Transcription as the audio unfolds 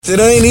It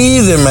ain't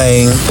easy,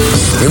 man.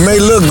 It may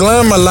look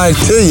glamour-like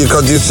to you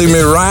because you see me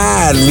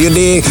riding, you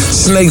dig?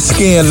 Snake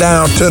skin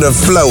down to the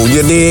floor,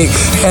 you dig?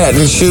 Hat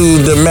and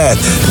shoes to match,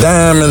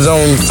 diamonds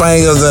on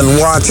fingers and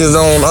watches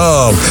on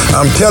arms.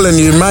 I'm telling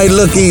you, it might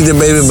look easy,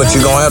 baby, but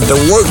you're going to have to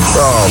work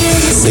from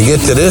to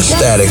get to this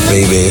static,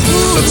 baby.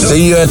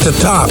 See you at the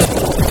top.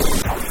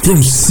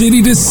 From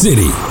city to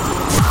city,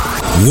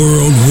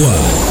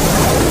 worldwide.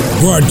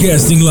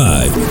 Broadcasting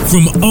live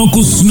from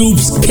Uncle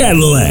Snoop's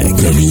Cadillacc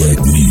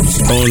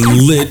Music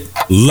on Litt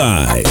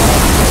Live.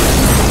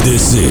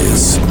 This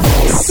is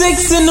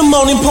 6 in the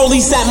morning,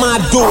 police at my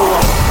door.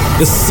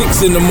 The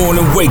 6 in the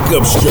morning wake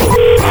up show.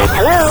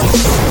 Hello.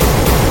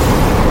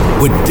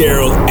 With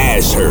Daryl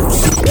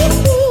Ashurst.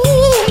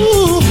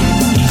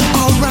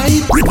 All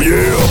right.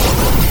 Yeah.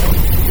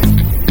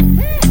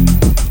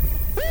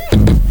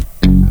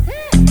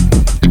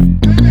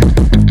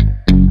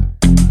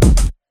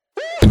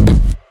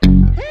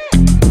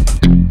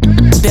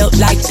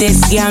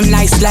 This, yeah, I'm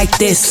nice like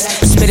this.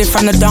 Spit it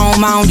from the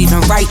dome, I don't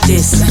even write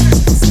this.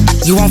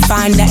 You won't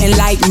find nothing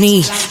like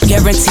me.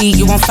 Guarantee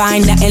you won't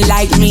find nothing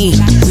like me.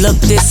 Look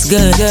this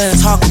good,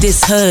 talk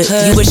this hood.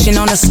 You wishing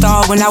on a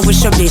star when I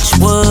wish a bitch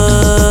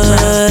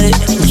would.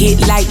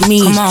 Get like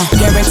me, come on.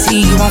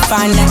 Guarantee you won't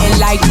find nothing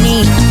like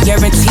me.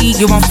 Guarantee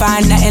you won't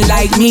find nothing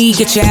like me.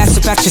 Get your ass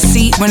up out your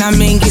seat when I'm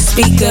in your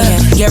speaker.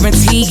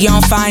 Guarantee you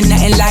don't find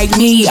nothing like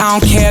me. I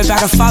don't care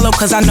about a follow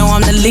cause I know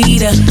I'm the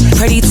leader.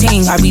 Pretty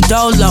team, I be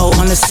dolo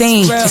on the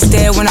scene.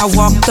 Instead when I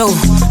walk through,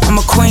 I'm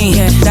a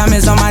queen.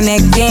 Diamonds on my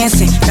neck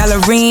dancing.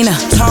 Ballerina,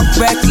 talk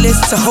reckless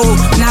to who?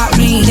 Not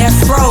me. That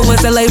fro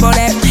was the label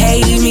that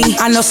paid me.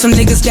 I know some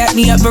niggas dap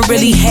me up but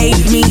really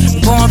hate me.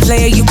 Born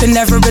player, you can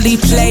never really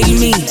play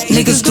me.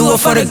 Niggas do it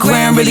for the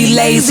gram, really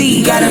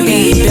lazy. Gotta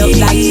be built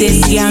like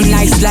this, yeah, I'm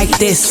nice like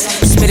this.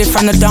 Spit it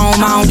from the dome,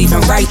 I don't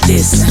even write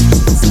this.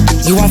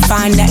 You won't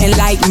find nothing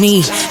like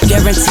me.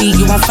 Guarantee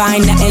you won't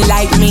find nothing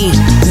like me.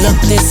 Look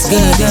this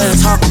good,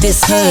 talk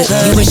this hood.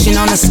 You wishing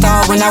on a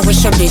star when I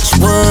wish a bitch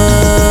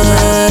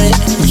would.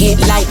 Get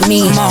like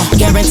me,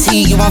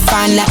 guarantee you won't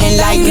find nothing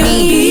like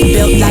me.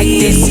 Built like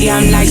this, yeah,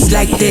 I'm nice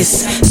like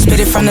this. Spit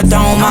it from the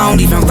dome, I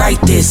don't even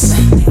write this.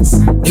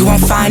 You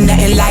won't find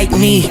nothing like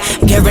me.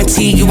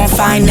 Guarantee you won't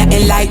find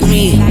nothing like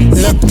me.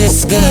 Look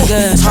this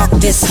good, talk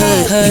this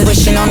hood. You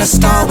wishing on a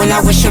star when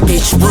I wish a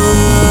bitch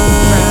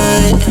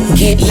would.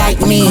 Get like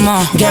me,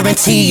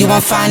 guarantee you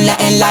won't find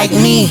nothing like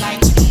me.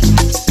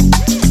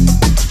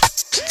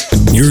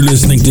 You're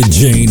listening to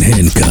Jane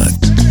Hancock,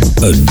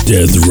 a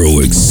Death Row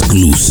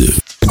exclusive.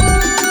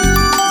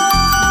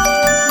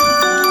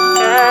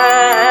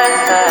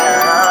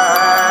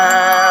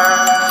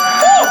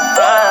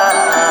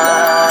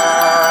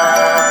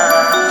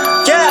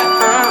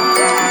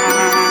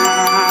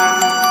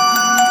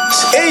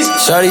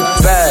 Shawty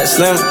bad,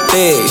 slim,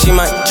 thick. She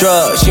might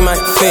drug, she might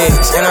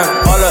fix. And I'm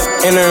all up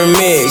in her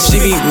mix. She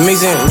be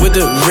mixing with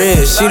the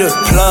wrist. She the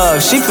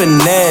plug, she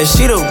finesse.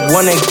 She the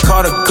one they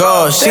call the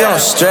ghost. She don't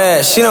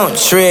stress, she don't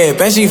trip.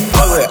 And she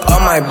fuck with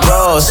all my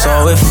bros.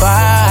 So if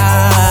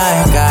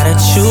I gotta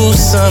choose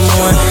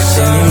someone,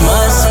 then it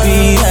must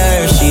be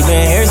her. She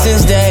been here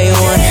since day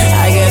one.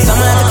 I guess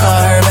I'ma have to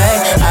call her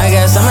back. I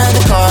guess I'ma have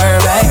to call her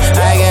back.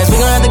 I guess we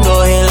gon' have to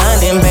go hit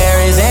London,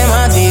 Paris, and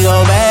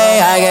Montego Bay.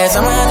 I guess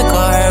I'ma have to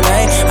call her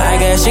back. I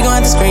guess she gon'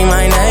 have to scream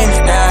my name.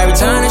 Now every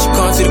time that she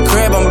come to the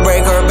crib, I'ma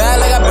break her back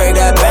like I break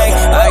that bank.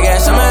 I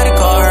guess I'ma have to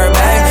call her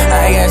back.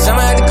 I guess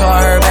I'ma have to call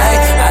her back.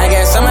 I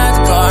guess I'ma have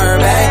to call her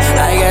back.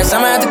 I guess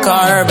I'ma have to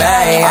call her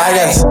back. I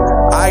guess.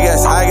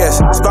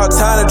 It's about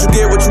time that you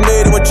get what you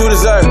need and what you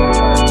deserve.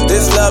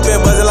 This love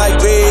been buzzing like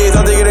bees.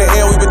 I'm thinking the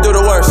hell we've been through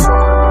the worst.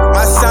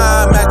 My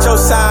sign, match your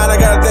sign. I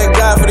gotta thank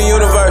God for the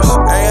universe.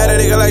 Ain't had a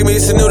nigga like me,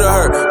 it's new to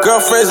her.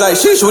 Girlfriend's like,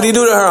 sheesh, what he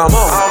do to her? I'm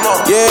on.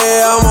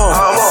 Yeah, I'm on.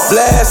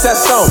 Blast that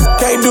song,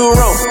 can't do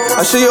wrong.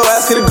 I'm sure your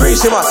ass could agree.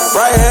 She my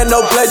right hand,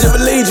 no pledge of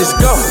allegiance.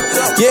 Go,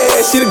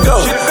 yeah, she the go.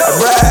 I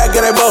brag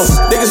and they both.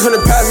 Niggas from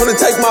the past wanna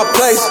take my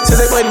place. Since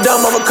they went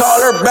dumb, I'ma call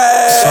her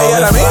back. So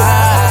yeah, if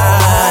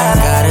I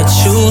gotta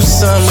choose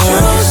someone,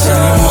 then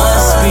it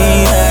must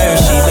be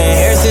her. She been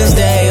here since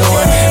day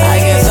one.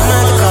 I guess I'ma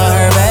have to call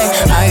her back.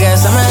 I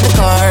guess I'ma have to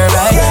call her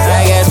back.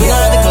 I guess we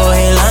gon' have to go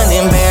hit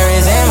London,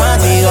 Paris, and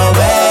Montego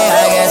Bay.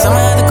 I guess I'ma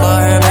have to call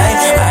her back.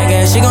 I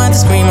guess she gon' have to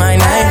scream my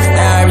name.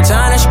 Now every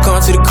time that she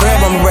come to the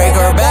crib, I'ma break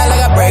her back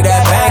like I break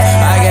that bank.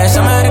 I guess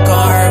I'ma have to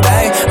call her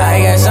back. I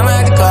guess I'ma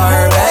have to call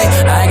her back.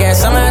 I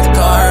guess I'ma have to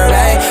call her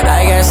back.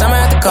 I guess I'ma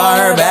have to call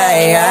her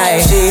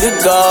back. She the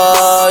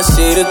god,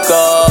 she the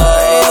god.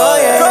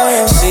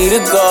 She the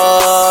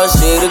god,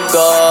 she the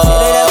god.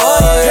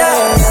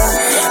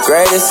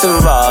 Greatest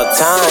of all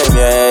time,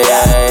 yeah.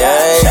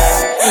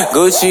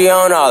 Gucci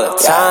on all the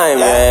time,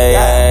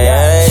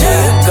 yeah. She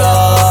the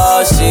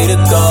god, she the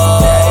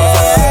god.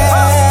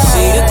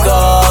 She the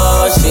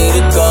god, she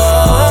the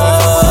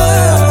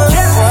god.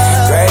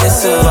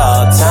 Greatest of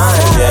all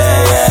time,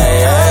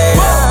 yeah.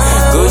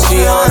 Gucci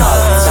on all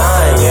the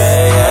time,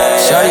 yeah.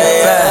 Shawty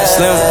bad,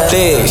 slim,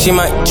 thick. She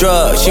might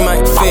drug, she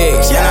might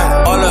fix. And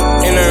I'm all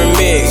up in her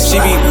mix. She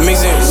be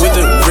mixing with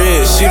the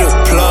wrist, she the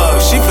plug.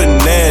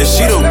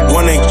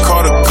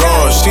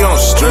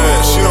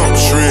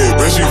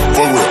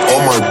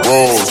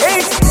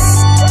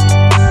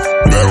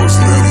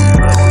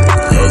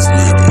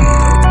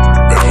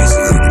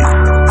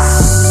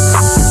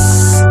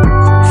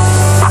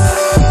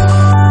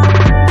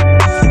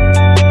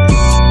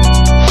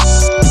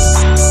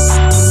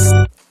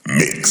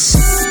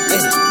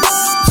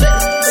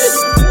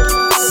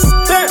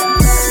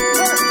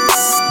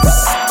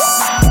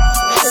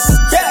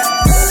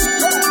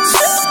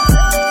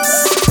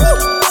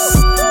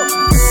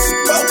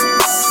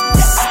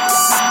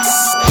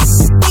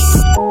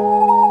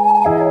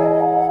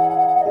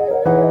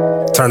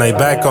 turn they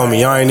back on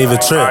me, I ain't even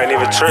trip.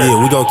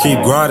 Yeah, we gon'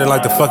 keep grinding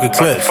like the fucking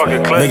clips.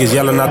 Niggas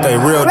yelling out they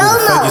real, do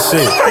the fakey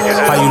shit.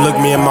 How you look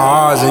me in my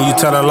eyes and you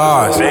tellin'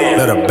 lies?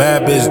 Let a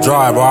bad bitch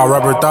drive or I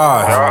rubber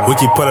thighs. We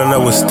keep pulling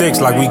up with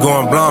sticks like we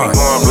going blind.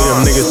 We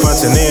them niggas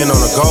punching in on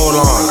the goal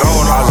line.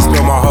 I just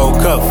spill my whole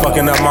cup,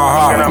 fucking up my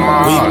heart.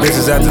 Weak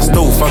bitches at the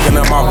stool, fucking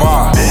up my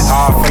vibe.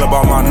 How I feel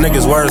about my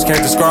niggas, words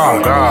can't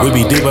describe. We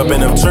be deep up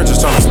in them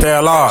trenches trying to stay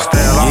alive.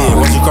 Yeah,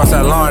 once you cross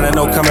that line, ain't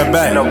no coming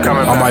back.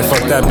 I might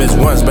fuck that bitch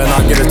once, better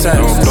not get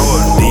attached.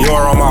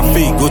 Dior on my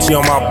feet, Gucci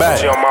on my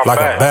back. Like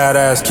a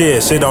badass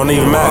kid, shit don't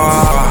even matter.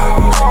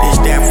 This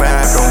that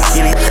vibe, don't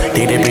get it.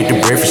 They that beat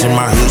the breakfast in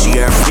my hood, she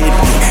got 50.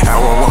 I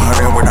want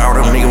 100 with all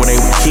them niggas when they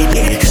were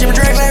kidding. She been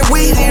drinking like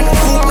weed in the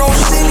poop, no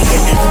silly.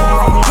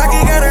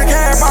 Pocket got her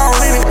cab all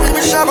in it. We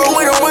been shopping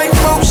with the white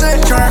folks that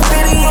try to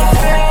fit in.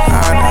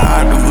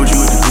 I do Gucci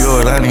with the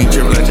Dior, I need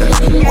triple like that.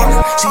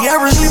 See, I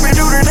was sleeping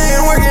through the day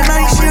and working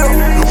night shift.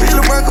 Bitch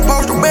look like a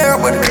postal bear,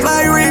 but the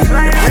fly rich.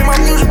 In my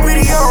music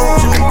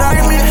videos, in the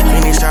diamonds.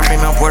 Finish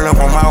shopping, I pull up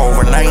on my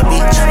overnight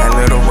beach. I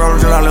little roller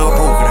till I little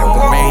poker, that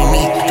what made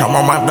me. Talk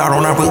about my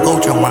daughter, I put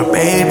Gucci on my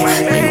baby.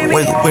 Nigga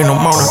wake up in the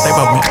morning, think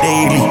about me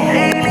daily.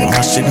 Nigga, my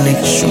shit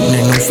niggas shooting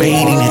and them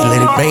fading, just let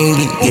it bang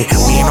it. Yeah,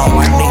 we ain't all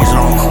my niggas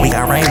on, we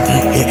got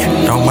ranking.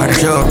 Yeah, talk about the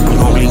show, we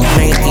gon' leave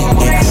painting.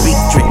 Yeah, big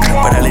trick,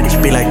 but I let it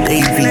spit like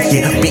Davey.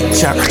 Yeah, big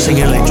chop,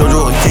 singing like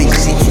JoJo and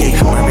Casey. Yeah,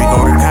 when we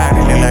go to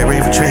Cardi, look like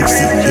Raven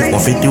Tracy. Yeah,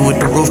 150 with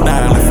the roof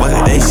down, like fuck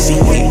it, they see.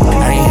 Yeah,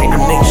 I ain't hate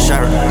them niggas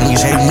shot,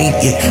 niggas hate me.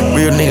 Yeah,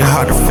 real nigga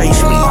hard to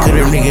face me, cause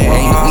them nigga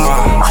ain't me.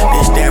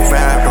 This that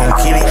vibe, don't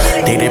get it.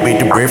 They that beat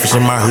the breakfast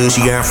in my hood,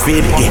 she got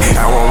 50. Yeah,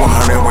 I want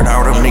 100 with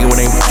all them niggas when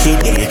they were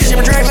kidding. Yeah, she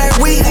been drinking like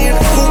weed in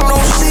the poop, no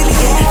silly.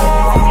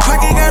 Yeah,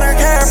 pocket got her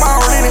cab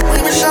all in it. We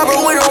been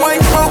shopping with the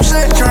white folks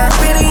that try to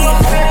fit in.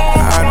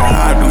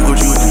 I do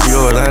Gucci with the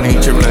Dior, I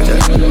need triple like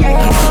that.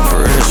 For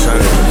real, shot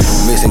it.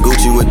 Mixing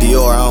Gucci with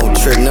Dior, I don't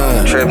trip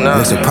none.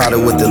 Mixing Prada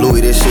with the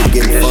Louis, this shit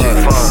getting fun.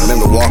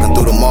 Remember walking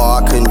through the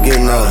mall, I couldn't get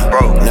none.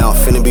 Now I'm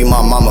finna be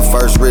my mama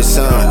first rich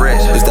son.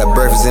 It's that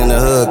breakfast in the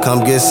hood,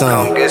 come get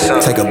some.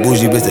 Take a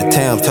bougie bitch to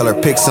town, tell her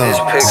pick some.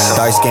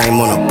 Dice game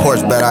on the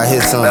porch, bet I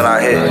hit some.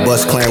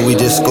 Bus clan, we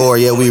just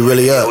scored, yeah, we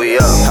really up.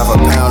 Half a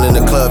pound in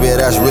the club, yeah,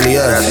 that's really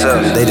us.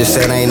 They just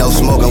said ain't no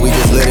smoking, we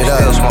just lit it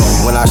up.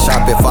 When I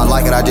shop, if I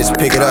like it, I just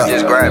pick it up.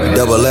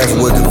 Double F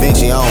with Da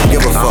Vinci, I don't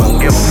give a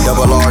fuck.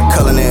 Double R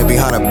Cullinan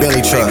behind a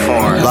Bentley truck.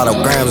 Lot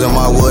of grams in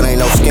my wood, ain't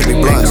no skimpy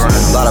blunts.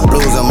 Lot of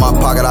blues in my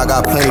pocket, I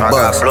got plenty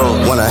bucks.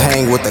 Wanna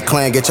hang with the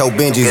clan, get your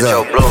Benjis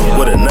up.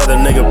 With another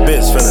nigga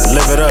bitch, finna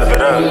live it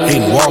up.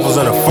 Eating waffles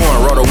in the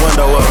foreign, roll the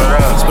window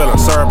up. Spilling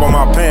syrup on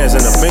my pants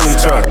in the Bentley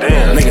truck.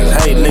 Niggas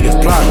hate, niggas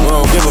plotting, we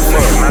don't give a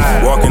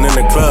fuck. Walking in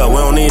the club, we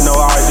don't need no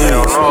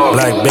IDs.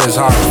 Black bitch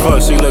hot as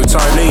fuck, she look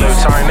Chinese.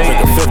 Took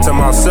a fifth to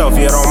myself,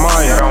 yeah, don't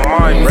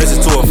mind. Race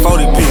it to a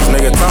 40 piece,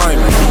 nigga, time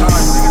me.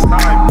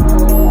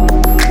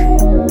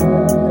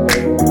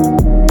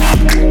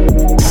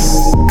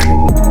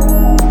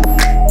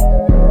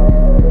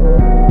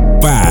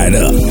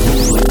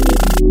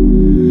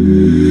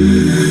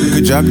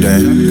 Good job,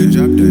 Dad.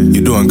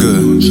 You're doing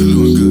good.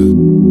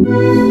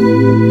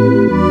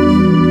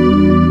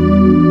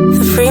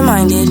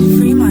 Free-minded.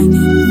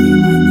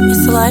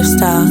 It's a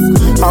lifestyle.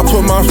 I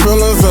put my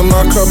feelings in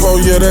my cup, oh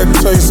yeah, that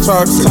tastes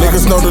toxic.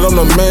 Niggas know that I'm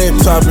the main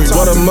topic.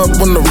 What them up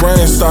when the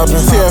rain stopping.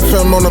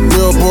 TFM on the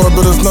billboard,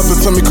 but it's nothing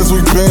to me cause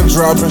we been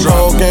dropping.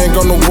 Whole gang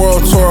on the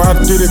world tour, I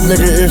did it,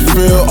 nigga, it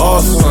feel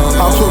awesome.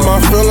 I put my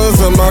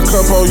feelings in my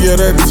cup, oh yeah,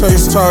 that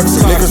tastes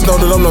toxic. Niggas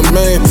know that I'm the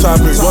main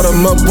topic. What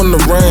them up when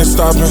the rain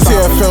stopping.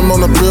 TFM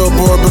on the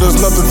billboard, but it's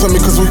nothing to me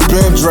cause we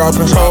been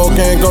dropping. Whole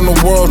gang on the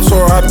world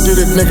tour, I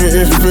did it, nigga,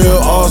 it feel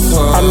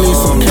awesome. I need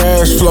some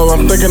cash flow,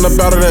 I'm thinking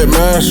about it at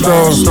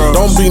Mastro.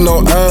 Don't be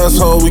no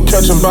asshole, we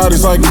catching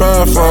bodies like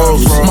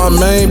bathrobes. My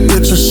main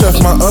bitch is chef,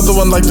 my other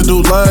one like to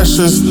do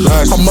lashes.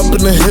 I'm up in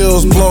the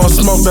hills blowing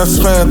smoke,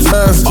 that's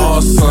fantastic.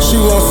 She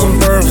wants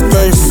some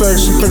birthday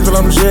sex, she think that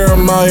I'm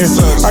Jeremiah.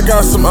 I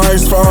got some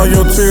ice for all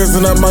your tears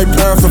and that might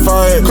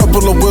pacify it.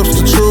 Couple of whips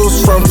to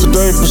choose from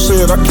today, for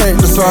shit, I can't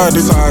decide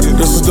it.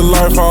 This is the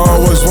life I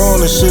always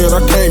wanted, shit,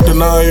 I can't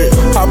deny it.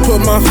 I put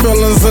my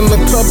feelings in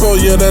the cup, oh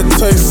yeah, that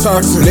tastes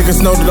toxic.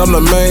 Niggas know that I'm the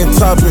main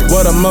topic.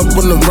 What I'm up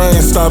when the rain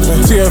stopping.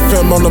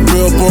 TFM on the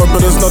billboard,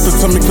 but it's nothing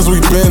to me cause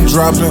we been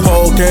dropping.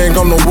 Whole gang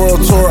on the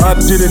world tour, I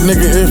did it,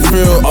 nigga, it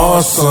feel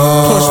awesome.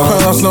 Push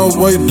pounds, no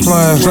weight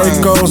plans.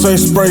 Dracos, they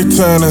spray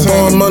tanning.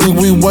 Throwing money,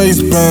 we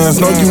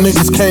waistbands. No, you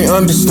niggas can't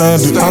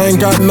understand it. I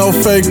ain't got no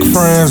fake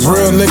friends.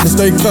 Real niggas,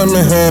 they come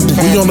in handy.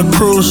 We on the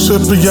cruise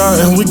ship, a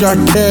yacht, and we got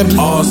candy.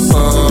 Awesome.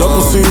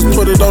 Double C's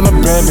put it on a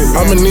bandit.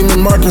 I'm in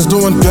Neiman Marcus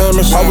doing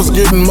damage. I was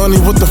getting money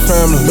with the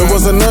family. There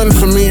wasn't nothing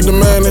for me to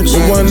manage.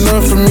 It wasn't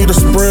nothing for me to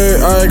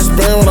spread. I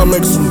expand when I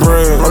make some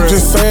bread. I'm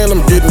just saying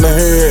I'm getting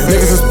ahead.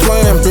 Niggas is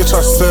playing, bitch,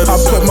 I said it.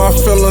 I put my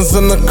feelings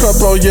in the cup,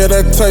 oh yeah,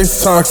 that tastes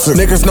toxic.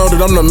 Niggas know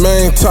that I'm the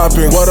main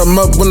topic. What I'm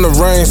up when the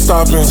rain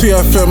stopping.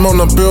 TFM on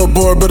the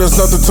billboard, but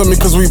it's nothing to me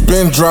cause we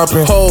been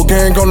dropping. Whole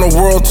gang on the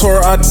world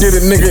tour, I did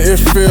it, nigga,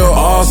 it feel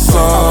awesome.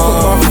 I put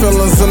my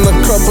feelings in the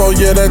cup, oh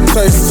yeah, that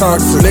tastes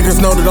toxic. Niggas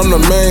know that I'm the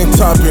main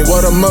topic.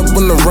 What I'm up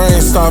when the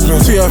rain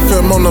stopping.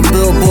 TFM on the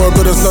billboard,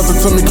 but it's nothing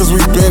to me cause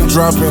we been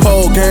dropping.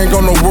 Whole gang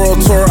on the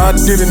world tour, I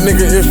did it,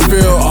 nigga, it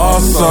feel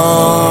awesome.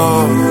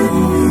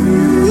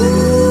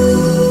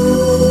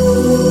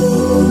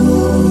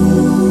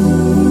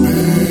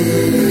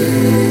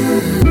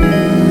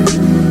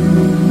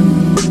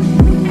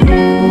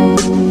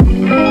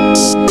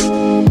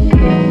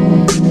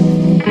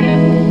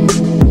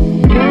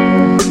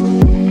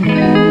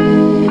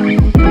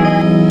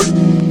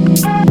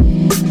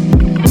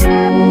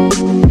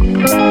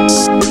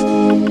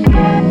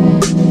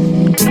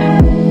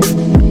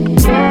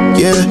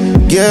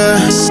 Yeah,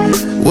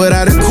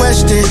 without a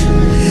question,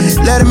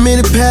 let a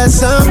minute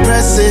pass, I'm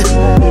pressing.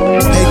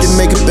 Hate to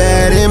make a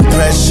bad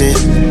impression,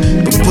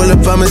 but pull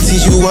up, I'ma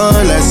teach you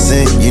one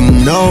lesson, you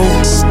know.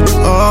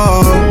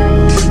 Oh,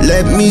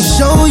 let me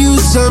show you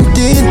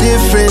something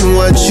different.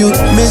 What you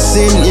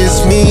missing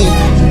is me.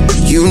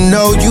 You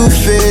know you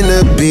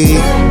finna be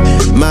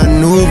my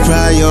new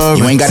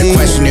priority. You ain't gotta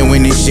question it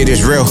when this shit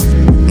is real.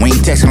 We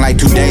ain't texting like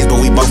 2 days,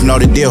 but we both know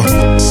the deal.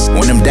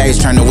 When them days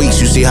turn to weeks,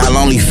 you see how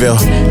lonely feel.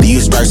 Then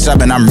you start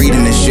subbing, I'm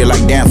reading this shit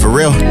like damn, for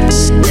real.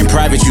 In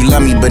private, you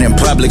love me, but in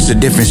public's a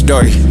different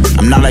story.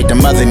 I'm not like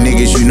them other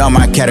niggas, you know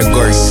my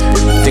category.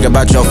 Think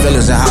about your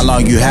feelings and how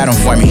long you had them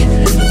for me.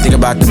 Think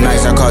about the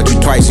nights I called you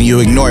twice and you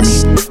ignored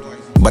me.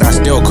 But I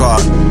still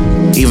called,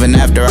 even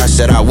after I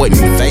said I wouldn't.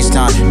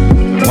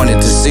 FaceTime,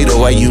 wanted to see the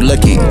way you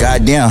looking,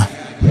 goddamn.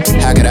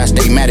 How could I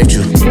stay mad at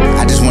you?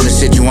 I just wanna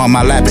sit you on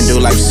my lap and do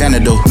like Santa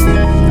do.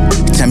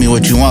 Tell me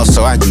what you want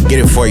so I can get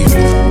it for you.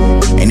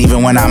 And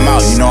even when I'm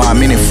out, you know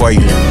I'm in it for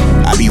you.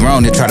 I'd be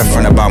wrong to try to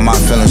front about my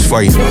feelings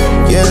for you.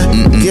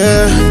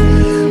 Yeah,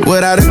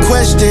 without a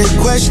question,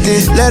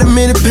 let a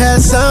minute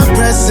pass, I'm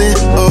pressing.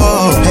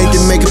 Oh, hate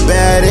to make a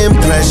bad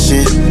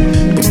impression,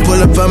 but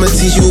pull up, I'ma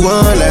teach you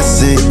one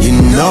lesson, you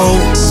know.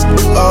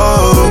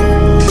 Oh,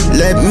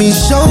 let me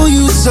show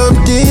you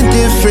something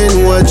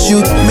different. What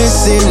you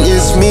missing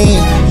is me.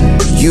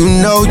 You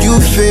know you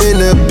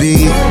finna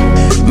be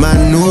my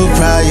new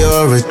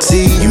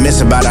priority. You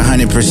miss about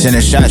 100%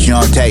 of shots you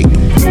don't take.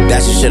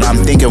 That's the shit I'm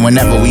thinking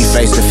whenever we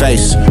face to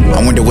face.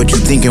 I wonder what you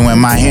thinking when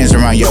my hands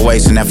around your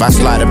waist. And if I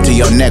slide up to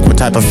your neck, what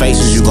type of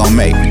faces you gon'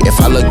 make?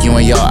 If I look you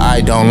in your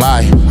eye, don't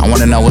lie. I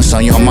wanna know what's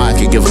on your mind,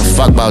 could give a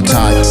fuck about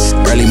time.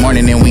 Early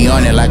morning and we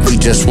on it like we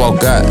just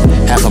woke up.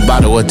 Half a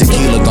bottle of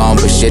tequila gone,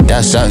 but shit,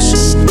 that's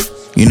us.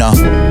 You know,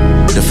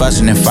 the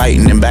fussing and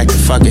fighting and back to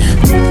fucking.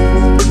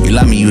 You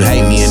love me, you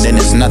hate me, and then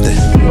it's nothing.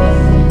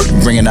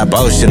 Bringing up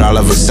old shit all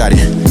of a sudden.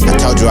 I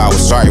told you I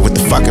was sorry, what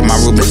the fuck am I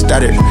Ruben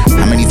stuttered?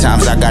 How many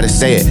times I gotta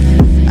say it?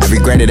 I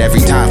regret it every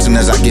time soon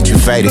as I get you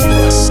faded.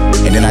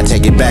 And then I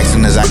take it back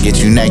soon as I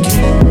get you naked.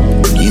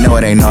 You know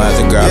it ain't no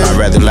other girl I'd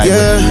rather like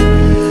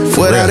with.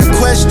 Without a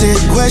question,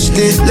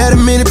 let a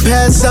minute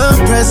pass, I'm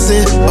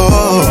pressing.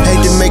 Oh,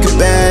 hate to make a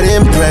bad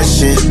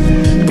impression,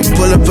 but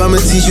pull up, I'ma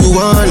teach you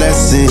one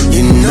lesson,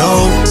 you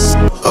know.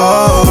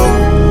 Oh,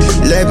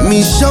 let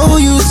me show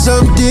you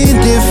something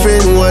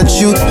different. What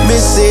you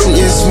missing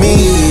is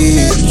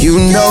me. You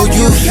know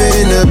you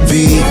finna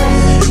be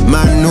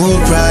my new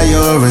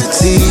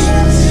priority.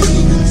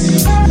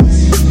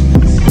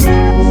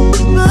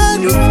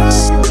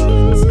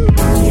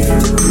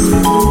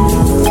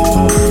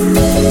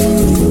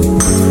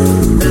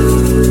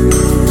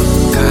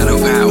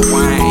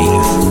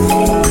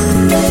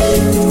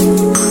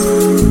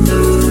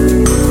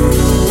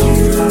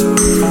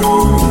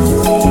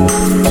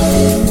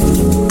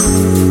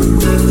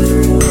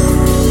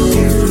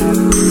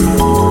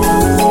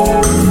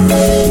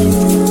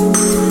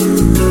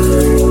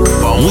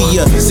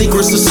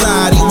 Secret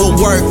society will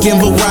work in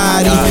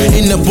variety.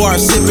 In the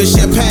bar sipping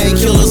champagne,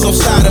 killers on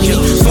side of me.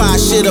 Fly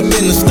shit up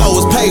in the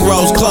stores,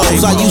 payrolls closed.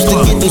 I used to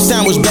get them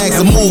sandwich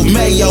bags and move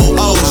mayo.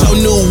 Oh,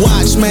 your new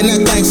watch, man,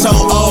 that thing so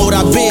old.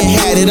 I been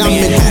had it. I'm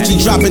in Gucci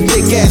dropping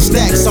thick ass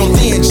stacks on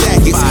thin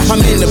jackets.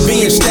 I'm in the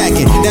bench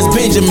stacking, that's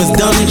Benjamin's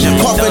dummy.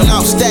 Coughing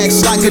out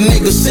stacks like a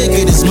nigga sick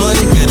of this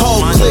money.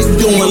 Whole clique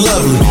doing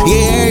lovely,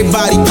 yeah,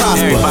 everybody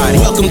prosper.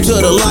 Welcome to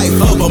the life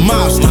of a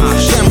mobster.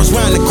 Cameras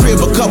round the crib,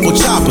 a couple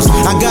choppers.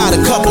 I got a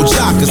couple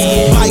jockers,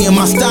 buying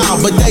my style,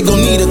 but they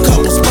gon' need a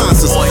couple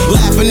sponsors.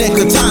 Laughing at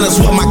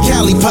katanas with my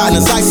Cali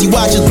partners. Icy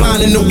watches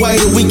blinding the way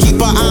that we keep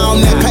our eye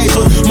on that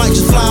paper. Might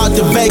just fly out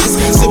to Vegas,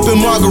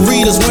 sipping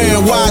margaritas,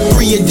 wearing wide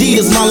 3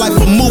 Adidas. My life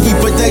a movie,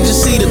 but they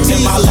just see the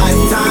teaser. In my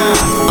lifetime,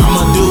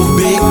 I'ma do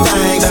big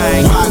things,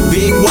 rock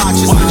big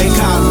watches, and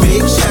cop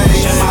big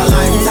chains. In my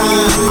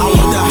lifetime, I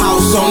want the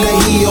house on the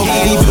hill,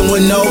 even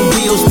with no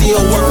deal,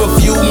 still work a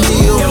few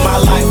meals. In my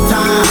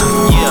lifetime,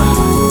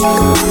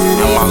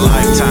 in my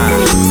lifetime.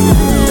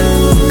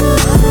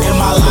 In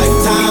my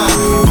lifetime,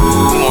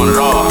 we want it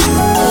all.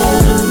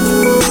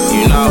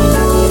 You know.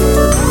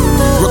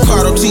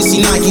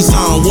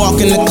 walk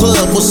in the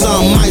club with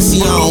something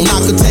icy on. I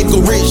could take a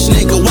rich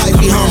nigga,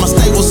 wifey home. I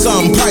stay with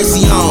something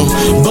pricey on,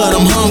 but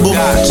I'm humble.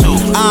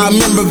 I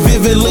remember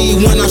vividly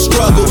when I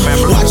struggled,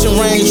 watching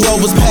Range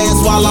Rovers pass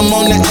while I'm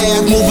on the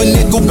app, moving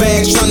nickel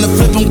bags, trying to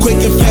flip them quick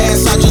and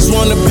fast. I just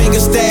want a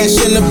bigger stash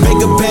and a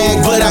bigger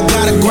bag, but I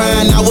gotta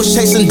grind. I was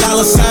chasing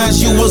dollar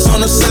signs, you was on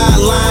the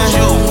sideline.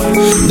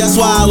 That's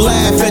why I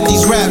laugh at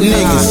these rap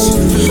niggas,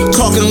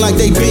 talking like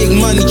they big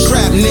money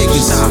trap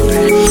niggas,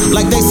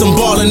 like they some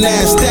ballin'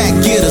 ass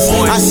stack getters.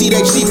 I see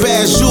they cheap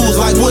ass shoes,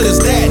 like what is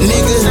that,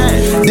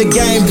 nigga? The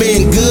game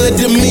been good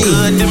to me,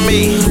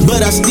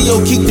 but I still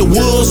keep the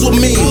wolves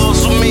with me.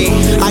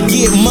 I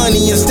get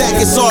money and stack,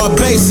 it's all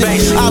basic.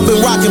 I've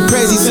been rocking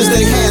crazy since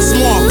they had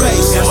small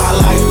faces. In my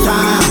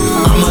lifetime,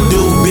 I'ma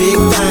do big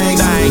things,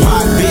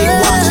 rock big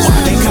watches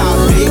and cop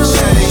big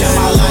chains. In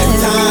my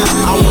lifetime,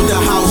 I want the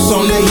house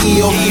on the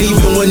hill,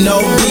 even with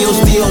no bills,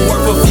 still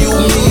worth a few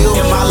meals.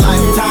 In my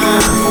lifetime,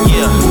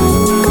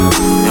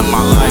 in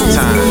my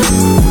lifetime,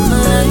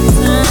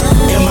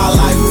 in my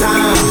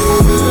lifetime,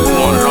 we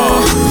want it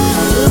all,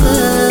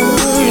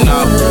 you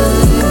know.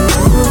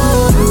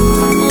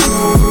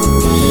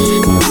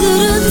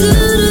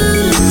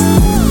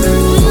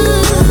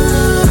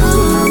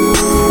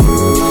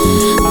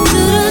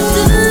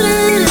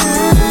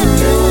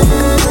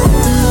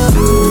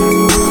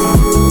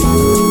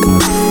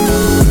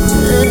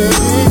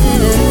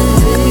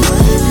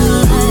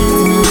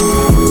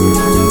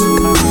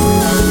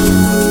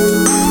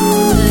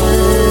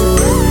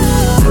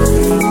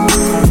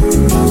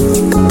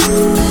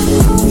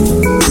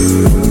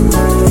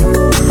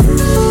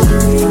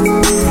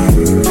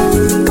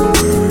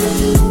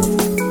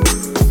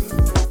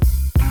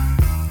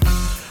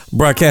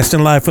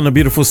 Broadcasting live from the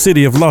beautiful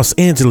city of Los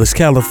Angeles,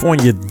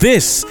 California.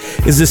 This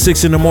is the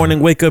 6 in the morning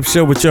wake up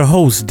show with your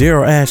host,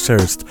 Daryl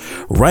Ashurst,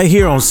 right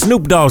here on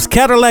Snoop Dogg's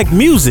Cadillacc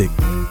Music.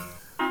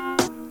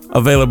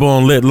 Available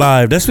on Litt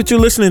Live. That's what you're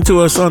listening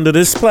to us under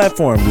this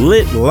platform,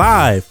 Litt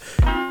Live.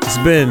 It's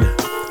been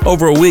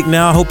over a week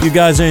now. I hope you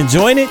guys are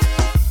enjoying it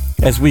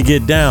as we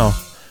get down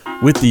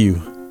with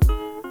you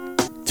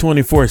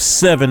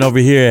 24/7 over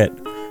here at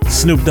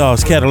Snoop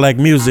Dogg's Cadillacc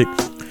Music.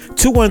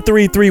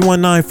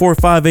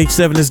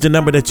 213-319-4587 is the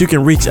number that you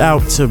can reach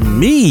out to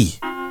me.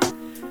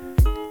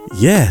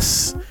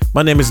 Yes,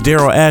 my name is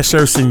Daryl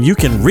Ashurst, and you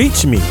can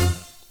reach me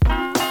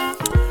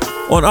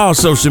on all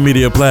social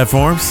media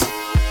platforms.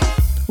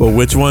 Well,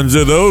 which ones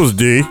are those,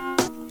 D?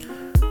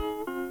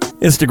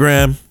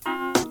 Instagram,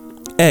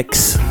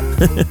 X,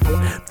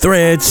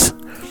 Threads,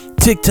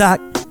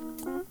 TikTok.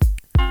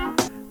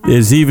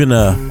 There's even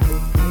a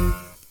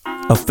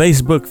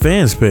Facebook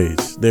fans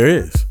page. There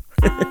is.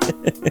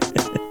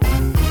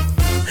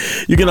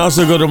 You can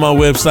also go to my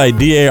website,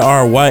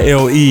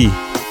 daryle.live.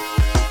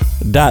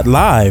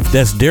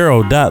 That's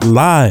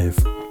Daryl.live.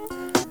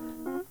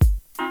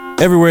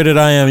 Everywhere that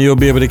I am, you'll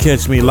be able to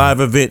catch me. Live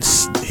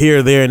events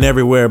here, there, and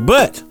everywhere.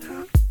 But,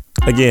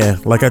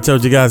 again, like I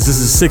told you guys, this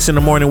is 6 in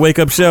the morning wake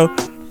up show.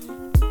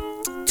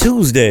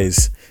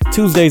 Tuesdays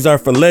are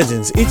for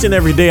legends. Each and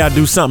every day I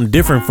do something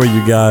different for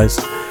you guys.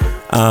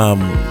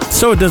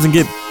 So it doesn't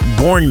get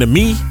boring to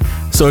me.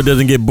 So it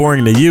doesn't get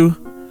boring to you.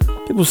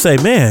 People say,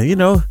 man, you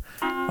know,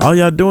 all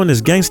y'all doing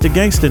is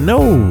gangsta.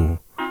 No.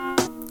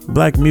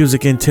 Black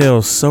music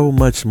entails so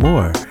much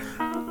more.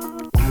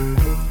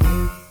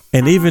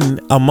 And even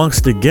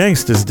amongst the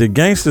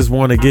gangsters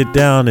want to get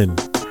down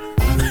and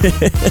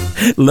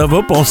love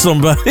up on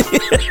somebody.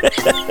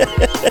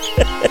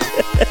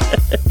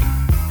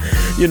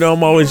 You know,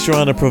 I'm always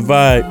trying to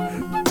provide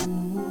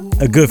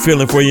a good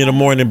feeling for you in the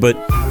morning, but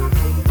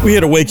we're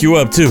here to wake you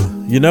up too,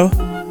 you know?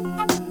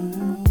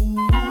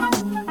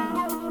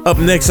 Up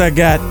next, I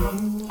got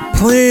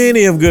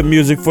plenty of good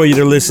music for you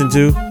to listen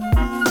to.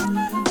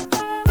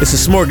 It's a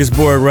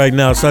smorgasbord right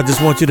now, so I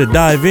just want you to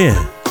dive in.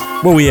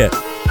 Where we at?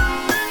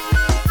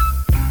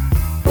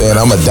 And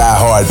I'm a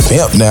die-hard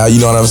pimp now,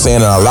 you know what I'm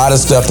saying? And a lot of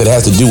stuff that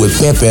has to do with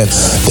pimping,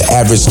 the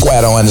average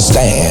squad don't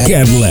understand.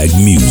 Cadillacc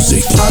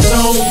Music. I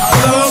don't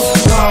love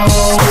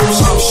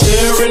hoes, I'm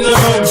sharing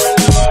them.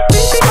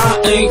 I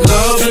ain't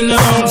loving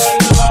them.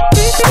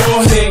 Go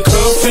ahead,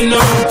 cuffing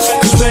them.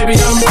 Cause baby,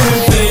 I'm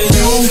pimping.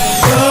 You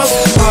love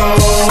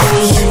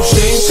hoes, you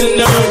chasing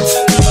them.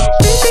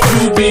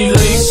 You be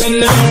lacing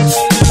them.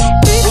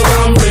 Well,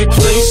 I'm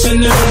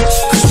replacing them.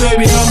 Cause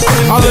baby, I'm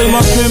pimping. I lay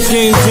my pimp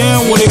game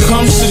down when it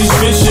comes to these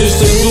bitches.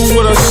 They do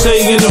what I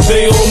say and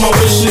obey all my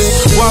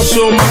wishes. Wash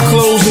all my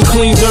clothes and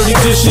clean dirty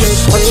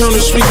dishes. I turn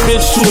a sweet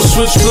bitch to a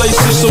switch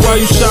places. So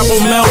while you shop on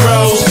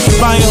Melrose,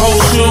 buying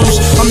whole shoes,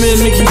 I'm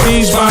in Mickey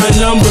D's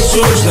buying number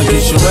 2s. Now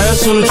get your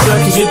ass on the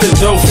track and get the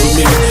dough for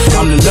me.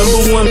 I'm the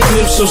 #1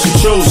 pimp, so she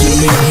chosen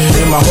me.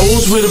 And my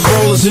hoes with the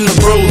ballers and the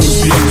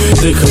rollers be.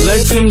 They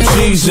collect them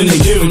G's and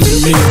they give them to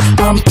me.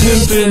 I'm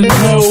pimping,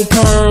 no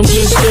perm,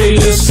 just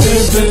gators.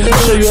 Pimping,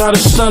 show you how to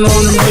stun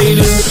on them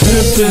haters.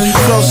 Pimping,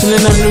 crossing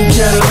in that new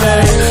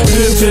Cadillacc.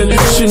 Pimping,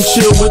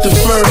 chinchilla with the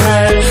fur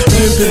hat.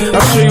 Pimping,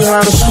 I'll show you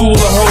how to school a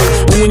hoe.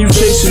 And when you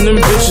chasing them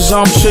bitches,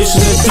 I'm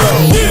chasing the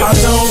dough. I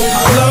don't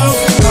love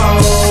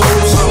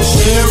hoes, I'm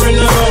sharing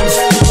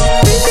them.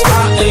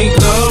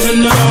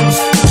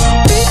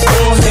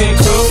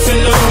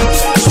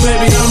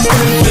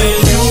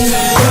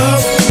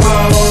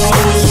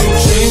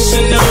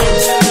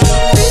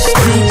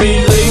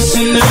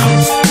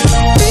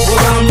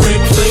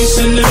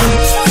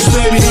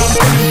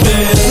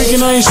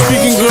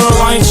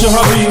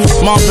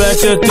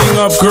 that thing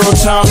up, girl,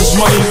 time is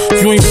money.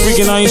 If you ain't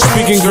freaking, I ain't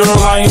speaking, girl,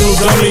 I ain't no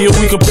dummy. Or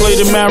we could play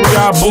the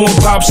Marriott, boom,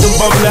 pop some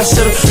bubble. I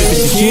said a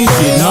 50, can't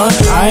get none.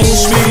 I ain't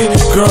speaking,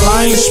 girl,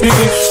 I ain't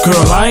speaking.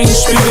 Girl, I ain't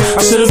speaking.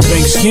 I said a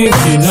banks can't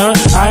get none.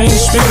 I ain't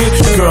speaking,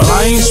 girl,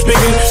 I ain't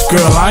speaking.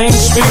 Girl, I ain't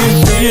speaking.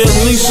 Yeah,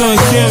 Lisa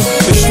and Kim,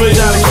 they straight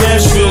out of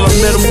Cashville. I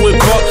met him with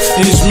Buck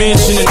in his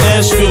mansion in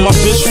Nashville. My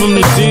bitch from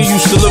the D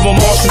used to live on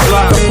Marshall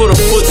Block. I put a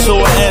foot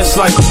to her ass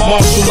like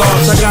martial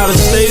arts. I got a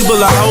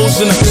stable of hoes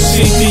in a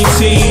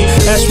CDT.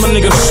 That's my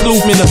nigga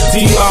Snoop in a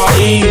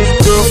DRE.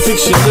 Girl,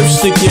 fix your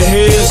lipstick, your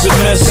hair's a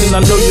mess, and I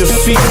know your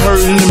feet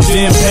hurting them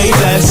damn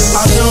payless.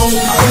 I don't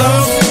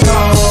love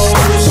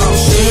hoes, I'm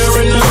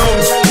sharing them.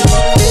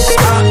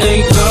 I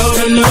ain't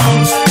loving them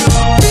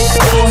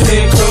or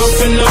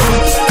handcuffing them.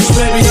 'Cause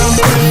baby, I'm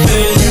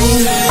pimping you.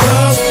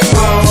 Love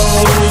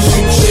hoes,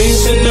 you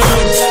chasing them.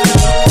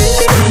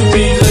 You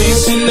be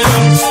lacing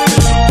them.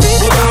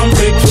 Well, I'm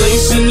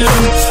replacing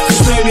them.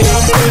 'Cause baby,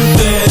 I'm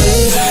pimping.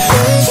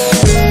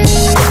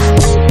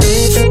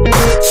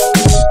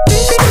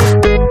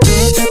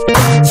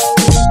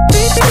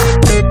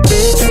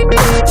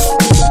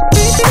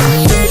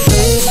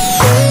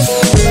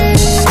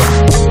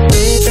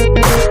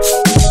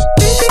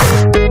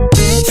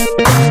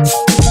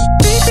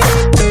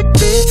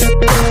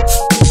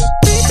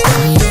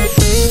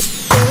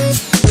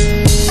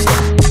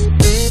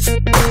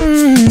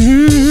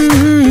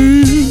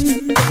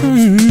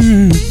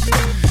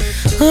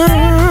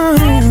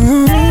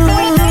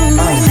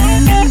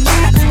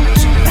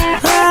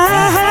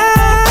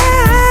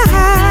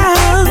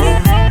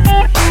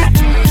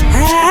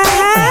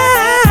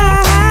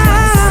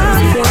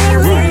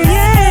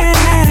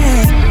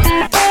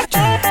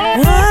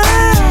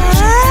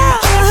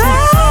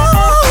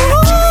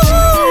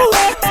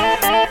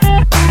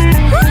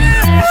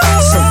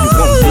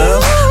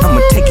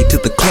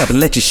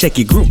 Let you shake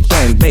your group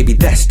thing, baby,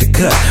 that's the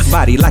cut.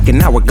 Body like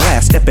an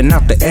hourglass, stepping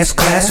out the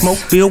S-Class. Smoke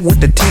filled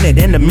with the tenant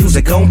and the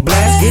music on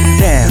blast. Get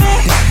down,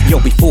 yo,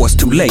 before it's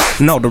too late.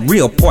 And all the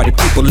real party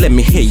people, let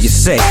me hear you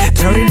say,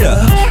 turn it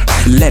up,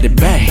 let it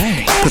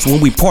bang. Cause when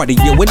we party,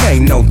 yo, it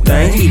ain't no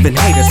thing. Even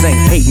haters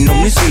ain't hating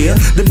on this here.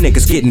 The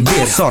niggas getting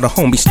beer, saw the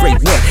homie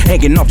straight wet,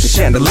 hanging off the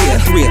chandelier.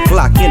 3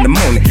 o'clock in the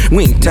morning,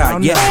 we ain't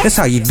tired yet. That's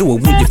how you do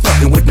it when you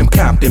fucking with them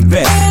Compton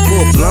vets.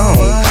 Full blown,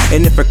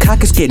 and if her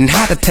cock is getting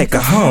hot, I take her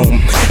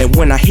home. And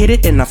when I hit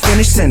it and I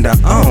finish, send her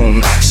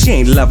on. She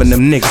ain't loving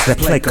them niggas that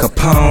play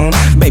Capone.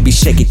 Baby,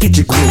 shake it, get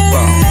your groove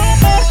on.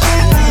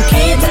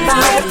 Keep the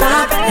body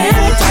poppin'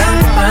 every time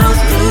you bounce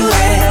through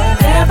it.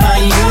 Whatever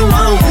you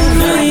want,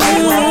 whenever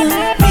you want,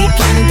 we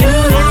can do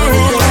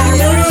it.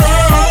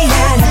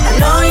 I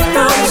know you're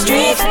from the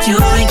streets, but you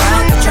ain't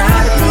got to try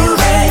to prove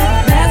it.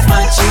 That's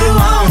what you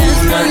want,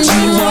 that's what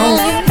you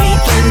want, we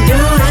can do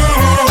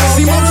it.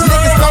 See, most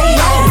niggas don't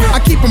know I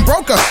keep them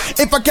broker.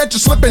 If I catch you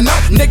slipping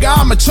up, nigga,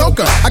 I'm a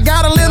choker. I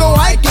got a little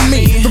Ike in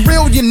me. The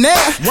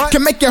billionaire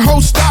can make your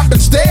hoe stop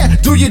and stare.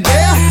 Do you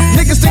dare?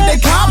 Niggas think they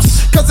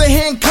cops, cause they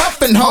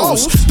handcuffing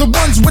hoes. The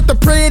ones with the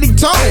pretty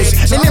toes.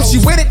 And if she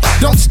with it,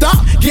 don't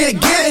stop, get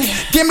it, get it.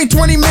 Give me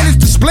 20 minutes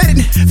to split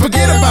it,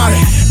 forget about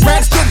it.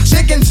 Rats to the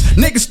chickens,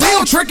 niggas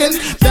still tricking.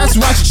 That's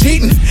why she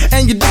cheating,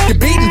 and your dick get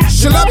beaten.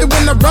 She love it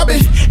when I rub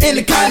it in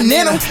the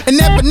Continental. And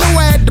never knew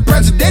I had the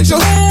presidential.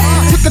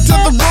 Took her to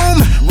the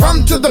room,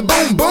 rum to the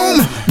boom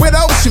boom. With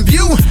ocean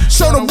view,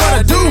 showed her what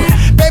I do.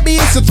 Baby,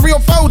 it's a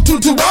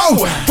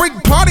 304-220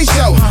 freak party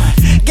show.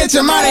 Get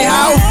your money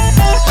out.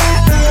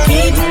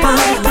 Keep the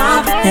body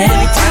poppin'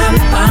 every time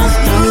you bounce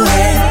through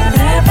it.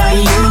 Whatever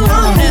you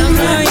want,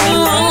 whenever you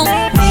want,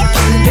 we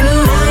can do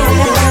it.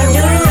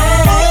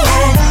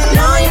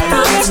 Know you're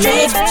from the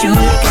streets, but you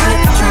ain't got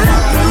to try to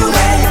prove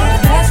it.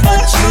 That's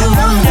what you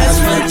want, that's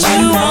what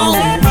you want,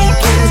 we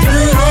can do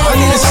it. I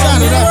need a shot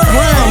of that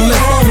brown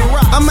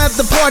liquor. I'm at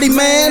the party,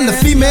 man. The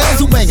females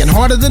who banging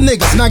harder than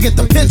niggas. Now get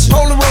the picture.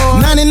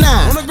 99.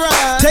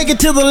 Take it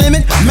to the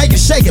limit, make it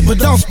shake it, but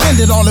don't spend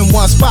it all in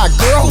one spot,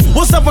 girl.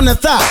 What's up on the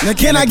thigh? Now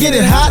can I get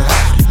it hot?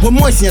 With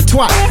moisture and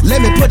twat,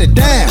 let me put it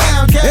down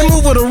and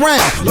move it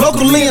around.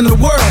 Locally in the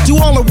world, to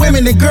all the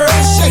women and girls,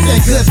 shake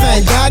that good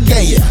thing God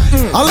gave you.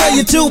 I love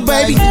you too,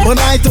 baby, but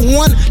I ain't the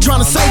one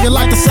trying to save you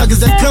like the suckers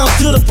that come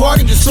to the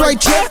party.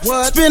 Straight trip,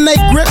 spin they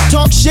grip,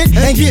 talk shit,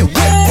 and get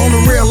whipped on the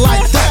real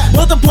like that.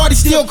 But the party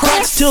still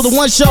cracks till the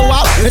one show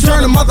out and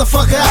turn the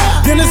motherfucker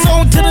out. Then it's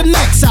on to the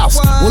next house.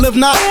 Well, if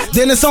not,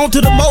 then it's on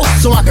to the most,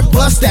 so I can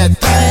bust that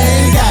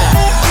thing out.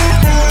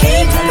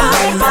 Keep the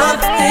body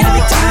poppin'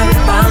 every time you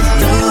bounce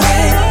through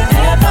it.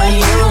 Whatever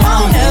you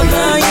want,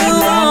 whatever you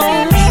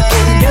want, we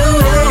can do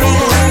it.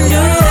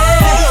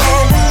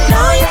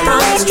 Know you're from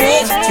the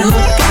streets, but you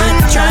got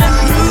to try to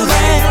prove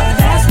it.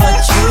 That's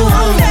what you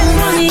want, that's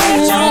what you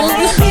want,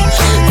 we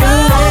can do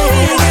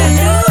it.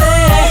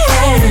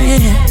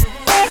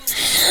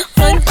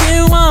 What you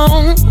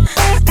want,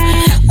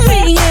 we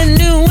can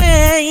do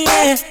it,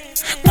 yeah.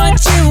 What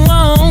you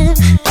want,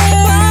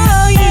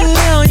 oh, you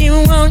want, you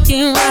want,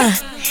 you want.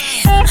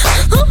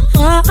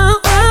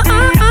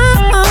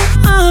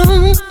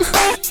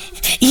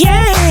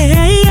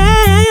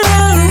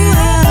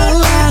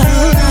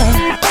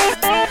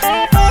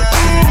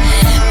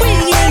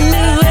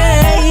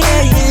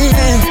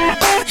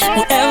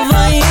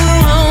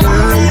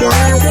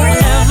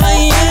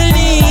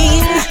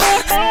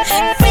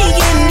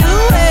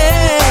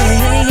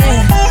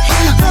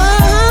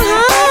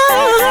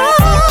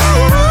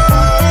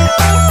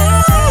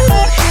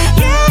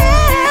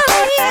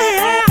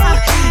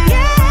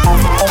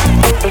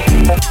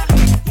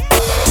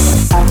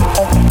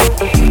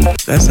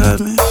 That's her,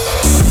 man?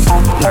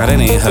 Nah, that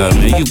ain't her,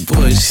 man. You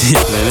bullshit,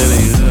 man. That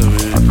ain't her,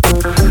 man.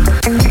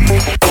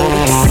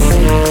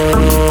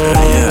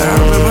 Yeah, I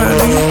remember her,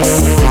 nigga.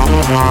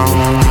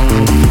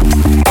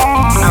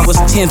 I was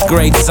 10th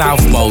grade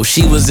sophomore,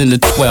 she was in the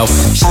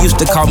 12th. She used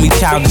to call me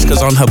childish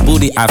cause on her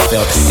booty I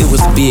felt. It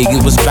was big,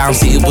 it was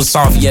bouncy, it was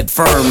soft yet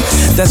firm.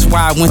 That's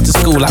why I went to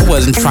school, I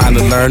wasn't trying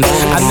to learn.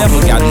 I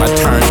never got my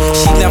turn,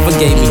 she never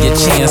gave me a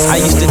chance. I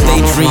used to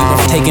daydream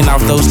of taking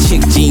off those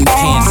chick jean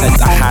pants at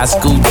the high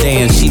school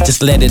dance. She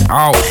just let it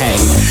all hang,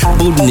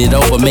 booting it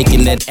over,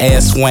 making that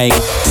ass swing.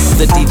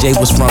 The DJ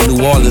was from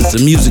New Orleans, the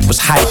music was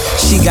hype.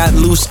 She got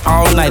loose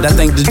all night, I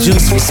think the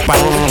juice was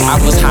spiked. I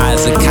was high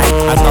as a kite,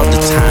 I thought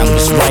the time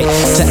was right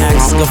to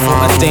ask her for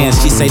a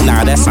dance. She say,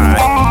 nah, that's alright.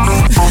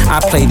 I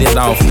played it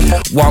off,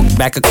 walked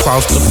back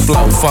across the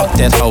floor. Fuck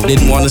that hoe,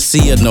 didn't wanna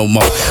see her no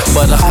more.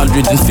 But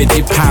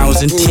 150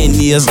 pounds and 10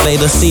 years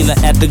later, seen her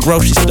at the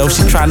grocery store.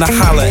 She tryna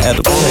holler at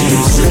a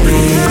place.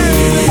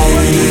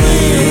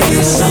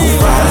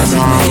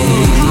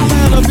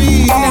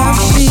 Now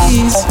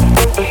she's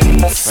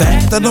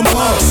fat to the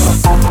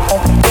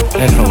motherfucker.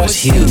 That hoe is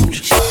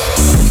huge.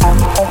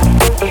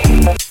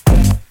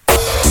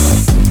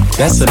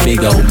 That's a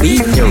big old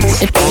beef. It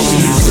used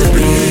to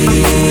be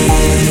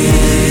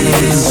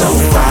so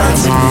fine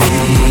to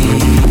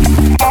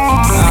me.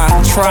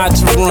 I tried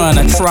to run,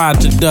 I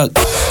tried to duck,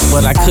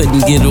 but I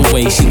couldn't get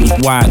away, she was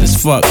wide as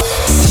fuck.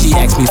 She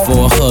asked me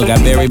for a hug, I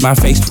buried my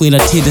face between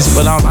her titties,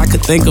 but all I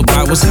could think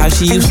about was how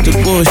she used to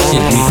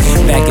bullshit me.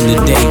 Back in the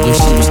day when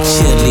she was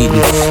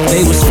cheerleading,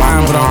 they was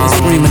fine, but all that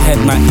screaming had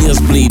my ears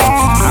bleeding.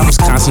 I was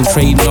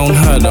concentrating on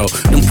her though,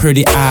 them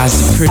pretty eyes,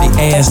 them pretty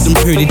ass, them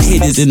pretty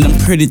titties, and them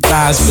pretty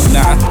thighs, but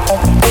nah,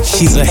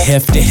 she's a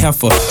hefty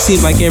heifer.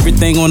 Seemed like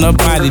everything on her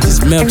body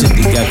just melted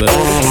together,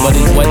 but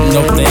it wasn't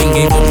no thing,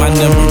 gave her my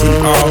number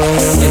and all.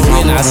 And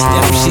when I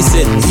stepped, she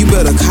said, you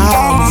better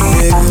call me,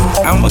 nigga.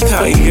 I'ma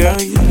call you, girl.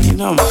 You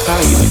know I'ma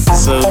call you.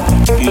 So,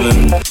 you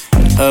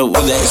know,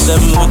 was that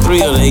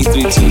 713 or the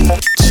 832?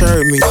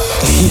 Chirp me.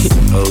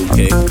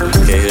 Okay,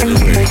 that'll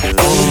work.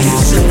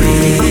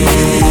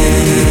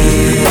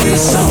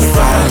 So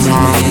fine to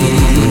me.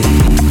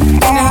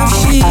 Now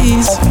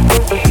she's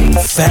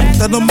fat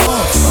to the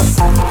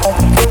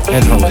motherfucker.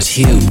 That hoe is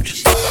huge.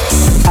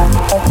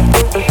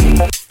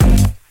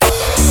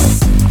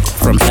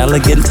 From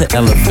elegant to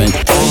elephant.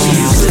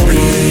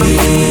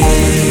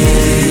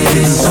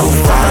 So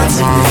fine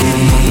to me.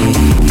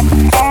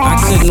 I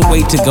couldn't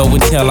wait to go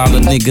and tell all the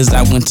niggas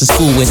I went to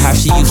school with how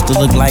she used to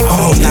look like.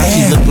 Oh, now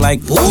she look like.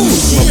 Ooh,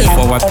 but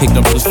before I picked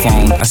up the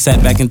phone, I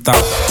sat back and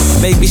thought,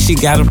 maybe she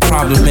got a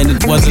problem and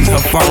it wasn't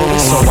her fault.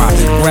 So I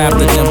grabbed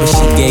the number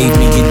she gave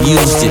me and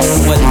used it.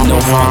 Wasn't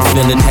no hard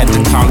feeling, had to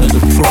call her to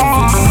prove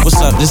it. What's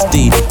up, this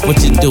D?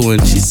 What you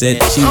doing? She said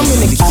she was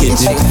in the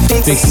kitchen,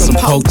 fixing some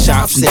pork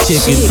chops and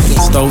chicken,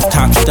 stove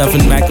top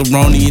stuffing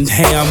macaroni and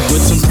ham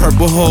with some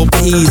purple whole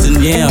peas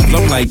and yams.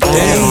 I'm like,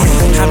 damn,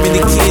 how many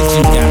kids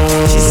you got?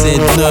 She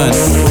said none.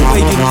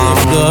 Where you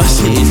live, girl?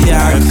 Shit, here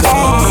I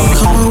come.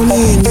 Come on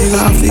in, nigga.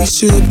 I'll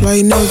fix you a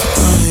plate and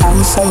everything.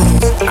 What's up?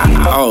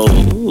 Oh,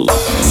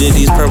 you did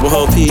these purple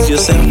whole peas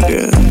yourself,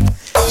 girl?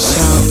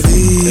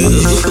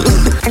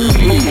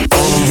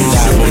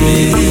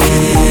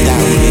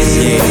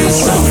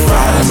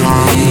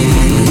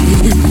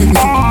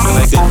 I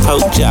like a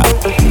pork chop.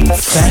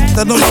 Fat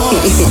to the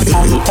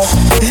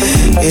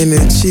and the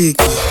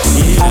chicken.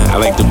 Yeah, I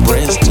like the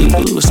breast too.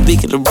 Ooh,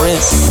 speaking of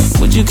breast,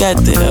 what you got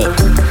there?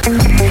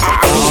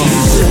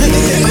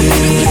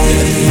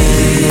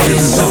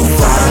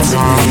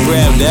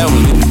 Grab that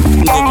one.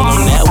 Nibble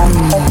on that one.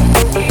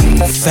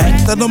 Fat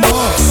to the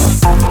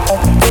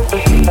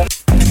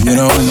You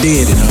know, I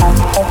did it, huh?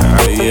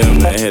 Oh, yeah,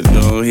 man. I had to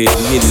go ahead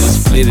and hit it and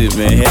split it,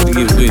 man. Had to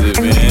get with it,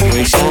 man.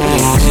 Make sure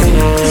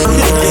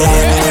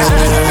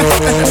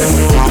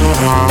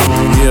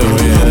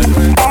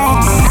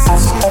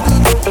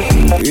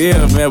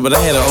Yeah, man, but I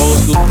had an old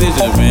school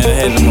picture, man. I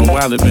had it in my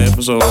wallet, man,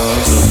 for so long.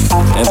 So,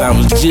 as I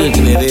was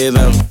jugging it, and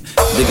I was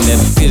looking at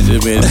the picture,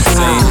 man, at the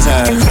same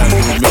time, trying to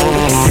remember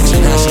the picture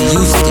how she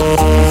used to.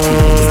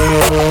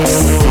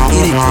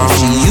 Get it, how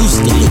she used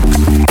to look.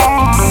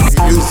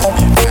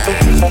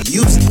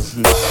 Used to.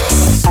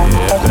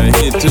 Yeah, I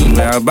hit too,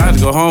 man. I was about to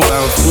go home. I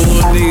was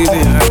full nigga,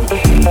 then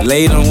I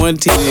laid on one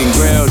titty and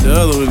grabbed the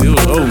other one. It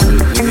was over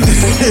with.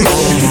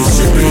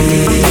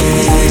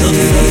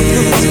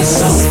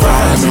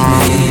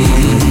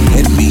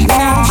 And me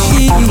now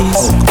she's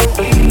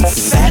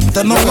fat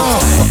than a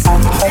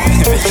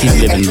motherfucker. She's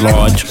living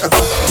large. She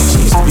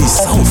used to be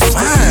so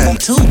fine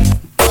too.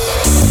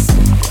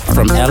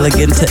 From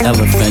elegant to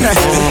elephant.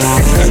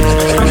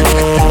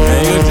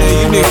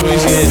 You niggas when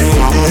she had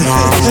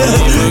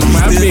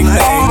my big thing, man.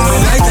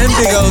 Like that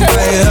big old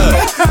thing, huh?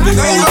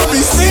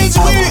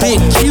 Big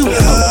cute.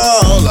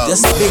 Hold on.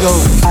 That's a big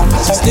old.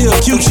 She's still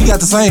cute. She got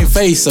the same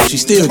face, so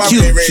she's still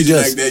cute. She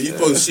just. Like you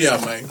supposed to share,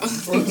 man.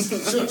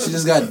 She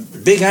just got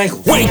big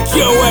ankles. Wake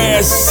your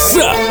ass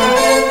up.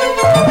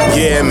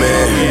 Yeah,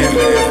 man.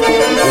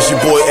 It's your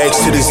boy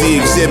X to the Z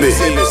exhibit.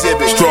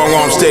 Strong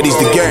arm steadies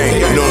the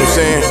game. You know what I'm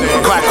saying?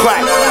 Clack,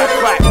 clack.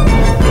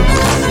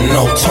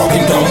 No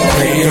talking, don't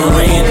pay the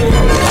rent.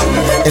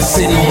 And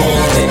sitting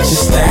won't let you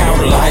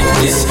style like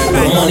this.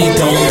 But money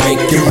don't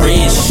make you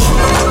rich.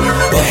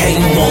 But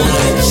hating won't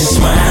let you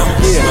smile.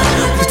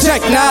 The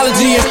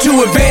technology is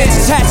too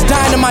advanced. Attach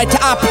dynamite to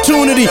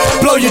opportunity.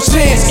 Blow your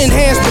chance,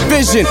 enhance the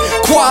vision.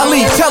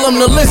 Quali, tell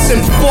them to listen.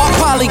 Before I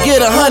probably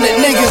get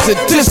 100 niggas to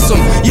diss them.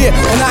 Yeah,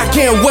 and I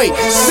can't wait.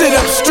 Sit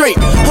up straight.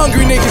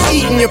 Hungry niggas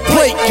eating your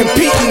plate.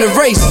 Competing the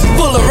race.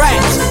 Full of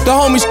rats. The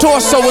homie's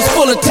torso is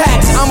full of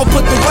tats. I'ma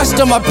put the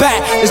rest on my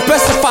back. And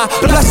specify,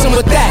 bless him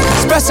with that.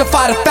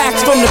 Specify the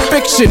facts from the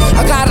fiction.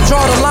 I gotta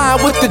draw the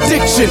line with the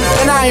diction.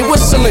 And I ain't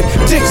whistling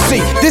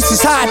Dixie. This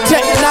is high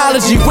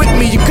technology with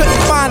me. You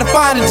couldn't find a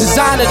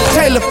designer to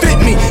tailor fit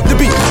me. The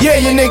beat, yeah,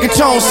 your nigga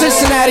tone.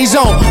 Cincinnati's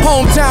own.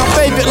 Hometown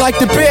favorite like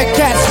the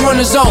Bearcats run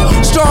his own.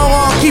 Strong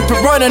arm, keep it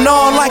running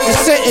on like a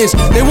sentence.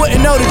 They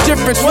wouldn't know the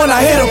difference when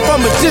I hit them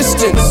from a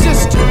distance.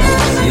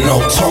 No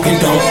talking,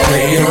 don't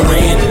pay the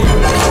rent.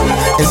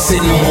 And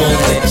sitting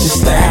won't let you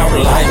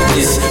style like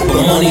this.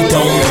 But money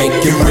don't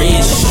make you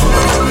rich.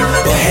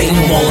 But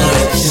hating won't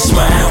let you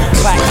smile.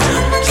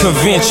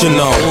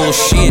 Conventional,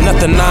 bullshit,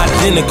 nothing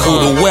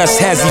identical. The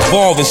West has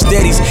evolved and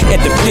steadies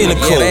at the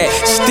pinnacle.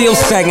 Still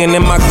sagging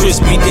in my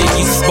crispy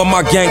dickies, but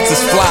my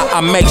gangsters fly.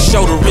 I make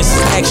sure the wrist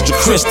is extra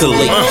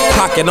crystally.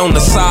 Pocket on the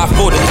side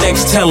for the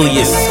next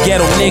tellius.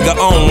 Ghetto nigga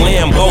on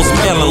Lambos,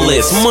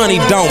 melonless.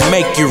 Money don't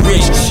make you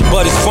rich,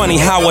 but it's funny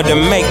how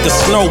it'll make the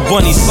snow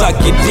bunny suck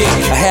your dick.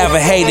 I have a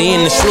hater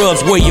in the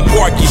shrubs where you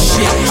park your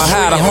shit. I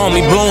had a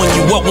homie blowing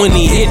you up when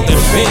he hit the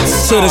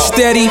fence. To the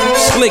steady,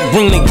 slick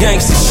bring the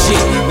gangster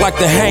shit like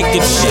the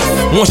handkerchief.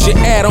 Once you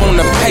add on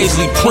the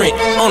paisley print,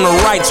 on the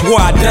right's where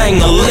I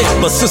dang a lip.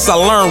 But since I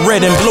learned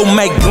red and blue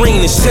make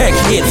green as tech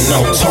hits.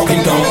 No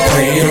talking, don't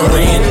pay the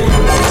rent.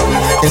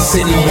 And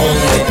sitting won't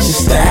let you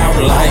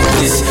style like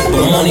this.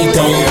 But money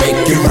don't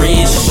make you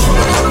rich.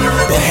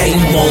 But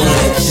hating won't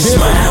let you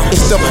smile.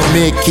 It's the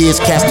premier kids,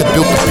 cast that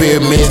built the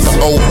pyramids. The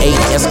 08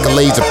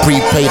 Escalades of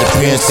prepaid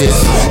appearances.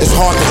 It's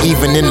hard to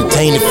even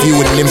entertain a few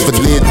of them, but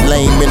live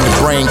lame in the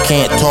brain,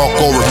 can't talk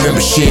or remember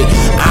shit.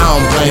 I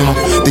don't blame them.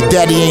 The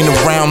daddy ain't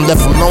around,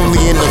 left him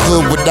lonely in the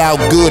hood without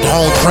good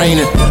home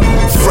training.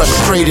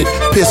 Frustrated,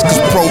 pissed cause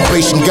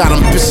probation got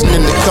him pissing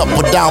in the cup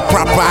without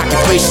proper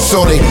occupation.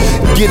 So they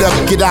get up,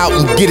 get out,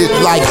 and get it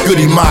like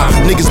Goody Mob.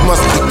 Niggas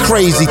must be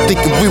crazy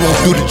thinking we won't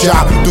do the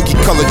job. Dookie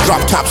color drop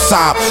top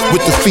side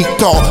with the feet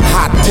tall.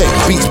 High tech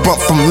beats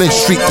bump from Lynch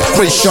Street to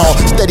Crenshaw.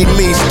 Steady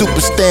mean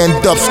stupid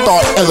stand up,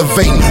 start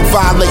elevating.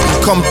 Violating,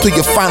 come to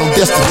your final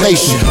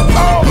destination.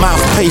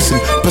 Miles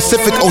pacing,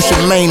 Pacific Ocean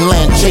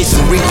mainland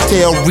chasing.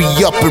 Retail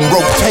re-up in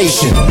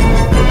rotation.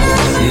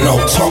 No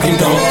talking,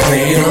 don't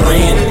pay the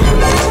rent.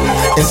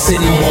 And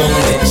sitting won't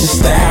let you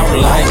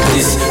style like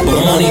this. But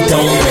money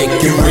don't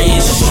make you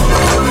rich.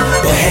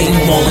 But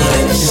hating won't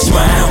let you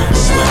smile.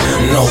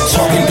 No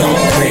talking, don't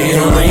pay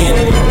the rent.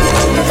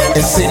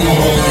 And sitting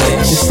won't let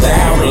you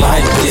style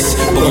like this.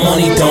 But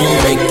money don't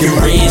make you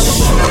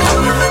rich.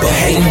 But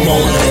hating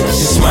won't let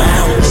you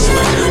smile.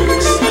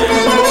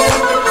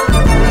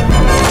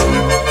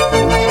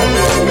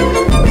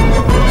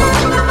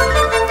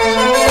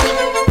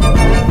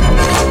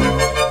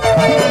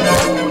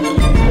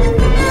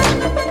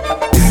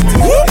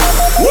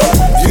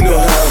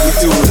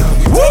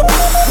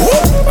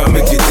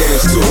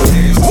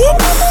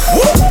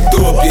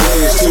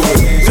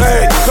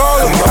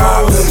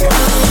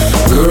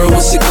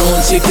 What's it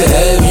gonna take to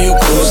have you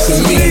close to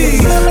me?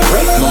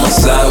 Right on my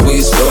side where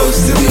you're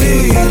supposed to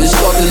be. Just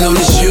want to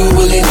notice you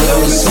when they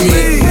notice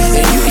me.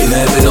 And you can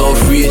have it all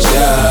free of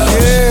charge.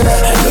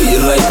 I know you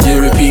like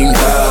European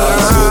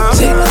cars.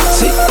 Take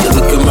a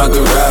look at my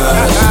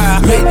garage.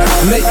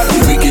 Maybe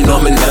we can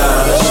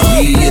harmonize.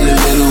 We in the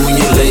middle when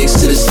your legs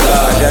to the stars.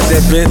 I got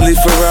that Bentley,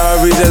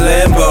 Ferrari, the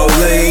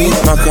Lamborghini.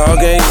 My car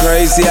game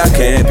crazy, I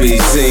can't be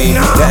seen.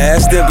 The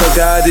ass that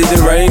got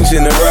the range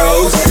in the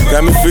rose.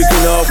 Got me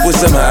freaking off with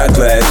some high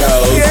class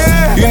hoes.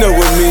 You know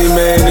what me,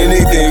 man,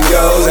 anything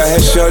goes. I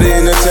had shorty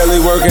in the telly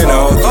working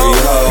all three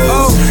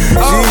hoes.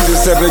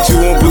 Jesus, I bet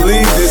you won't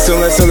believe this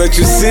unless I let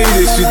you see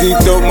this. You deep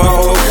throat my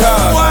whole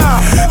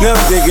car. Now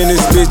I'm thinking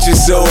this bitch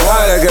is so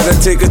hot, I gotta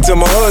take her to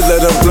my hood,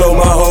 let her blow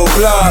my whole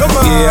block.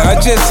 Yeah, I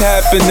just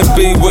happen to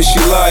be what she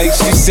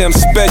likes. She said I'm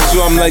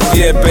special, I'm like,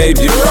 yeah,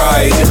 babe, you're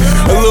right.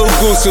 A little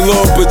goose, a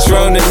little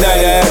Patron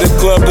tonight. I had a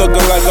club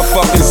looking like a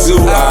fucking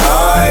zoo.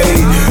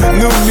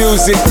 New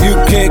music, you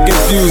can't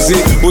confuse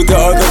it with the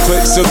other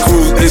clicks or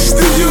crew. It's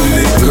the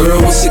unit.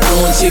 Girl, what's it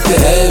gonna take to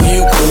have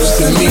you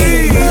close to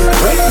me?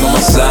 Right on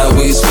my side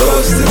where you're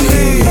supposed to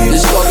be.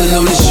 Just want to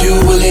notice you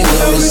when they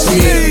notice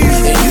me.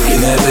 And you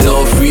can have it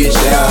all free of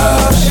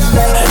charge.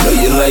 I know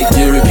you like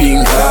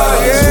European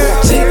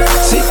cars. Take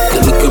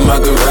a look at my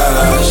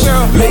garage.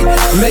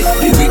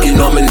 Maybe we can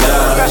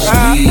harmonize.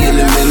 We in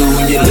the middle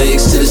when your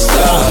legs to the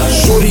stars.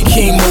 Shorty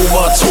came over,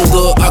 I told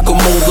her I could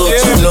mold her.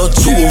 Turn her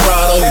to a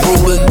rider,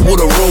 rolling with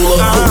a roller.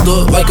 Hold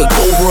her like a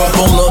cobra,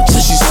 bone her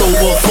till she's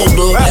sober. Fold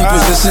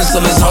resistance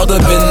till it's hard to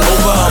bend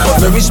over. I'm a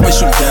very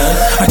special kind,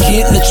 I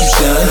can't let you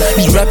shine.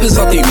 These rappers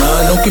out they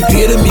mind, don't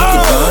compare to me,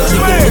 Devon. Take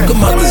a look at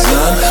my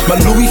design, my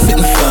Louis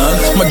fitting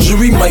fine. My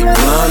jewelry might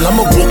blind, I'm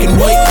a walking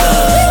white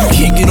line. You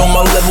can't get on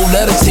my level,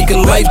 that'll take a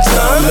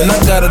lifetime. And I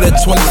got it at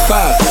 25,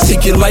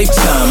 take your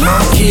lifetime. I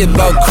don't care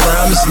about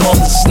crime, as long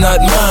as it's not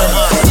mine.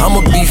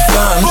 I'ma be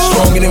fine, I'm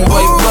stronger than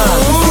white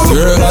wine.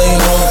 Girl ain't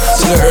home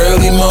to the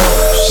early morning.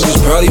 She was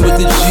probably with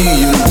the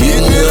G, you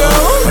getting it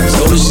on. I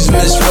told her she's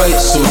Miss Right,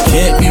 so it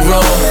can't be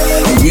wrong.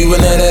 And we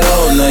went at it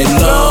all night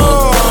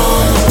long.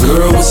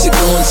 Girl, what's it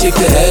gonna take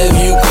to have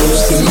you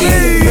close to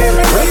me?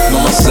 Right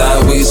on my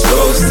side where you're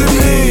supposed to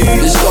be.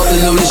 It's hard to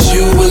notice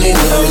you when they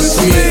notice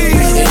me.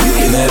 And you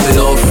can have it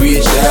all free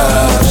of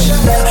charge.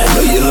 I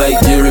know you like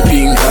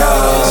European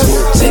cars.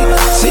 Take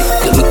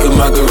a look at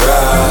my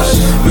garage.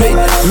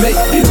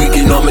 Maybe we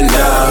can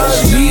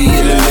harmonize. Me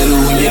in the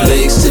middle with your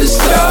legs to the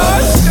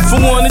stars.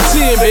 From 1 to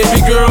 10,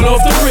 baby girl,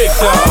 off the brick,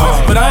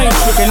 dog. But I ain't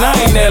tricking, I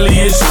ain't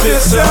Elliot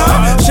Spitzer.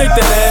 Shake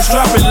that ass,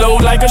 drop it low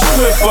like a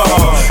stripper.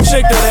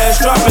 Shake that ass,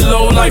 drop it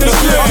low like a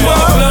stripper. I'm in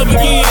the club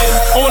again,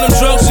 on them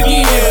drugs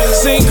again.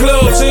 Same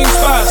club, same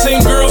spot, same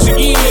girls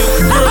again.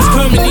 Girls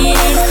coming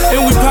in,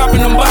 and we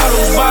popping them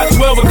bottles. By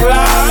 12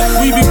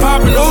 o'clock, we be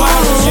popping them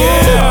bottles,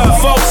 yeah.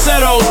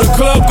 Falsetto, the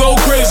club go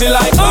crazy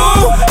like,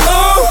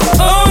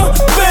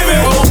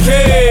 baby.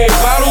 Okay,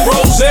 bottle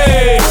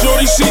rosé.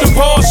 Shorty see the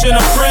Porsche and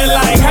a friend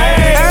like,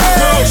 hey.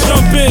 Girl,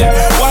 jump in,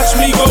 watch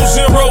me go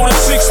 0 to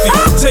 60.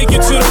 Take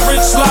it to the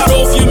rich, slide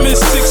off your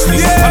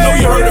mid-60s. I know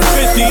you heard of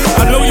 50,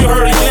 I know you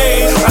heard of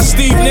Yay. I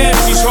Steve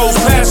Nash, hoes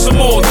pass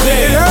them all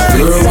day.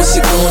 Girl, what's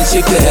it gonna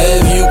take to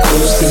have you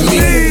close to me?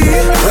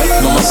 Right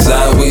on my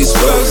side where you're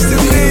supposed to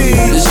be.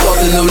 It's hard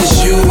to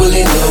notice you when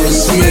they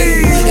notice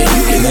me. And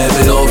you can have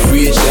it all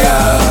free of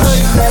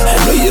charge. I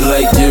know you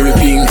like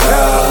European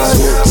cars.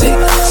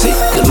 Take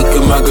a look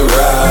at my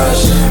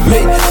garage.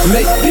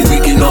 Maybe we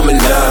can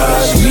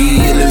harmonize.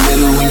 Me in the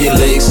middle with your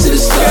legs to the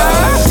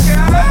stars.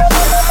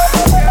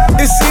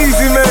 It's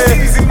easy,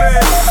 man.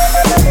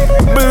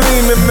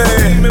 Believe me,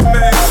 man.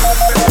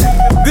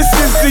 This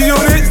is the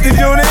unit.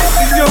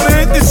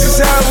 This is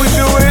how we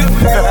do it.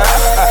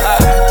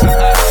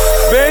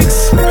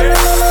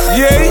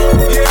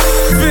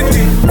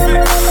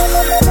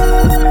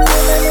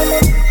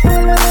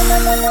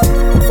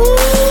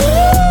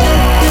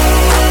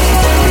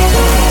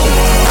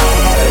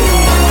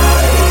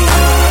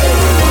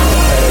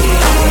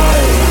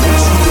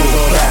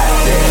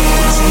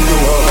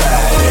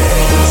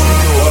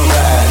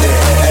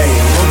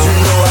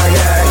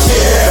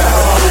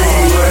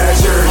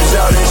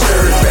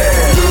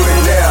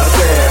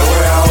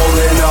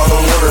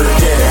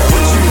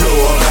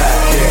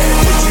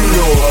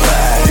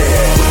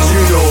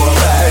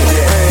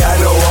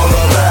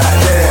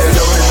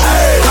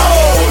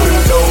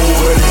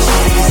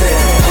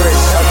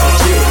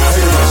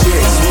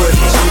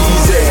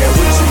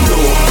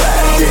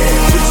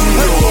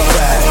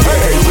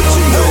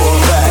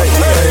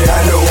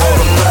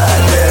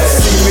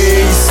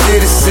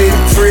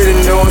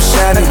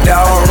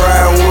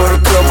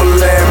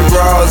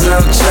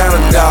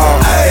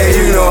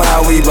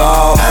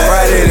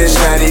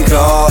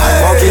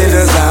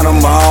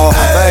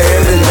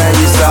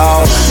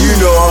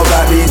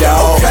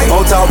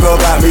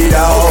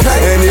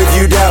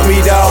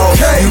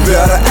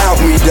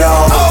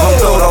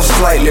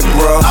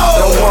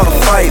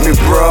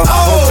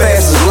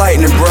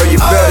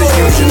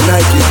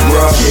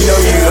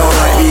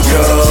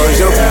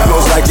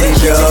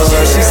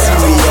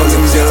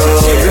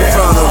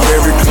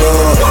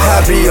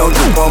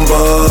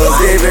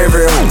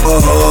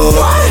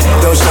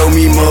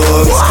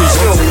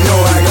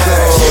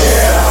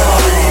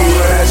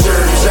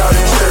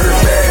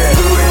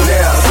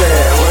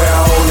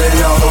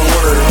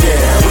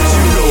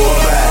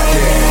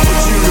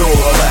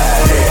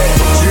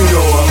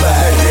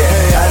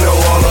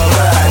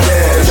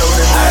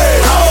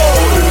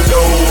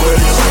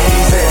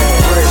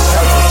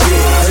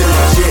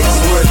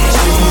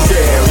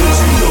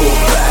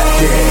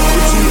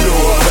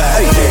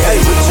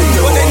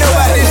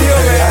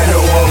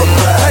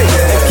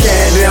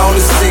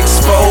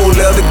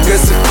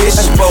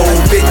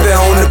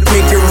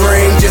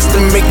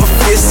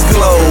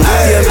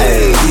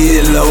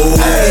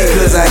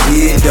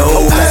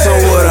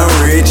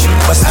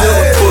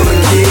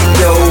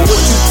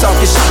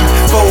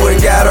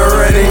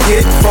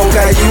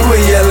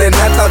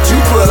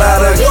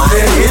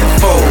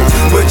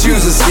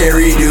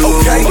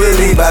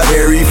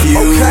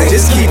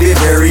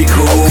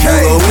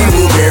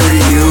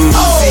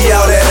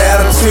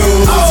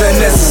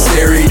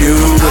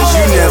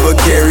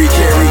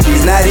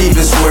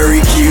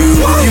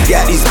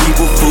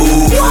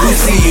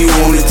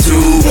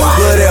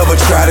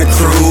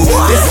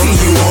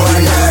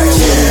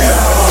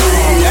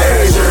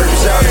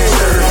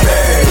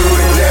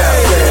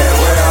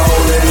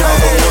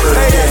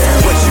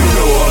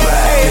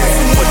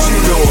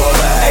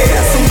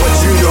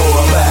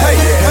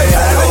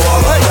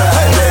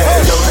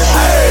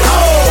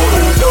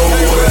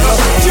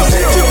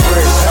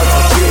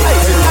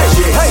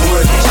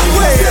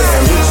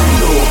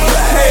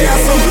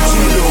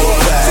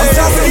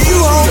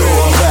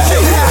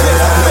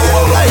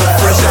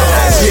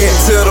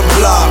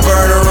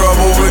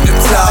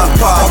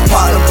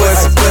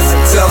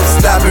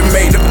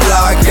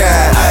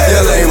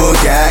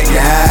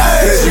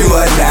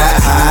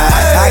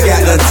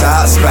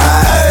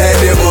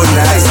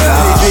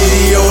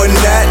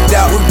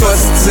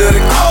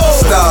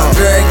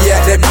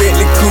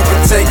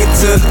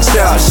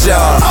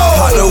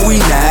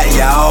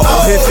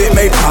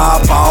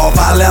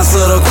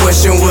 answer the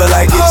question, will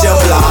I get your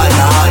blood?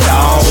 Nah,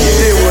 nah.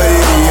 It what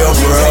it is,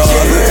 bro.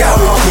 Look how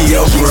we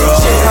kill, bro.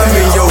 I'm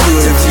in your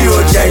hood. If you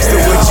a gangster,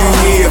 what you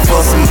need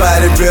for?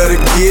 Somebody better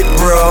get,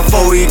 bro,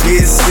 before he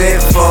get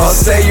sent for.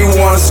 Say you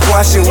wanna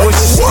squash it, what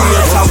you still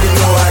talking? You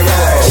know I got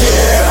that.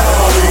 Yeah, I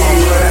don't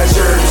need when that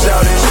church,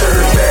 shout it,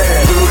 church,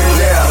 bad. Do it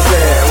now,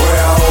 sad. Where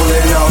I'm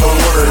holding all the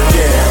work,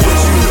 yeah.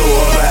 What you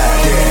know about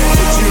that?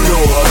 What you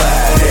know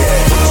about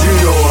that? What you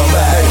know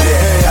about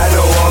that? I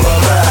know all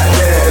about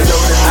that.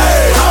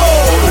 Hey,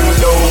 on the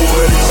low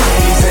where the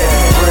cheese at.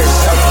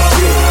 Fresh out the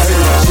jet to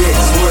the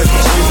chicks where the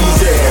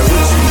cheese at.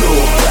 What you know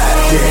about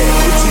that?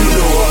 What you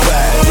know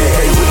about that?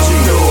 Hey, what you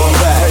know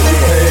about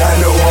that? Hey, I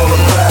know all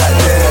about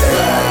that.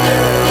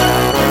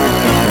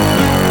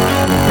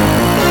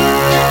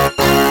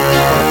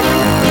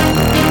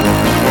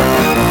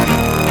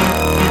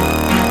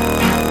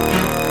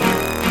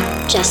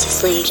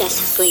 Justice League,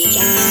 Justice League,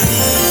 Justice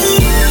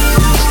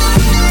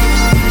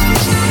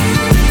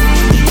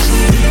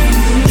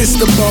It's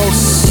the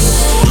boss.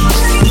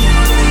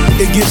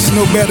 It gets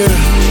no better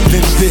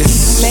than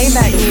this.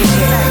 Maybach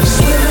music.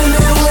 Swimming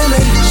in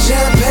women,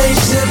 champagne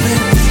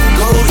sipping,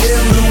 gold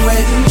in the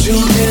wet,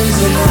 Julians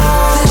and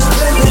all. This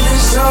living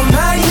is so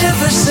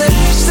magnificent.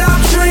 Stop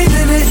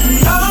dreaming it.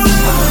 Oh,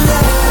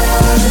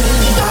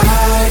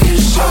 I can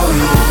show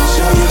you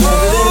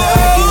better than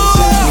I can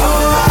tell you.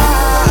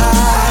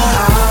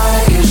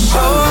 I can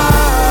show you.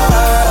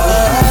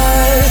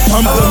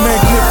 I'm the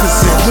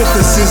magnificent with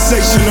the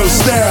sensational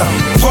style.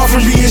 Far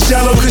from being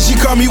shallow, cause she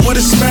caught me with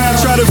a smile.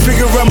 Try to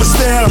figure out my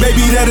style.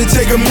 Maybe that'll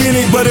take a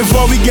minute, but if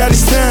all we got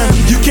is time,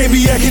 you can't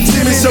be acting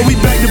timid. So we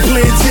back to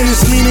playing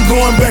tennis, meaning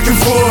going back and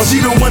forth.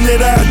 She the one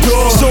that I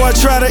adore, so I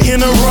try to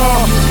enter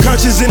raw.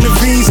 Conscious in the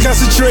veins,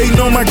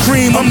 concentrating on my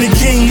cream. I'm the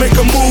king, make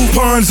a move,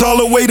 pawns all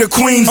the way to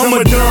Queens. I'm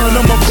a don,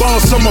 I'm a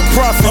boss, I'm a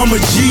prophet, I'm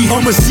a G.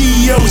 I'm a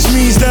CEO, which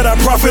means that I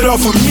profit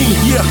off of me.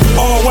 Yeah,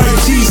 all white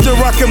tees,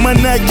 still rocking my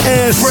Nike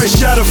ass.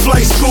 Fresh out of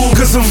flight school,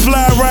 cause I'm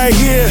fly right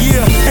here.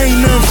 Yeah, ain't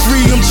nothing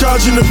free, I'm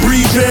charging to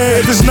breathe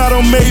bad. If it's not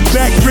on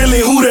Maybach, really,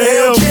 who the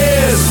hell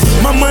cares?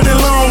 My money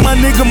long, my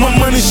nigga, my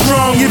money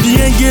strong. If you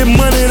ain't getting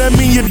money, that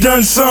mean you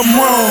done something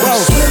wrong.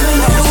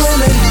 Swimming in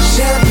women,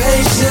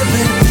 champagne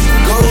sipping,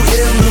 gold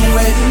in the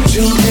wet,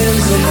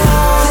 Julians and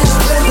all. This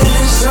living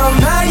is so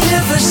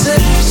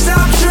magnificent.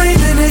 Stop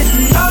dreaming it.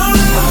 Oh,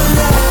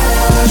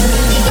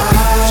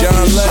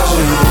 John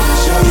Legend,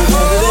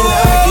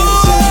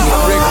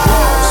 Rick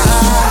Ross.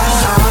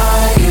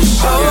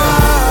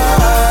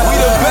 We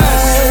the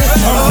best.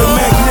 I'm the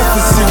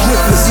magnificent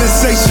with the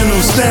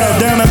sensational style.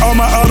 Down at all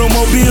my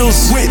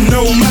automobiles with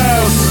no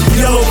miles.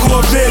 Yellow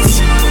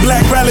Corvettes,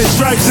 black rally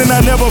stripes, and I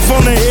never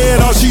phone her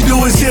head. All she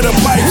do is hit the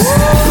pipes.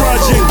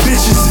 Project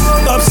bitches,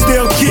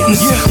 upscale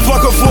kittens.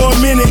 Fuck her for a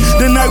minute,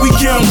 the night we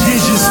count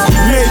digits.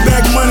 Made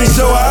back money,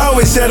 so I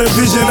always had a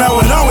vision. I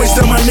would always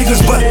tell my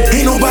niggas, but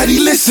ain't nobody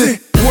listen.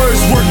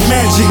 Words work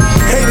magic,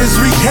 haters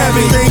wreak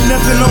havoc. Ain't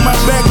nothing on my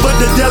back but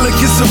the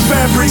delicates of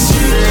fabric.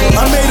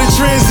 I made a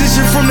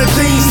transition from the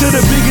things to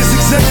the biggest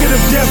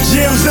executive Def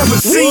Jam's ever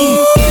seen.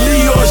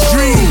 Leo's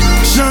dream,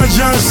 Sean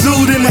John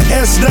suit in the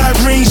S-Dot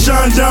ring.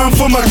 Sean Don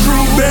for my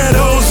crew, bad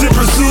hoes in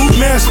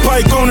pursuit. Mass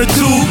pike on the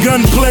tube,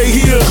 gunplay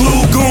here,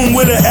 glue goon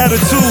with an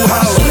attitude.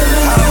 House.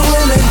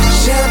 women,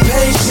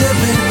 champagne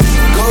sipping,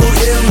 gold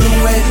in the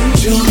wet,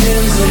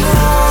 Julians and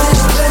all.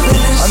 This living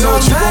is so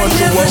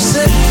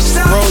magnificent.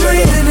 Stop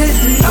dreaming it.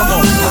 Come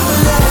on.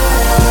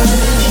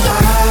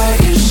 I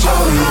can show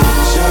you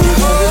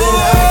better than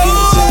I can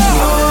tell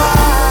you.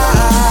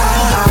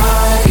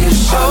 I can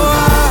show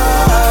you.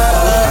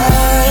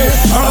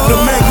 I'm the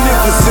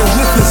magnificent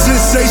with the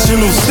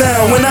sensational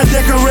style. When I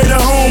decorate a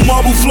home,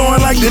 marble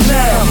flowing like the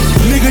Nile.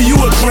 Nigga, you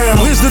a clown.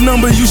 Here's the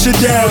number you should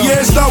dial.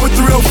 Yeah, it start with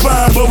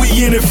 305, but we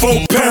in it 4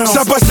 pounds.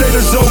 Stop by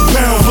Status Oak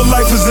Pound. For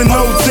life is in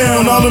Old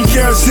Town. All them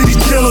Carrot City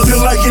killers, they're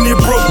liking it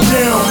broke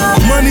down.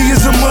 Money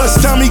is a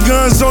must. Tommy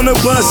guns on the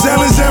bus.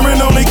 Alan's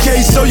Aaron on the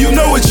case, so you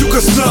know what you can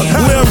suck.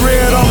 Wear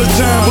red all the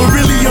time, but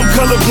really I'm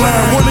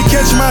colorblind. Wanna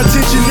catch my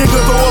attention, nigga,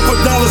 throw up a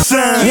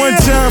 $sign. One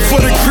time for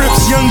the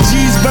Crips, young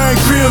G's buying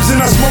cribs, and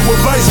I smoke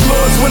with Vice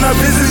Lords when I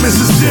visit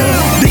Mississippi.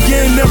 The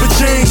game never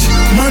changed.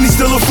 Money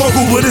still a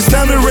focal, but it's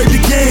time to rape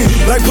the game.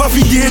 Like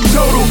Puffy did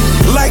Total.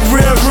 Like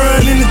Red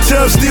Run in the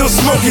tub, still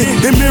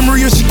smoking. In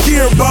memory of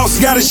Shakir, boss,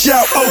 gotta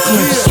shout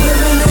Oakland.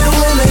 Swimming in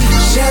women,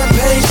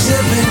 champagne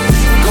sipping,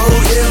 gold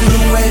in the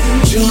wet,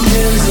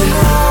 Julians and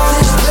all.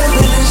 This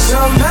living is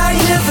so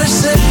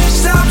magnificent.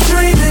 Stop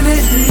dreaming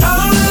it. Oh,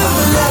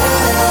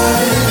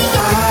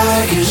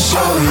 I can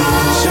show you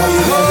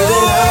better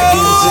than I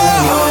can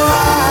tell you.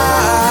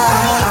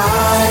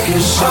 I can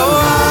show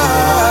you.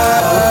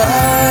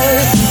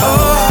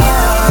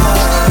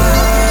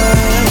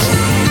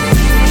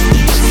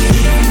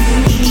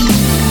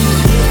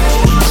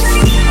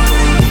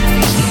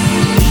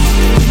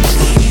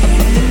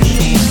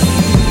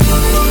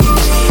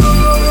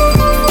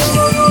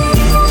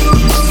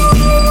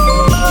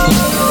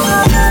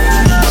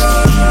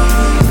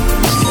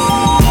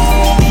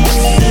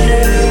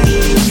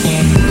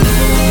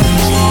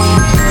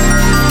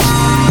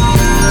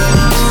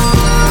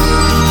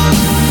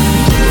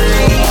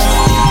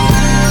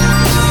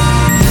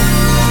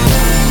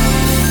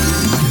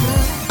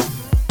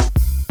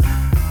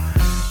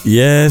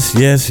 Yes.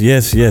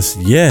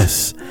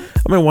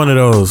 I'm in one of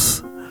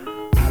those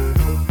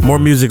more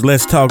music,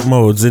 less talk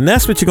modes, and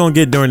that's what you're gonna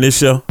get during this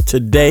show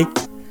today.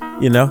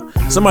 You know,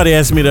 somebody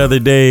asked me the other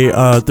day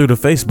through the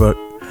Facebook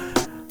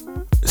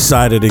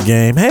side of the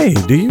game, hey,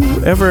 do you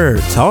ever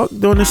talk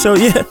during the show?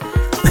 Yeah.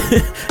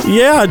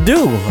 Yeah, I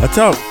do. I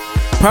talk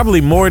probably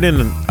more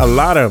than a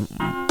lot of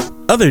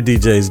other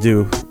DJs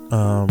do,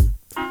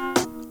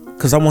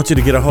 because I want you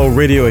to get a whole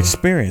radio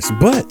experience.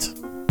 But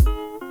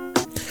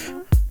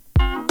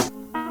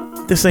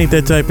this ain't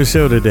that type of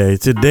show today.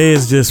 Today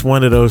is just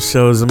one of those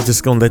shows. I'm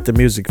just gonna let the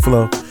music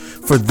flow.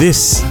 For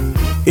this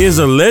is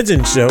a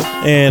legend show,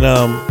 and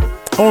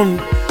on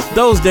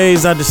those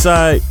days I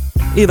decide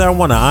either I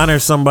want to honor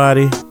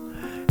somebody,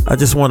 I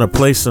just want to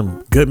play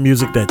some good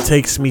music that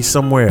takes me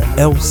somewhere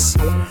else.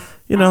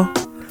 You know,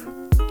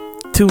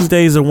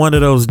 Tuesdays are one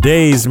of those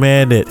days,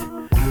 man, that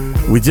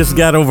we just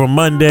got over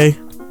Monday.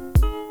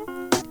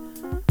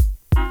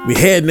 We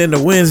heading into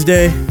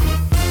Wednesday.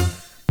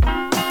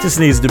 Just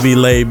needs to be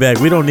laid back.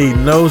 We don't need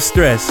no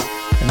stress.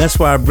 And that's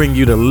why I bring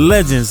you the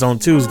legends on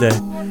Tuesday.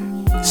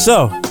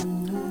 So,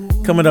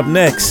 coming up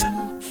next,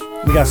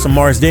 we got some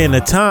Mars Day in the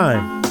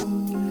Time,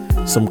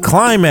 some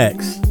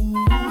Climax,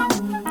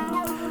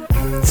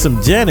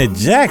 some Janet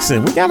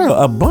Jackson. We got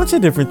a bunch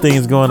of different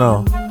things going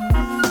on.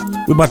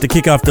 We're about to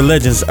kick off the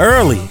legends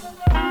early.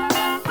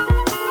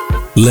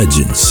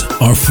 Legends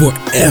are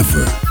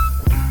forever.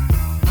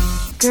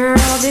 Girl,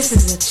 this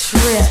is a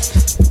trip.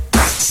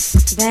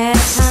 Bad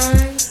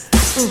times.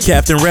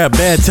 Captain Rap,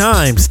 Bad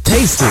Times,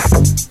 taste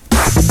it.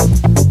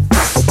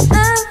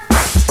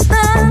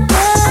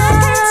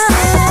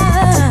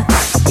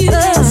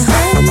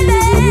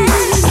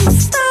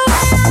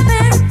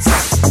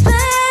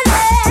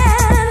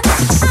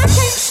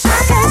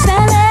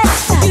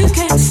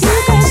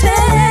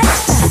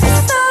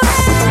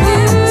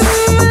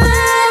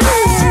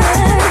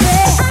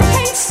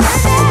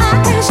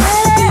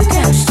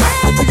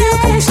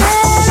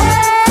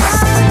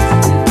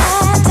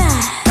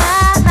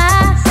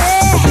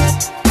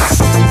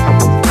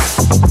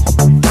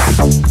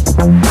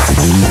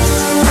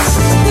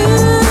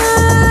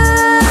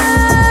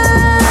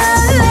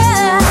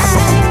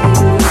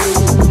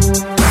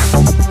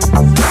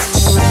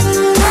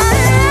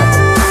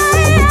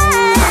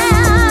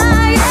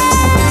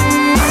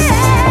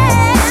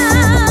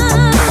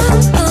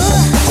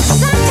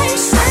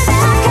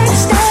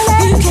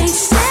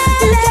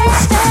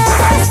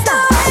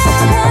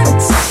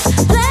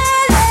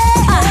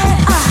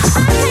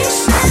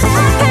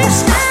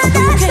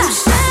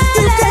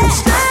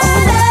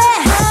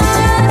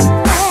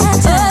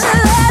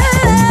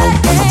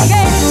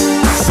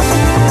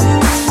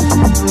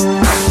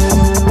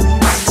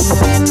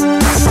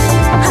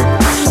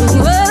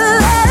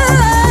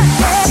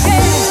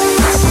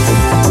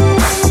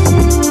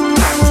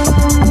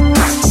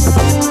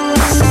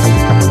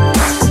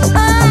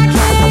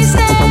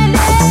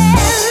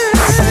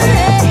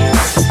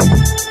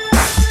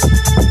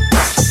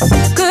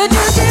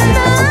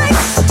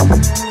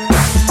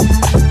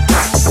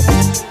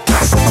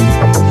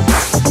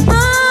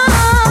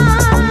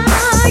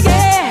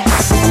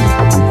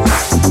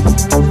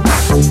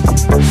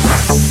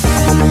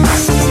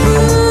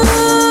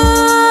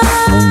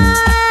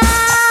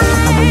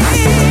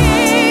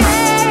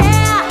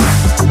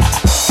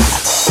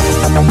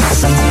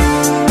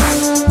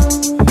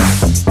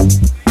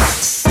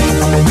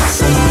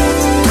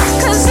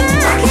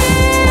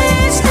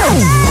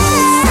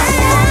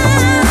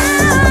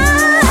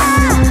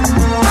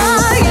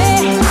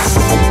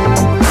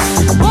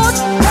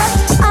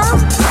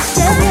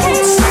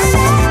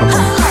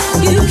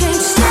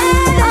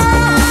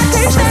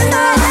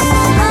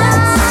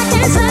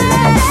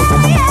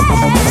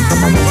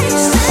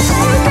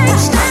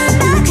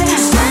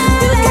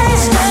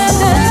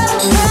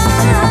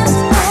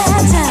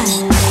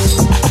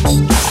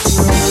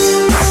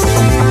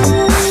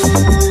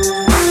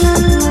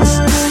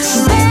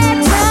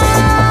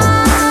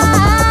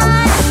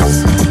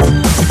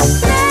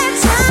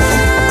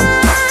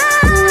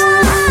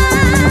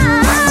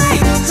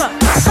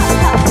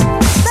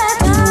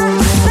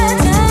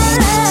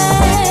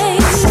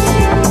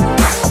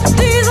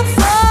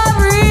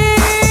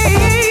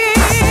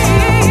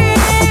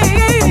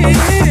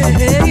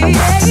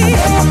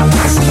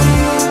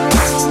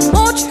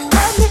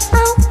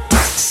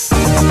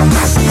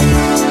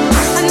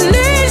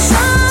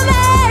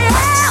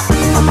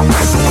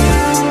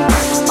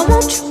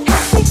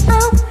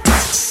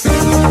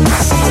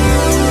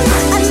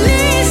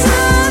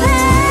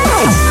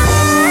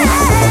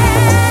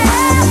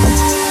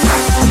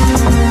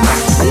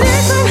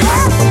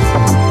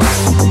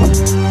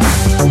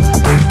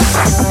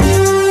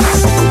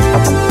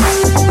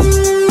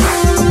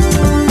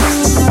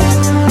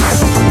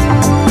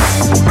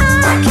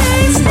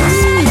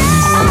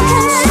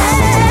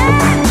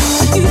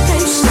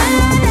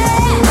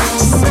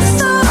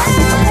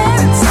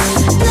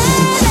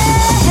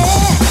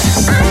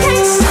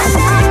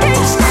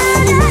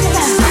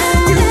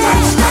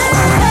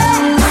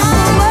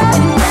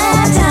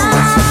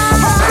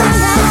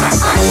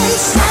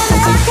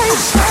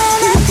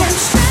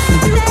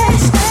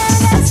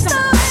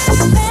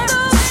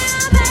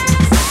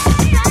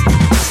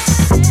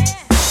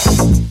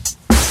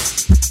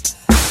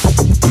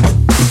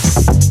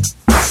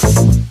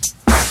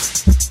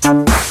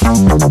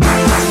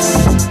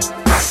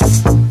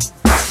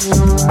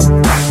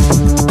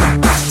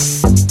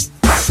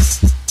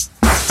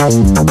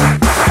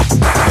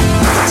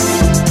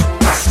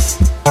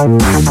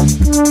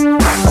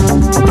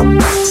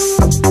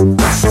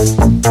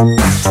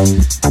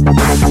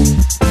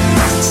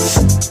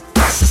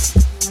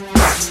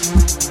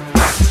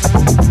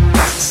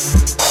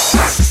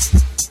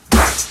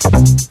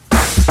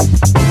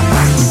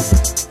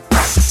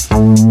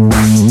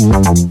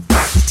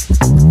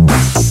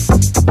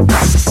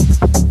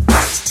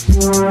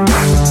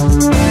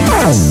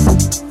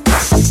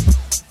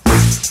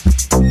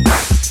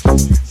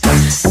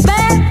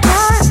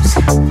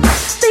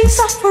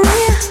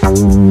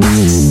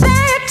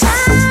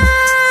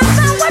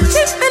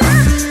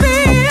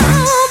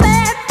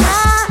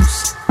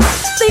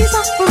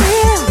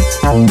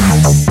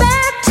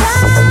 Bad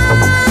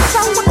times.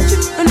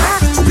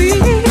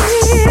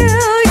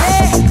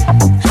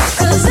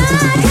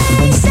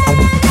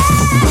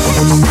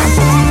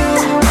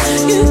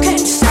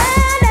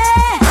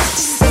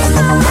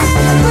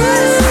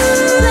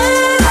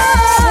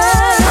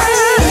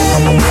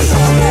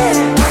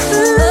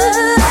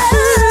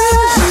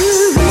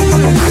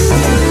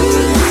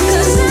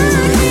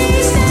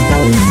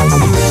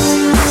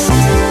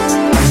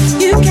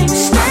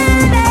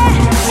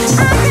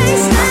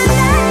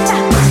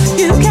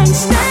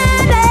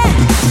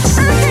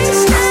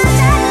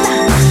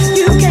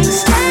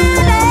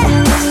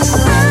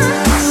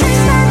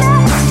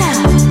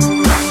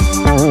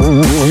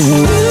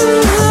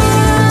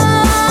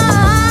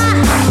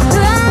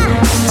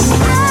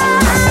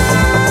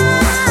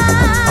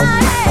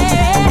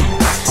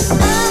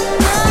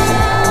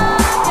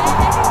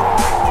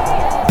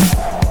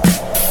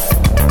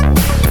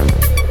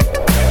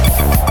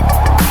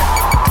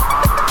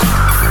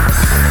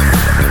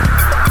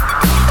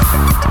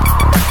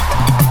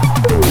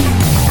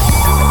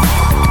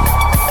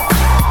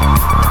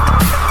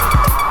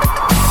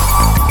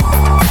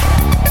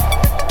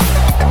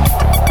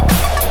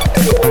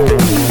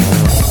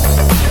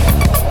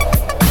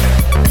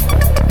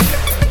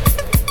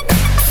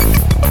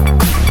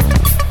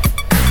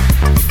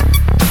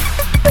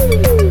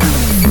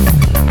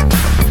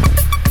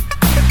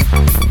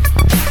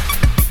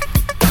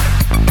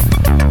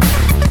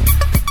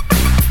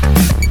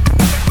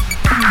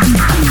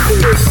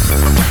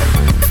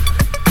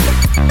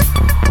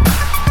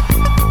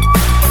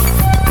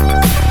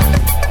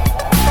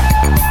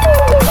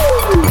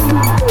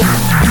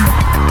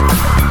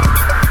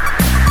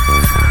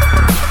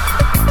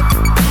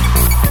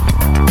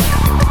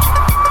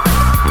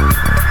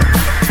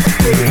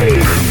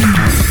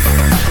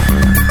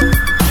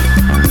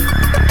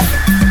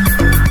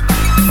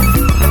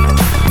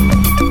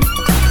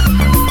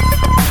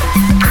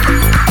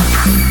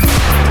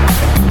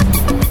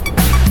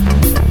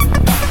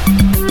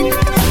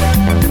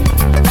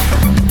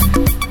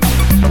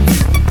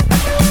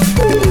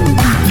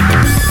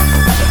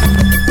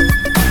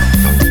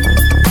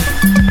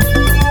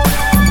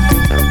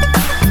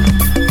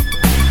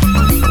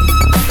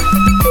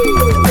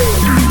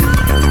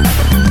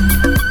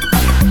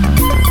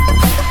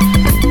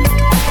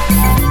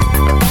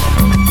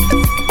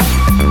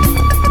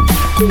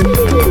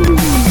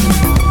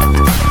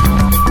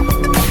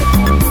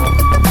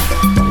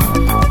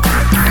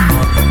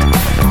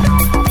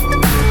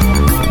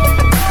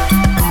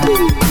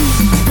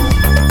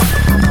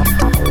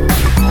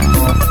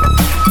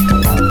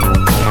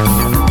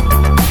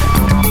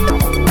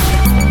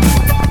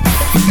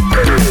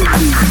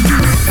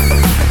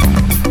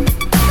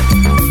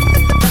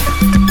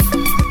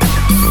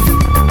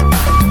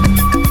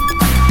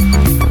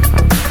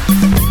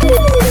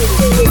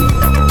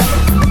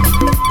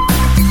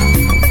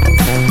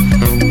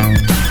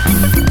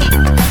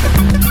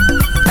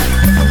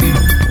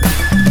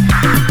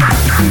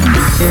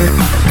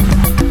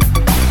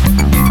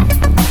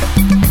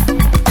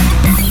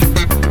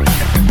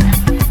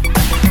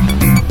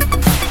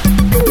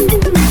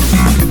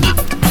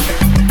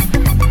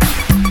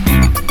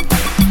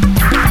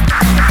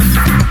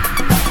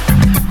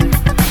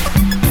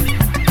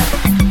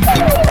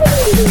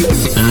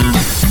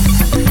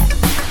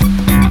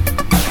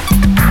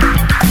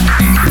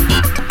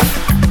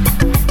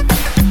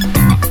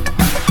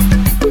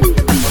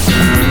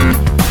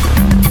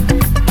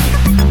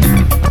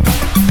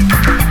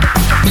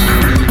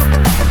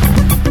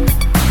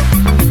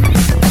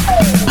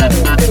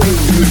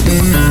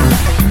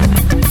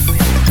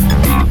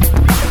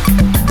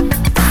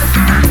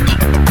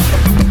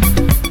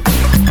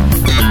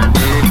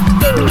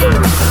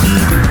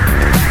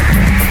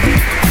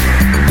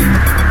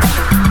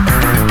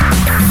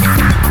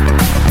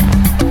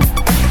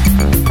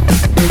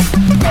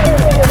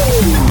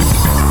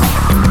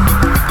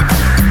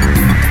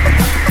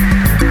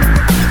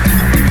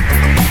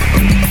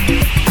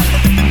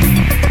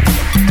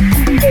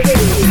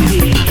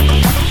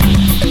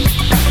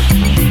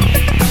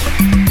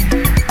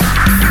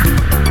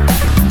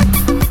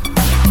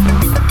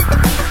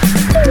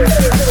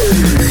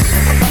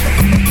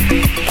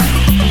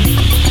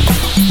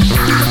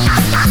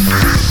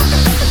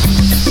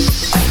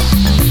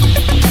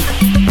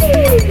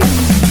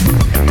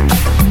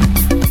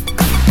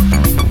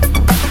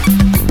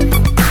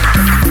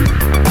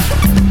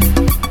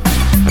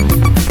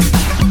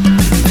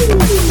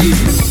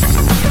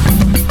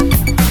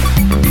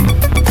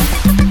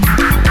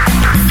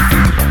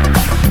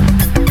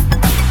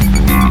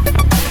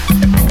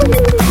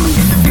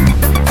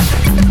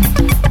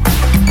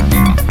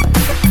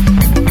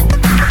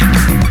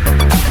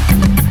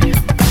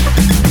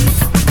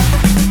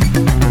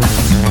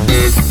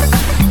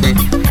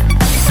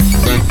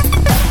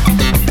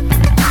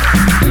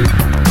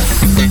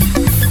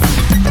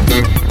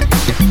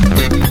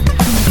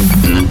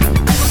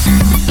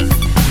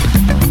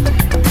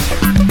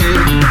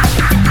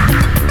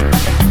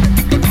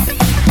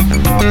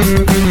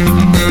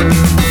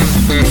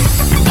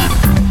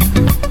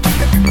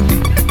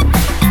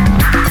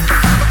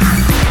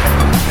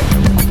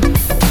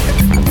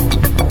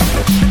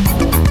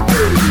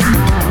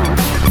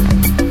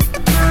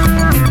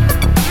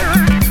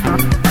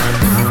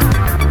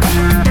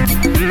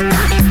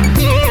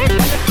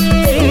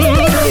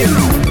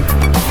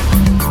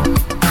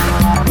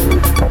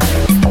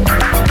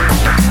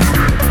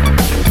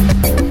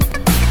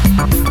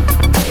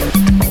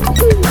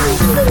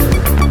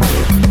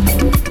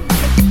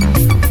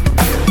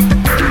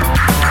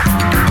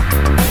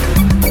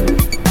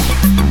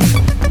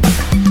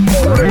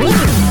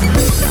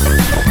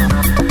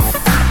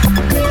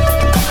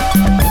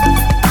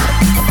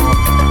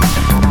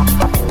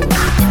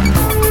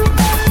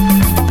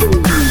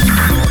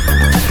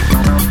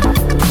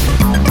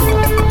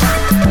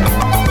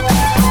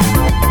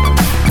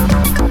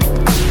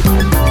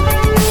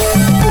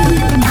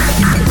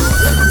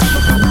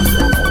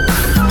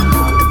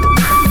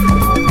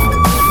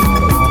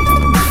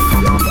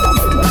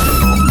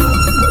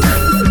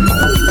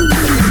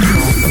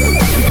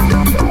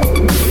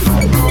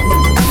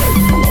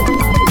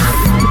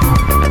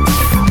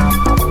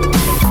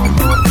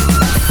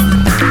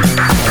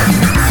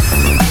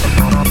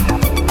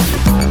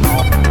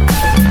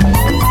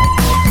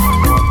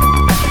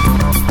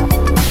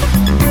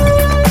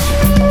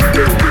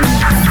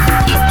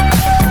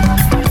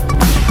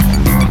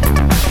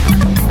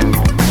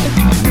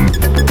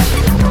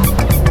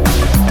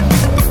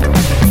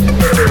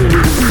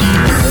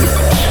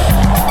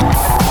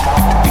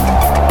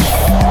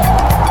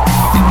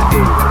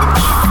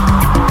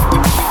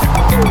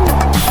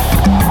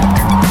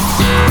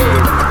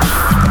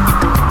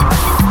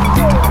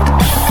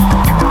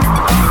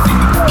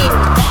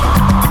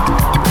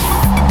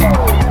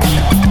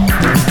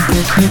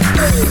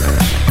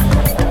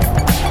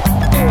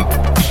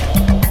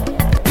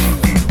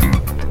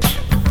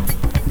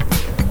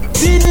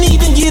 Didn't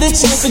even get a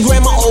chance to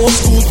grab my old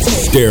school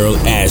tape. Daryl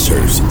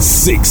Ashurst,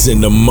 6 in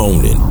the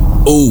morning.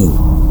 Ooh,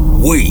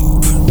 weep.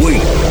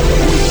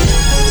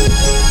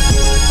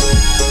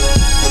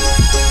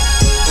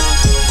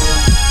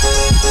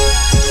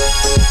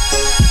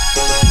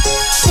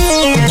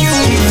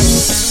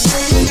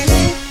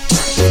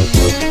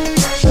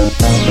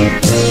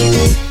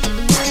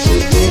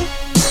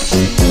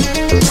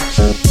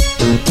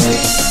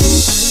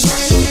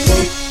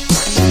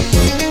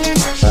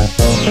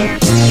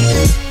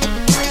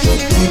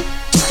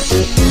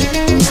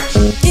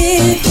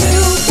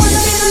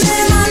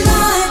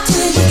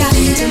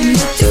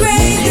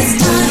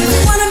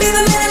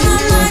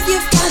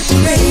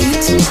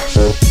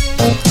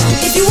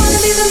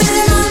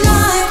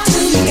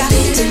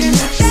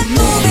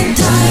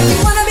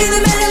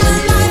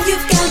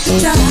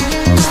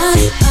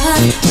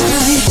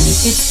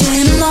 It's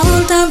been a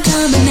long time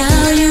coming,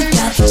 now you've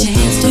got the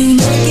chance to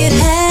make it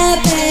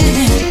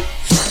happen.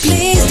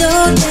 Please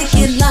don't take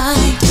it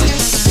light.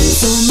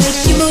 So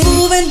make you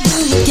move and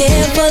do it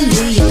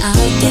carefully. I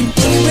can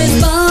be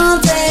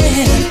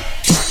responsive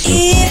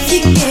if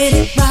you get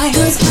it right.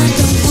 'Cause I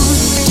don't want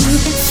to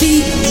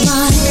feel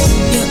like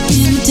you're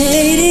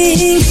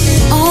imitating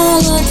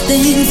all of the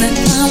things that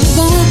I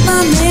want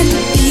my man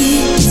to be.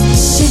 It's a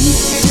shame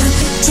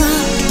to try,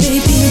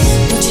 baby,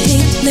 but you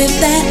hate to live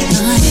that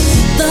life.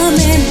 The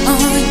men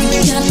are, you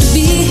got to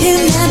be him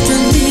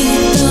naturally.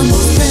 The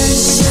most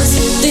precious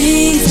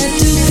things that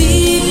two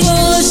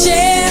people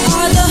share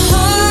are the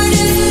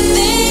hardest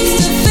things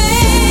to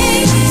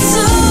fake.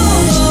 So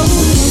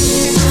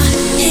I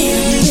am,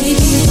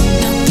 baby,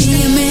 now be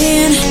a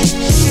man.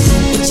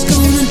 What you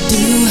gonna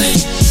do?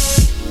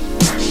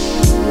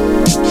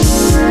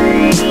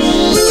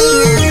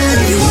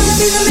 If you wanna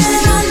be the man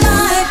in my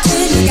life,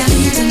 then you got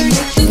to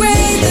make the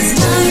grade this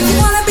time. If you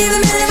wanna be the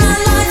man in my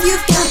life,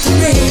 you've got to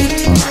rate.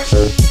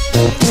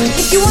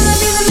 If you wanna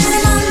be the man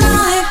in my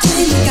life,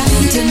 then you got to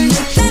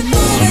make that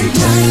move in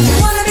time. If you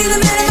wanna be the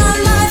man in my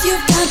life,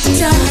 you've got to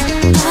try.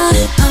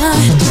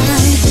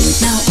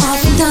 Now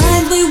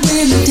oftentimes we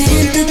women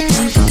tend to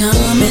think a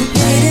comment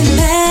made in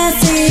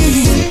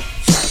passing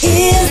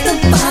is the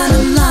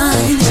bottom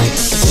line.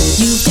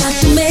 You've got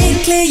to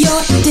make clear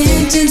your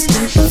intentions to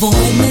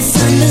avoid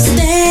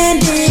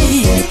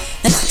misunderstanding.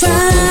 Let's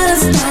try to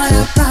start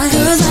out right,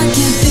 'cause I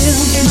can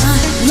build my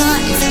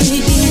life,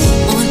 baby,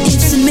 on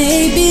ifs and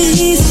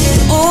maybes,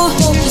 or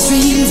hopeless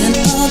dreams and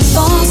other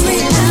false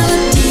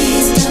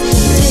realities. Got to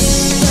take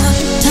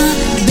the time,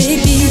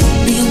 baby,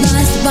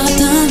 realize the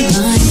bottom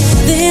line,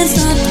 then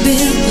start to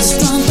build a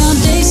strong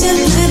foundation.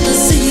 Plant the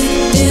seed.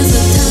 There's a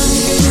time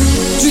to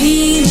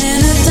dream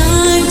and a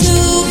time to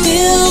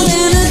build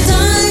and a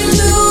time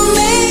to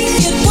make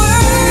it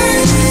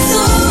work.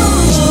 So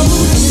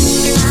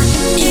I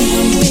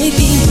am,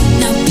 baby,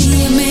 now be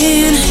a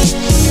man.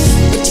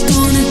 What you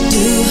gonna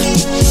do?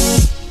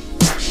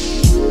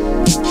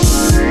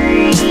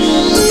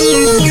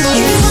 If you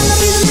wanna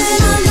be the man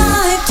in my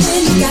life, then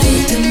you got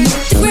to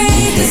make the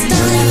grade this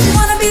time. If you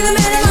wanna be the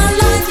man in my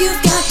life,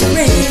 you've got to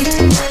rate.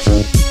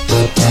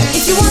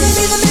 If you wanna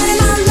be the man in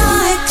my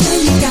life, then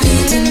you got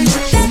to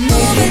make that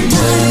move in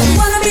time. If you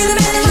wanna be the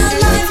man in my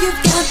life,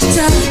 you've got to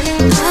try.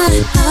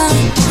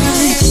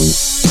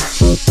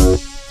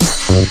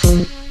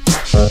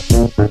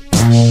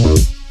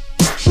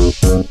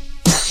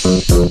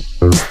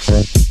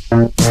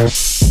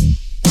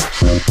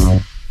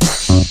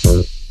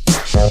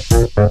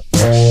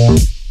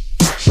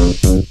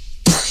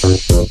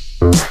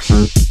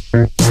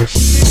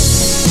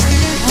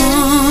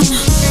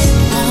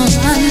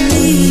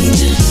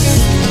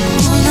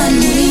 All I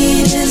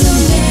need is a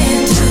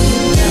man to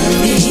love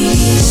me.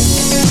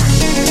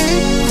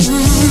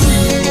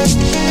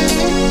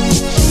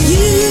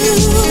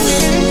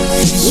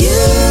 You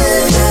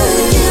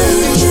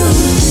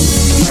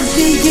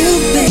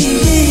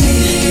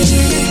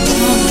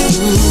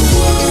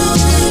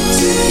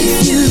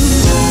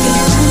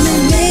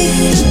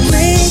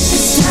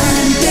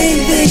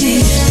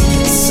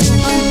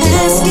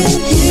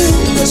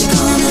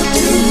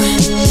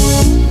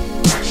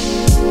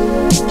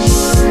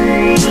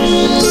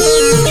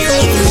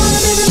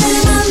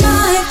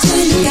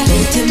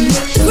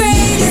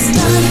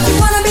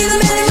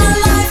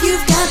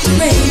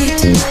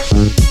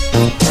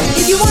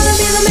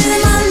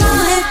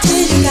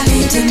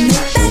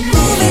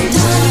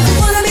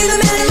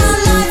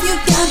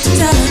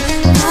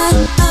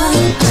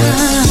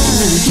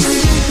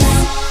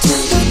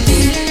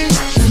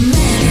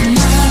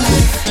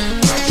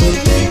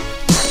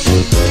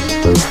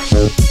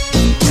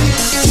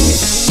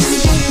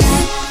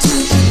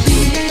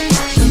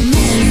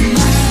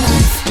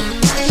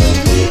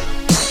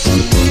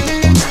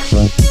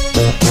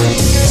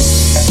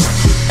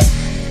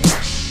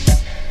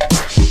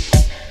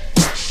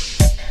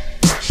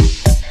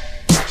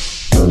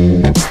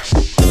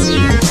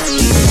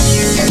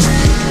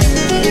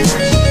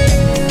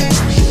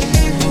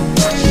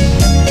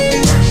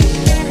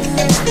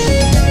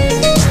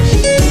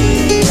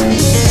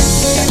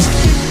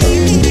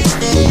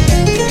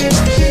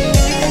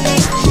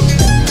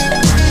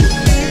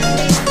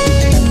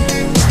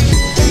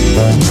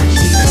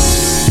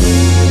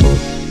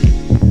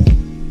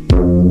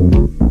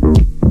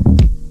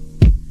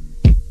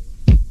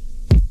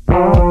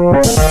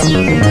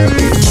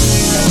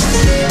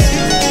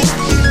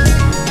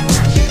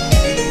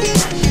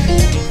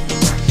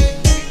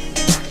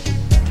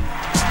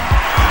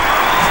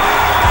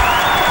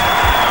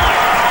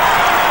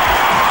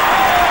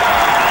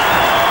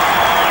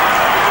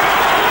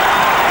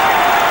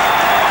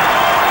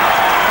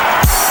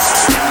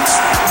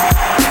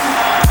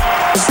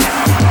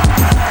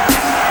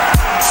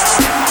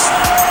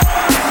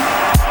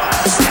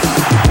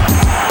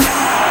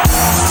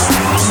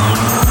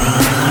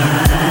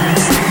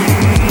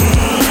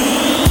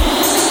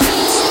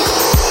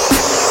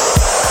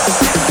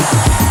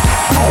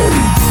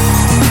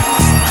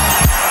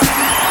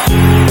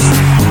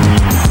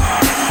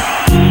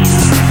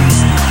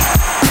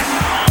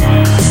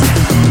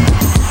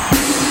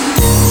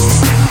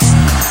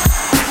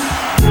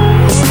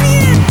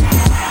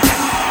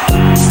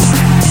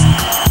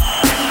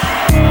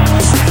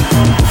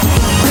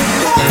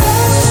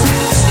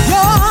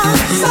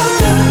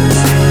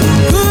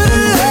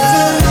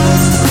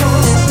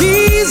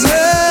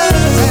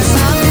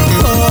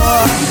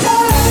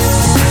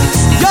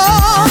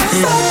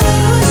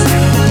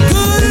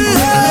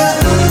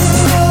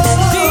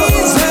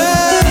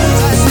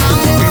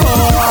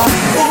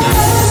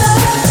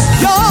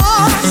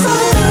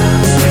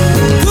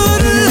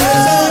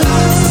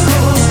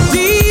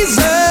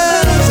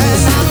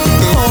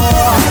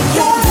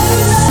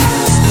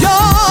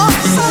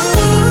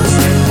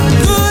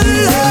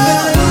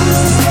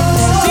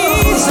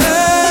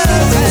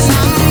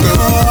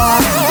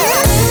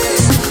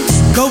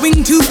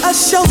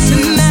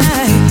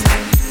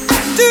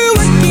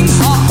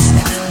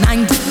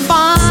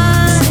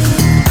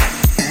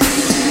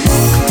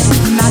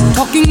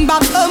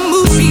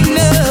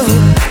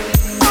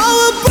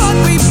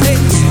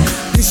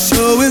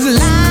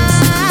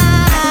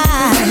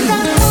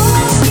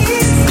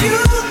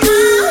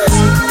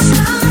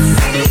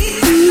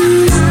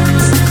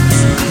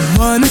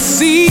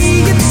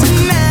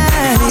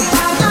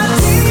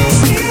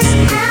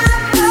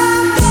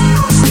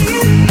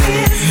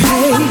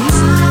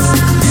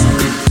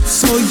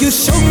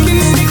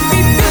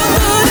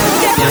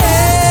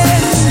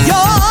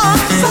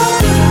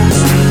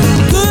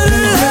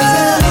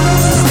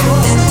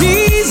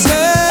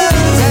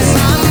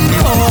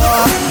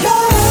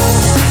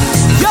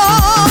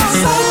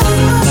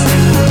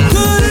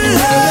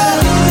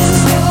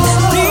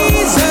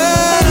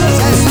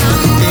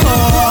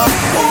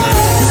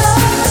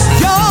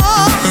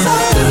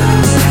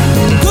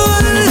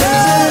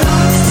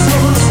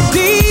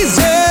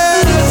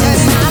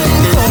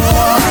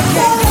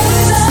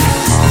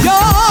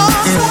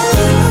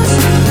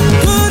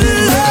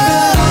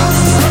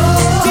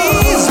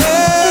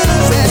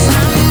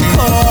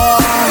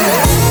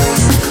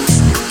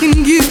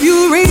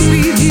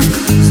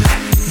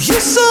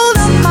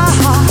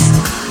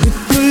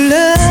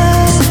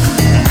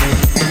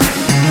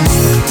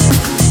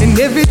And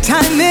every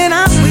time that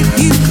I'm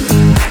with you,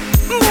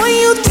 boy,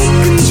 you take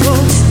control.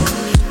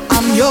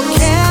 I'm your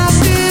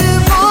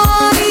captive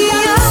audience.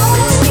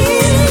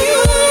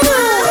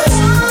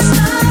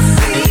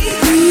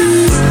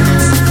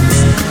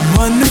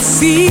 Wanna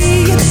see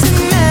you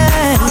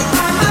tonight.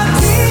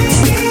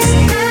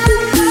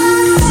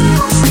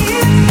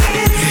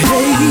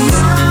 Hey,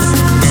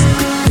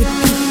 with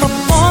the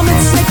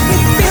performance make me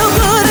feel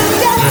good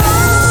again.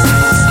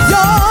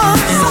 Your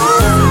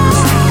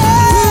good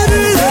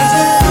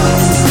love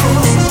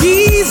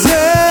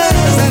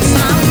deserves an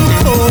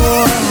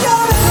encore.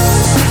 Your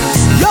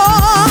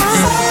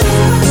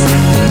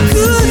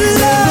good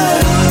love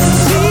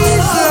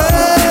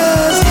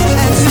deserves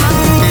an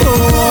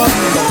encore.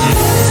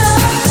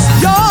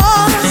 Your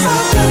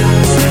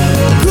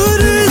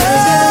good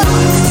love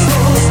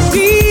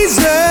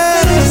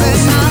deserves an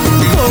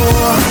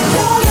encore.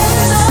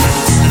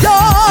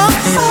 Your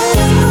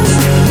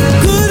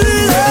good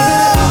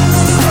love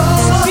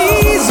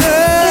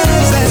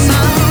deserves an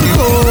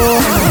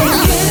encore.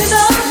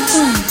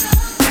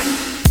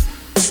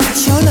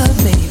 It's your love,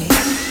 baby.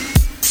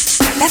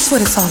 That's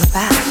what it's all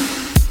about.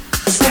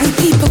 A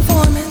repeat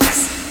performance.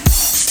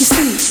 You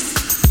see,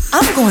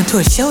 I'm going to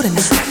a show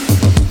tonight.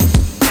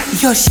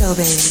 Your show,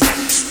 baby.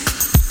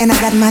 And I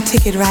got my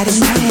ticket right in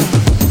my hand.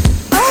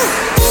 Oh,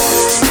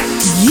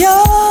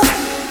 your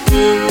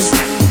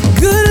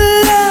good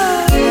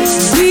love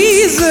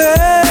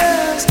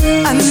deserves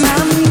an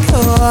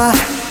encore.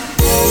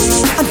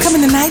 I'm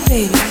coming tonight,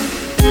 baby.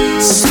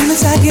 Soon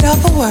as I get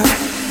off of work.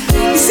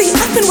 You see,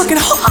 I've been working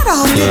hard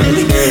all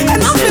day,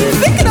 and I've been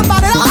thinking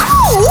about it.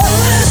 Oh,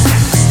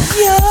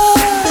 your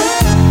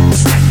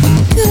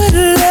good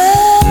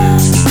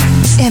love,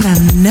 and I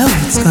know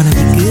it's gonna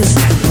be good.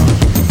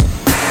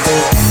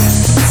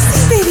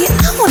 See, baby,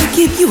 I wanna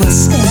give you a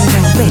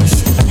standing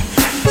ovation,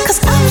 'cause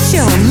I'm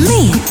sure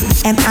men,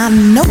 and I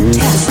know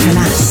talent when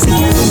I see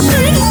it.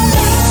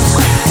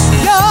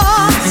 Your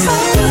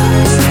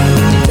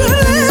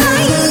good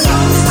love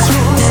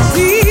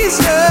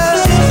deserves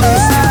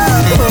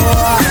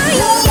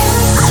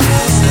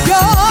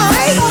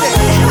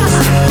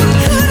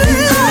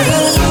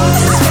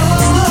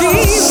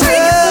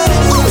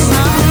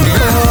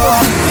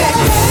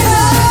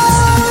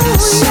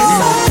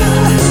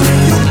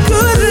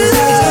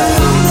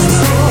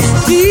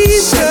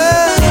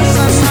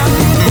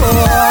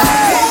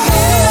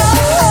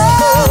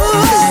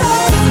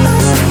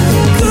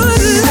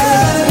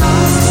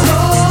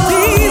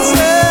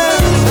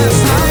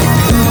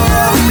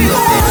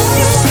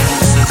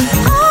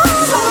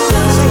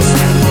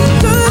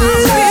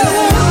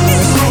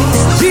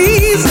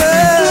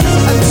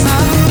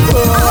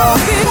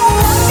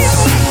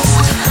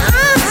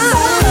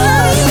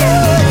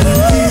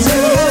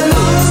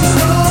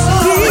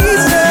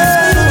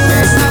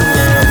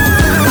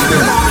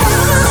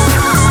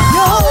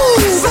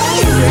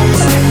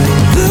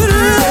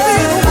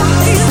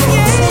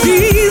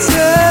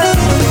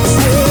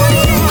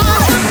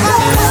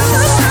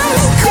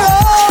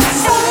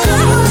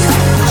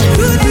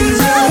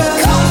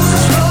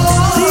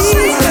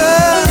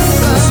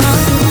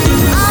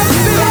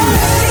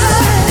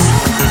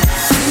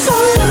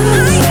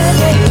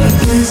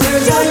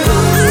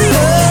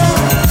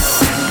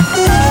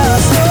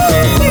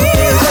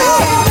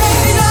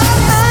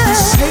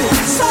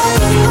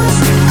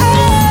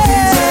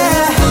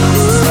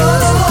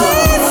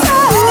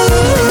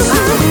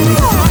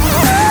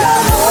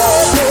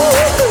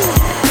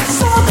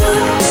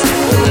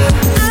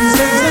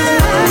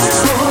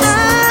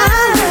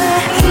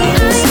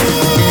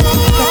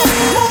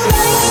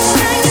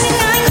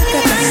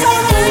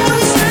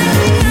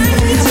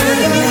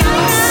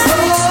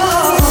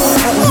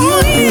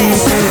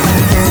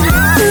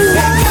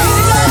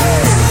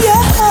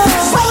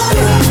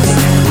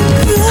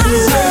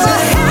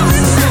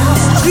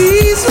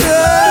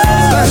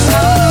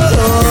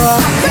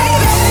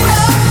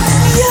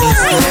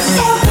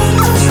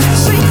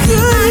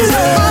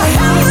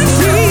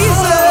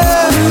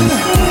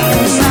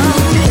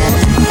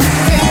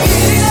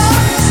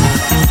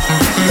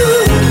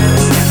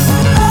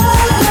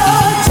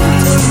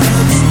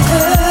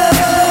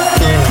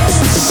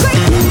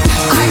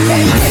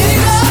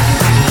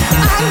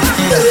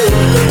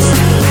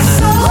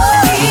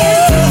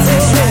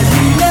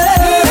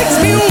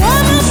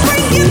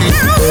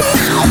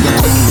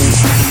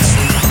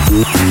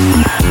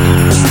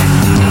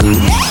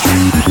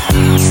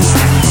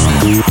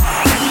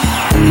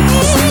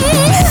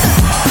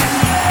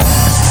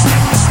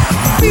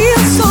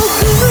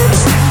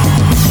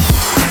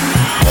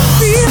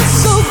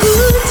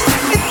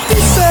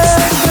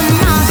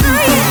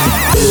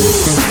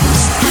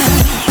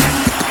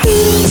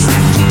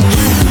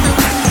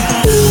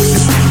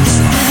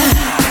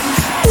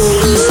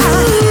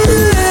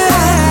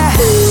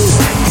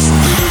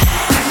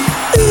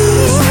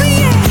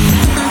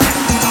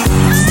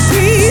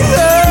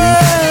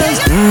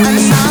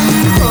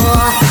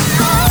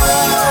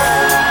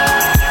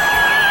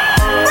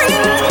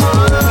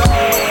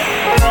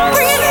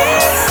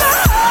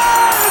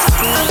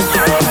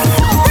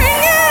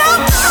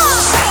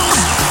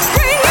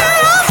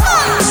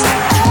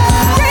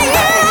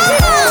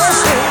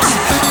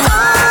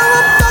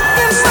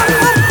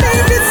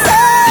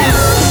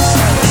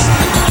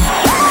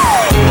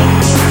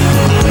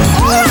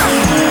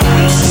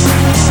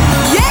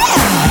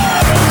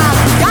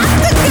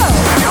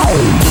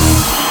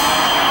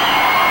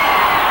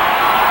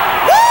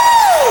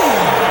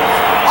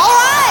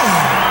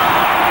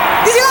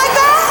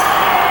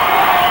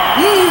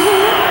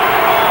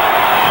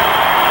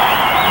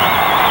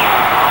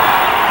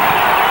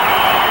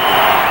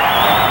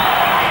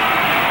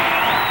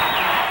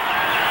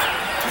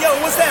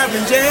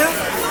jam?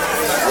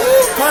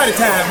 Woo, party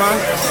time, huh?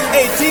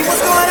 Hey, T, what's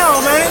going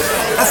on, man?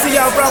 I see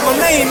y'all brought my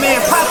main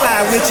man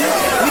Popeye with you.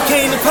 We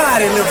came to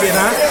party a little bit,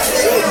 huh?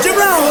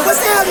 Jerome,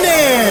 what's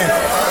happening?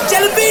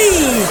 Jelly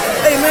Bean.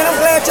 Hey, man, I'm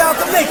glad y'all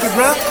could make it,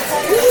 bro.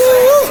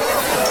 Woo!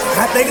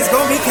 I think it's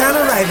gonna be kind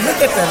of right. Look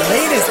at the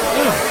ladies.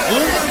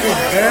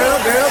 Girl.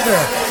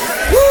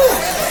 Woo!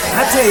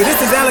 I tell you,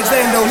 this is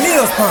Alexander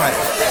O'Neal's party.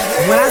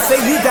 When I say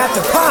you got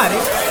to party,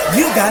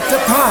 you got to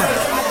party.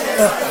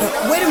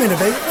 Wait a minute,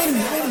 baby. Wait a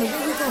minute.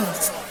 Where we going?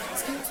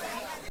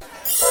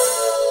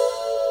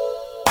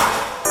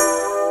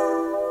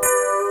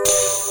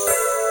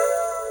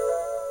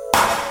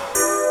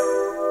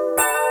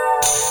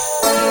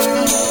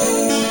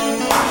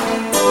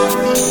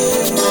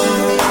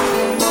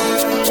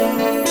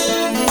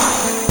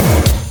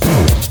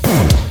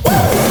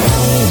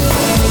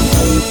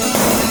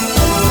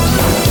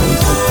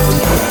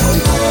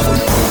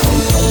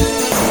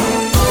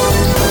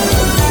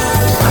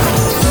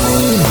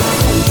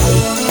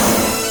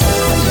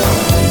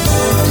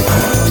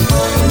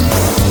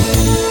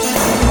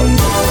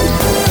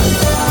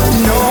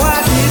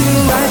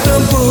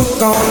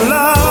 On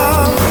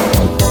love,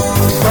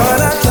 but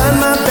I try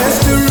my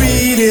best to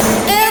read it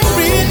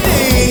every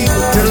day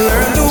to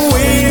learn the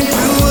way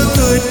into a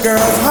good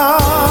girl's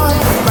heart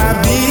by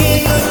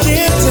being a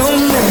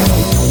gentleman.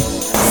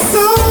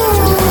 So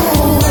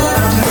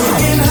I'm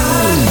looking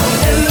high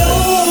and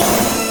low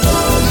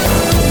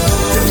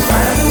to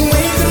find a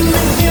way to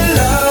make you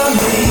love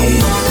me.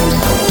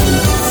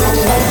 So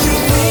won't you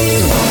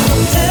please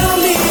tell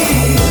me,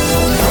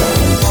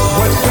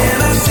 what can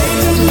I say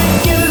to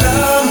make you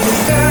love me,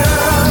 girl?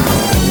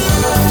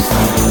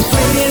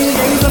 Playing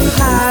games of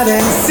hide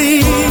and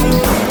seek,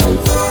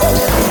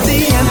 the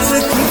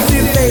answer keeps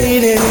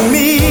evading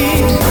me.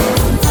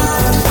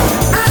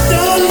 I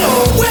don't know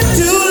where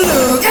to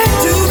look and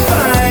to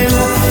find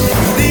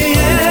the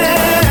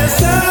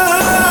answer.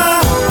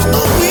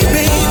 Oh,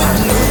 baby, I'm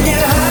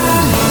looking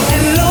high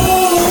and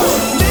low,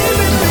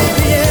 baby,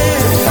 yeah,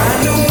 to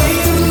find a way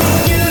to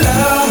make you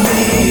love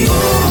me.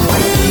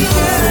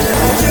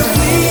 Won't you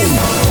please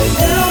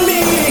tell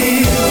me,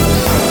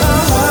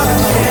 what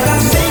can I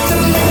say to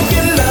make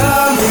you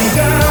love me,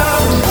 girl?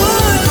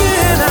 What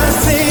can I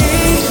say?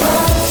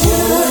 What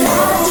should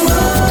I do?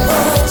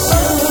 What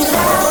should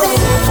I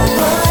think?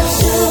 What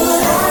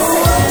should I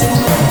say to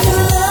make you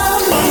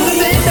love me? On the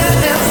day that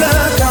answer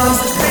comes,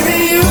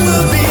 baby, you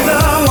will be the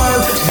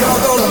one. You're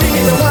gonna be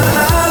the one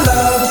I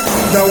love,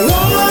 the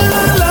one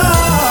I love.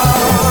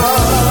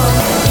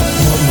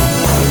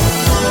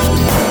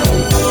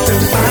 To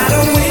find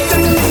a way to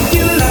make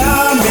you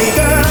love me,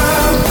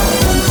 girl.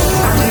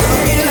 I'm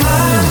looking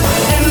high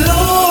and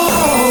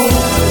low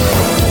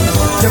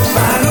to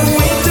find a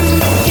way to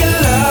make you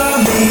love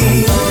me.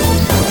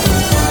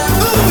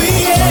 Oh,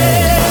 yeah.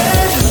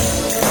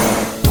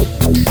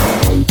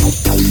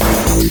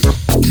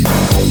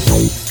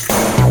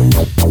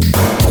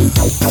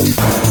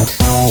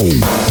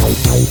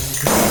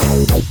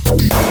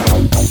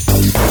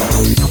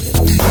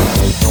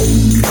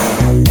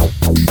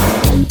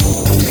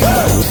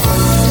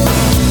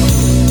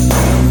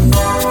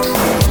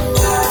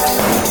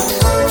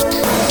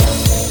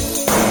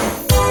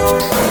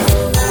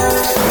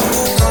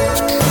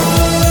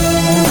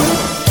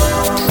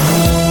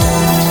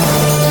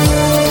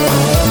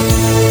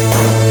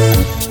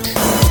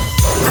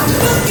 I'm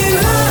looking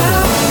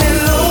high and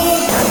low.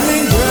 I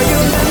think, girl,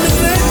 you'll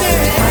understand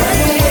it.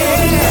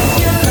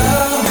 You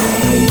love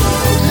me.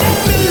 Let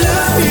me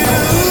love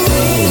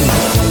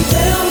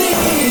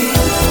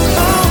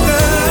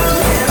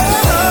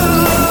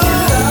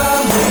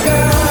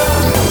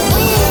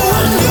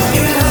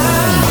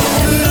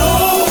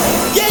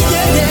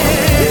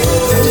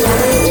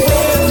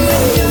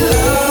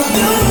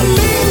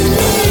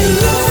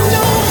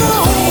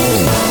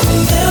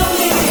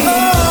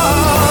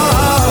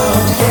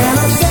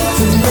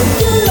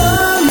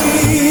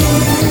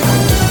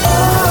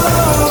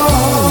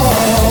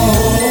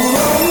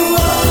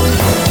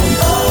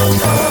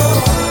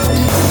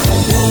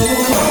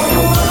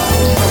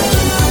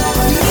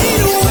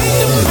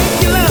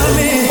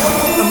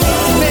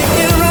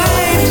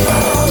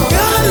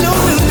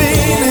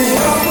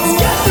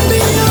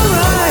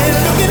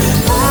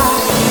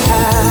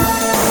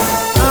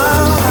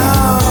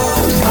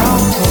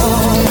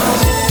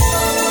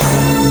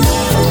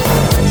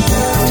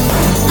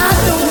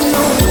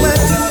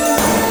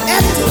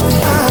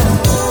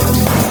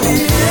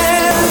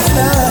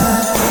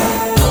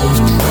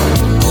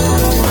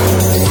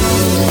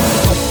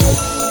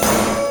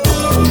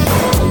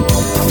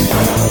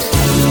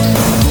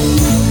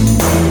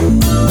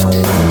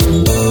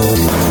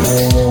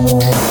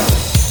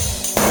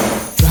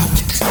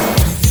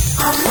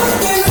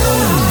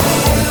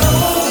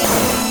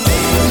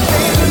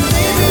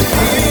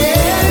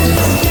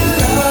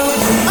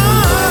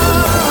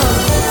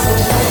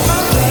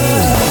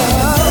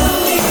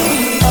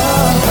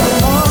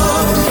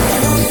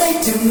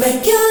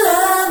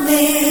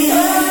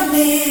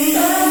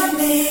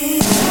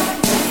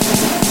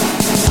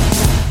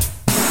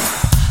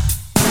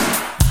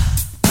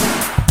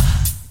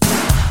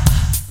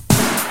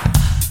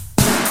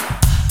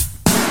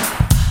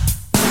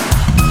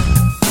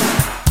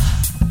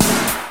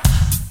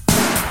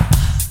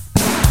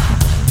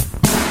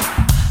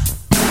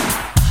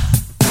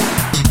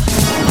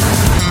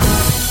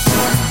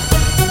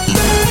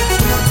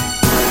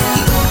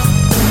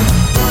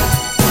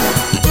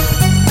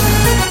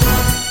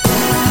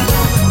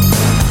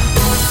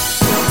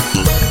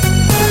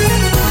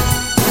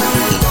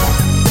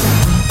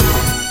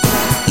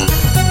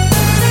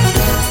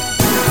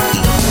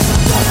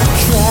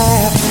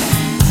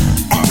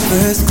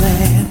first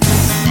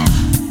glance,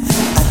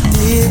 I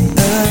did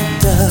a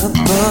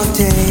double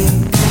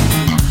take.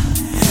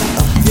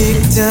 A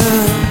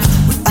victim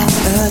without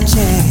a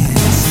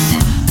chance,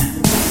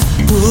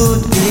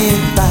 pulled in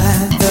by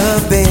the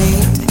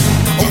bait.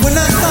 When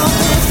I saw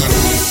those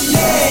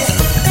fishnets,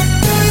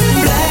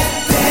 black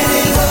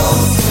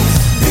pantyhose,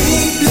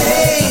 big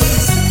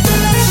blades,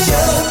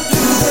 showed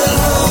through the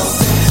holes.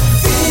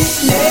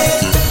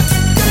 Fishnet,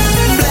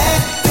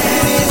 black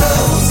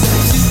pantyhose,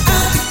 she's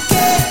out to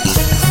catch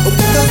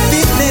with a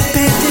fishnet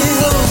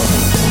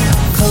pantyhose.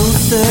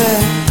 Closer,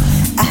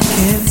 I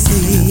can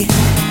see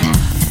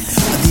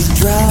these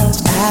draws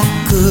I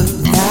could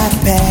not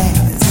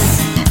pass.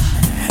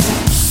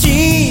 She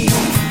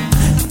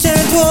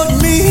turned toward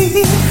me.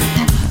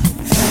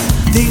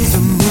 Things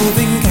are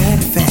moving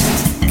kinda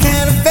fast,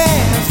 kinda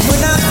fast.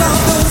 When I saw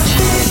those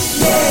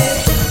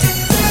fishnets,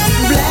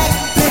 black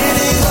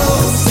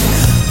pantyhose,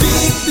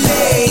 big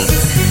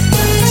blades,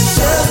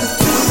 shoved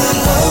through the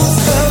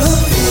nose of a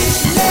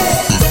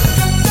fishnet,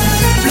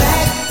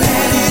 black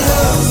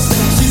pantyhose.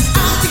 She's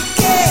out to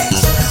catch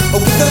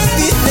with a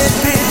fishnet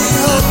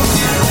pantyhose.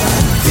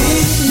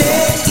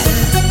 Fishnet,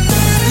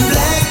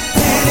 black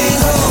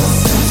pantyhose,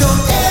 show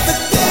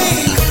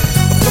everything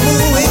from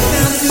her waist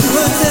down to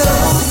her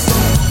toes.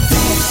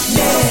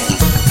 Fishnet,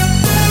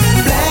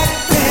 black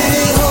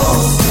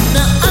pantyhose.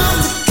 Now I'm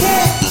the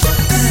catch.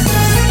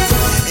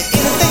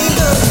 Anything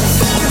goes.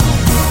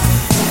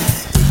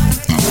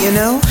 You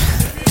know,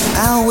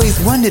 I always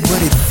wondered what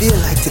it'd feel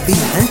like to be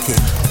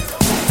hunted.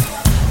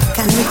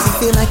 Kinda makes you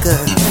feel like a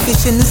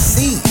fish in the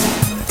sea.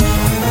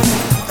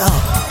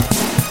 Oh,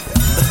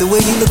 but the way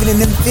you looking in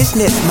them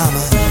fishnets,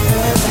 mama,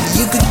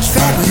 you could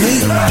trap me.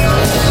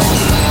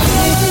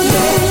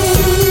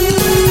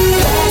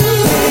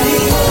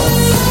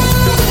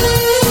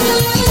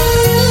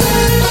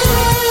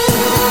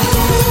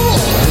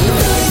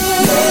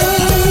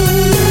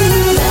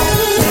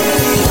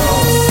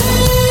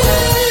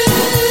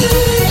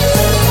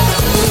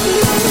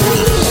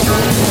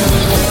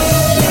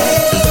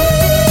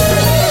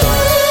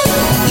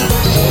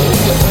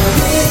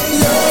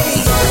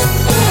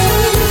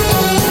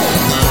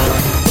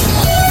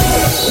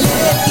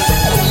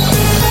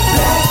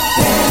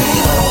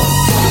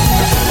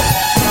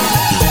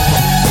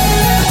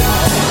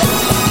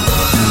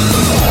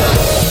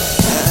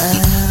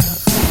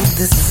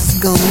 This is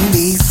gonna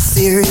be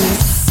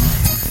serious,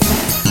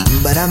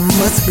 but I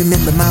must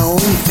remember my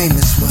own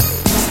famous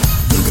words.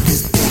 Look at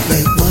this big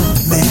red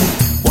woman,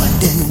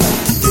 wondering what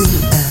to do.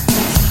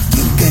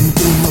 You can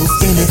do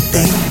most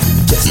anything,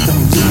 just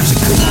don't lose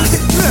your cool.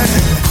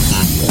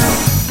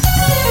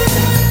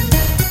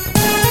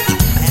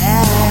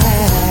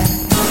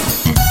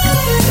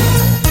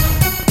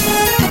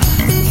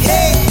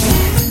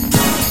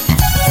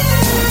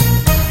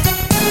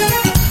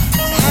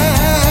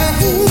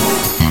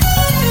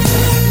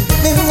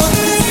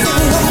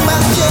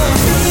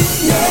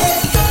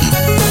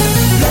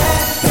 Black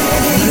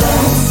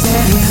pantyhose,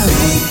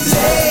 big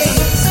blades.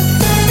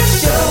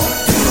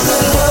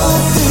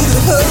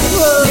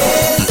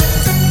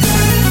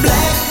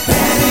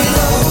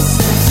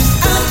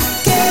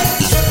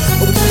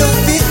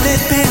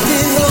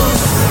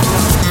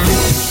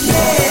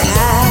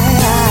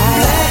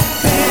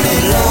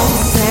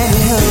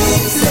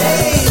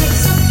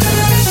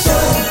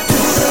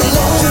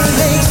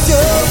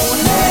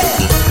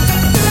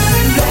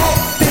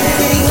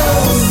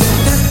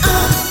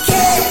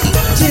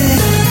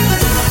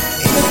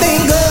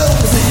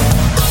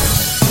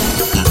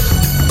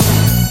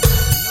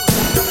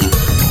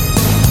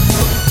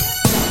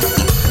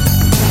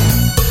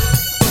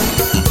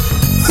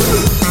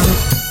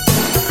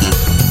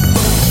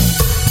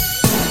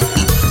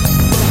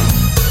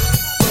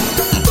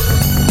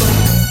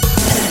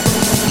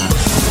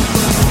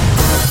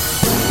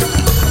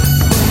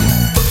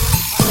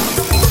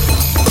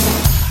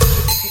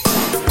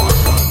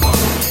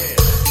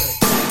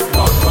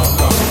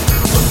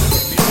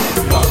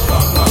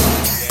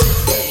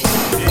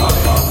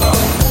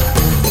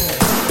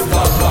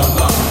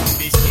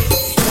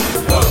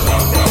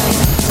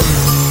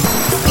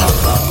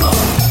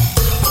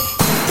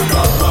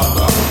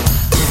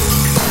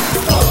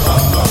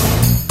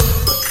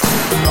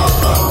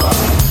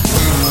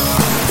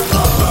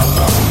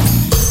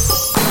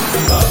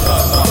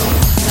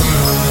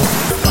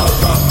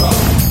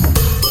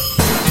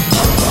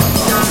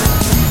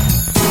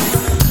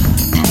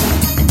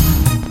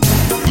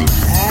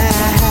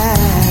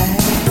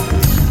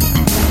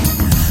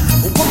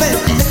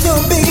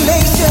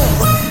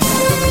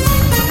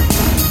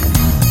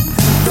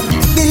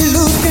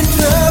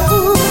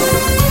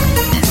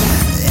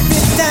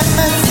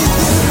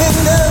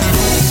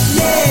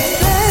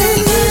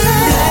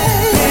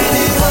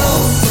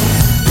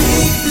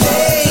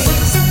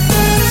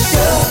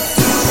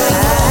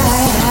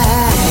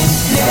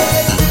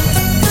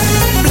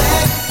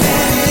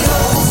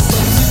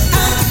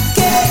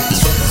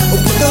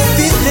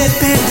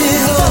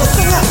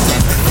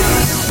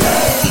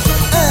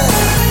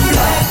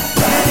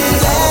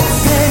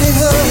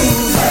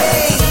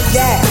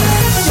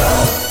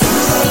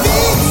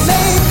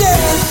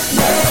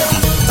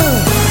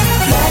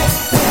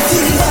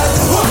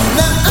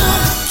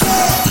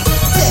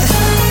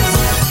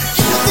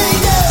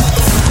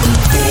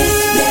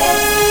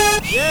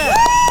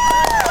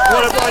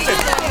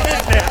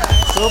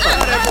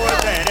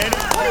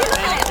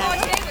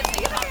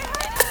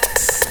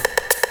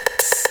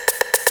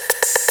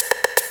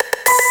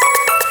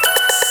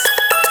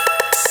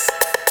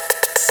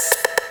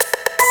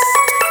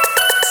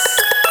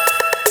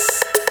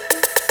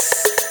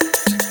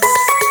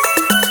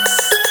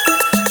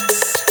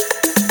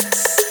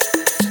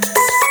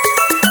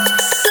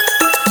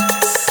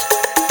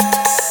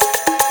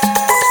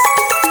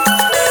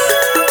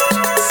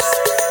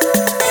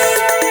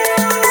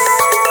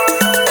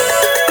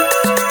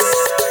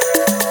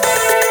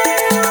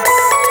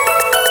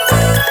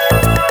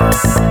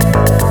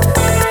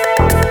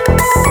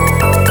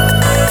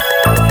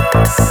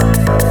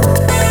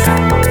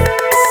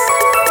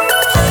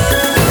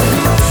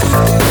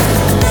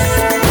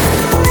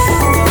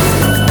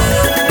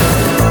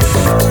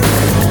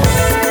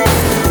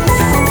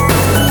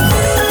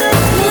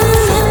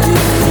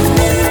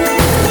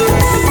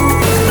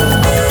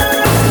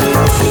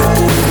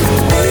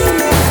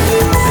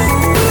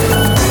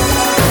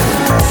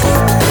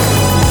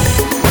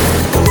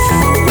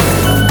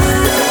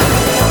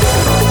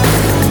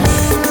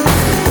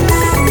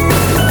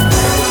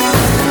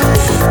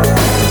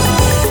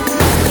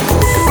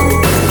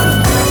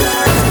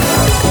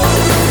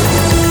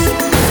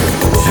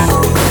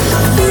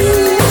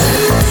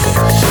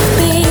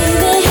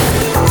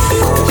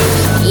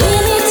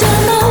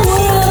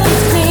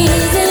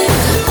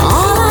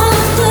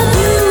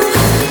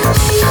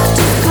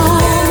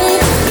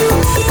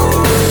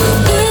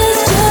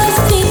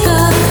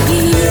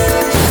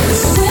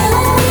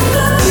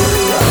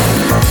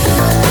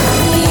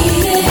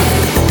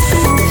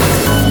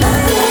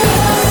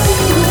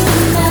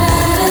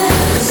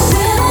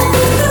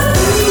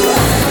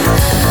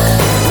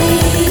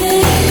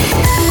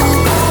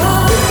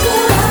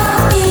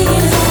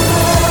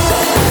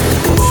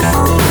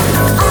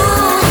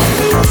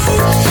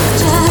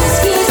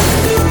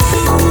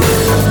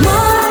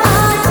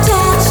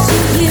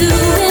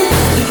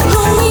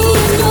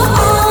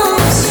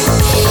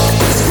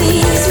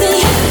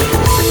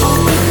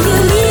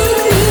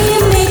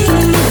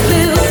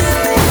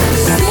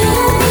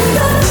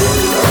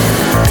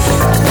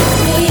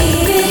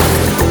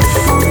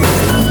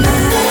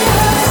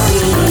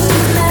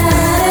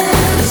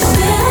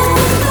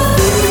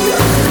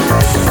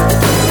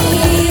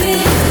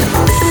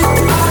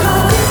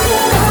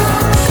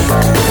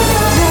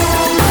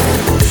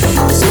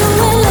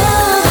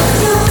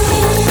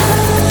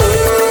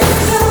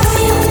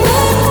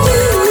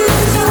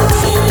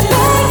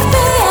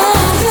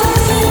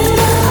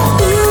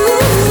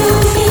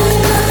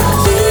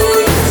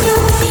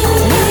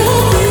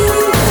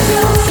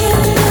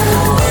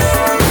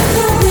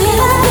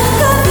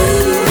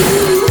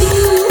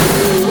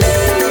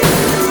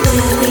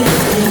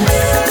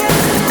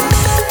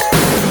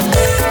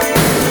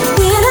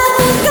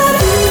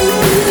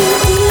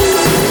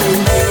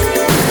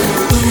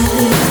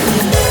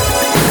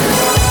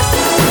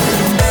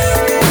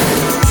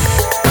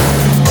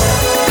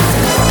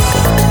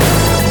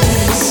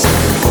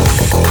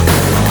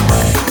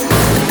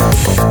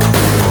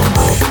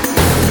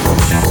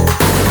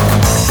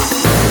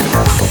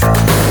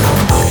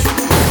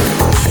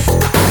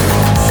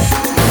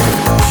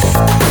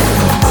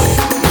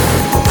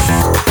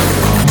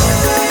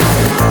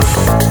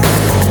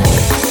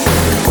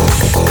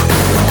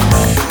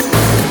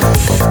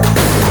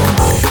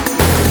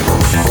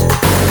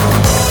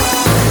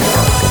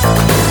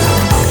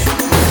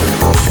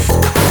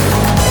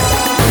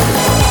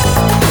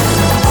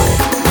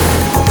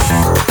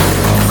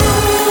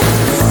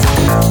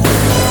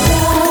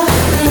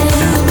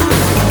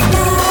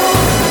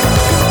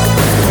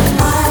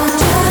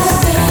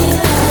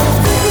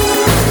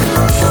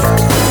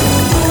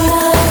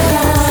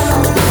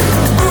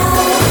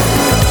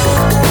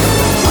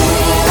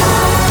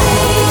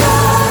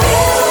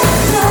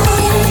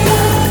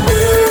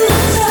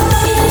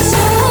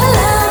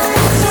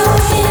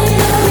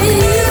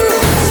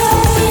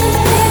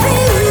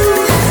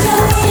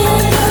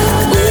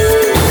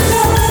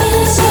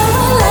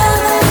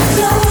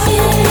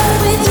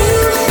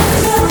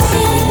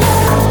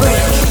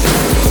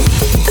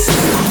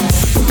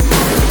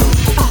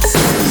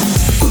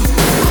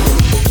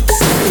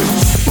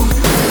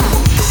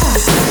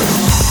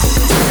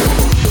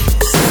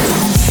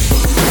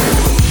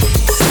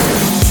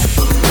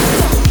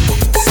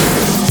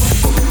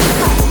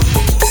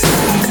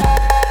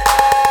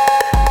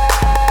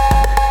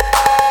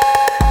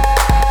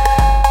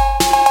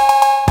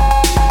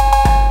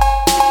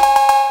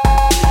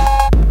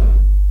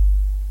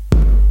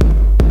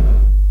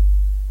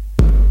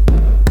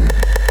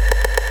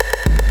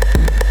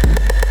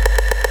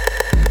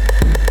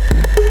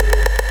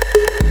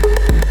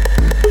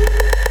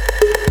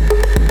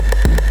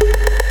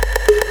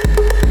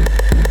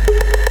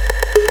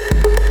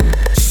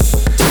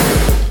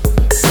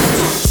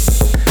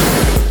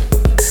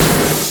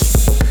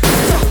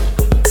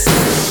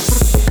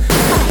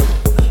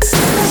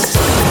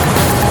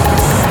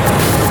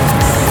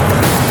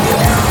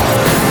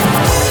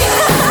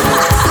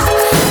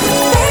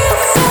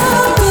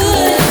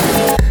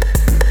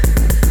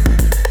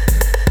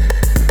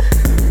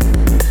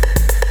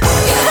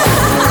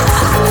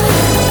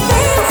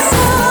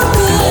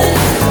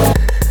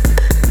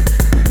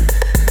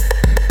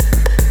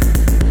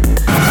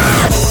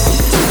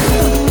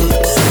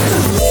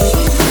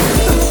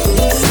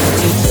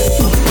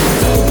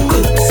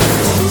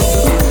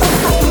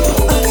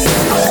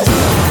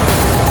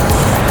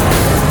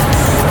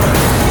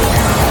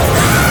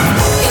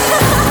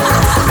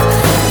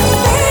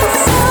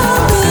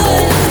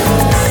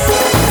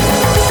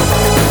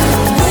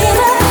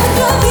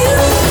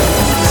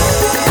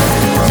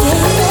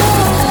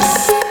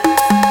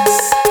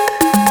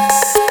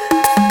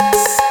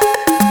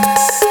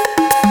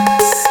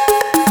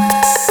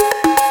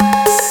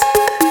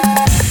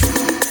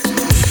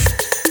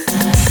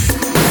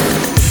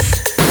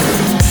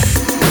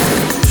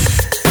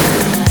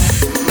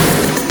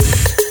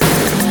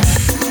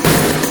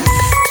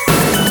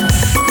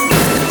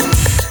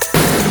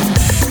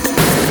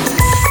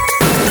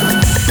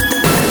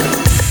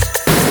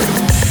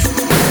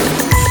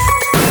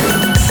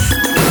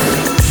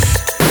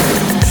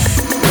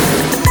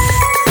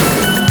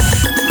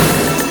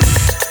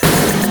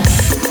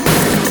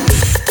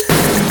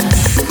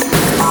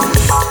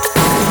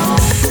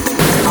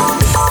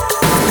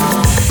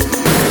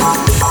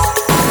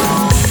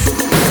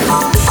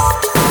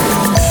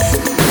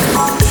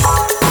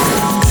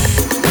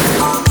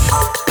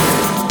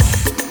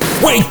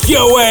 wake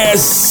your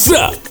ass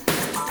up.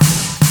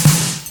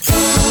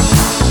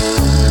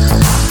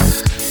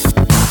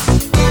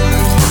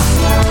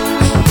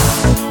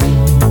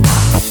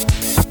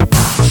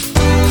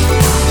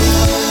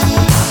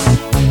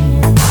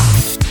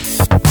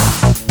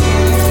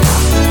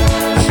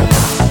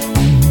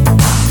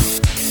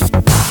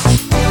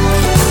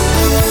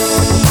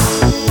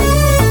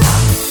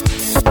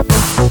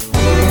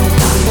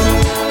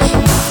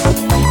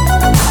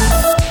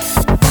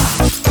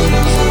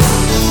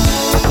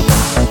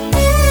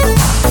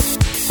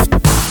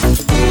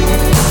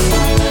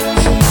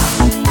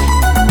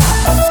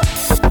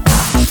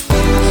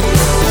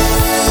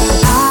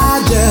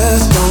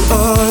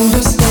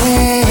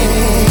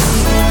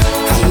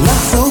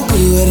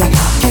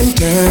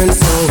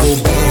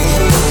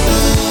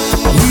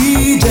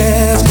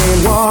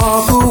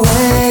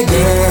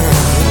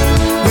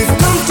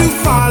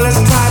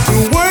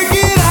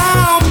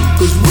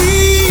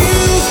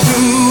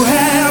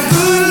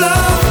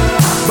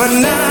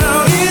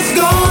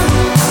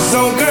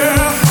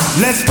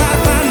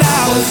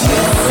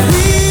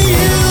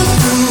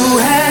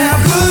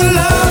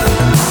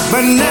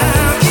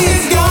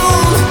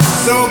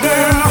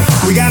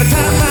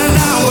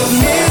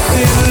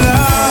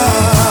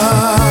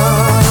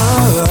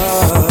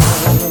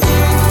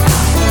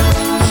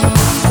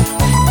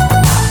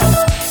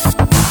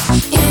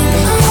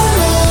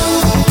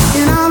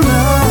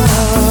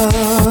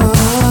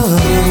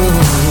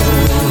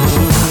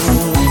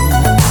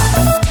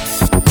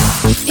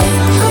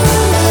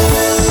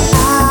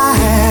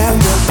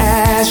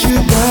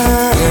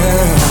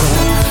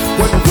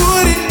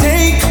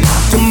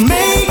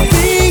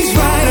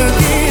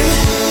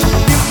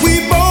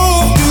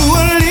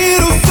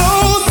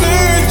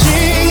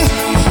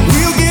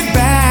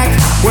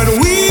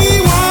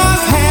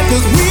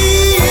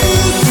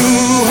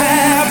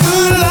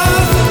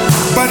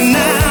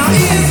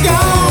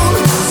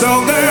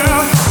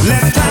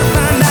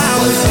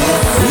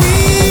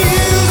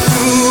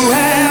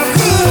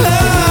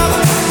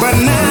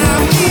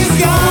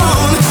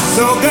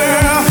 So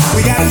girl,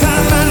 we gotta try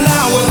to find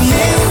out what's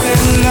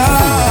missing,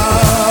 love.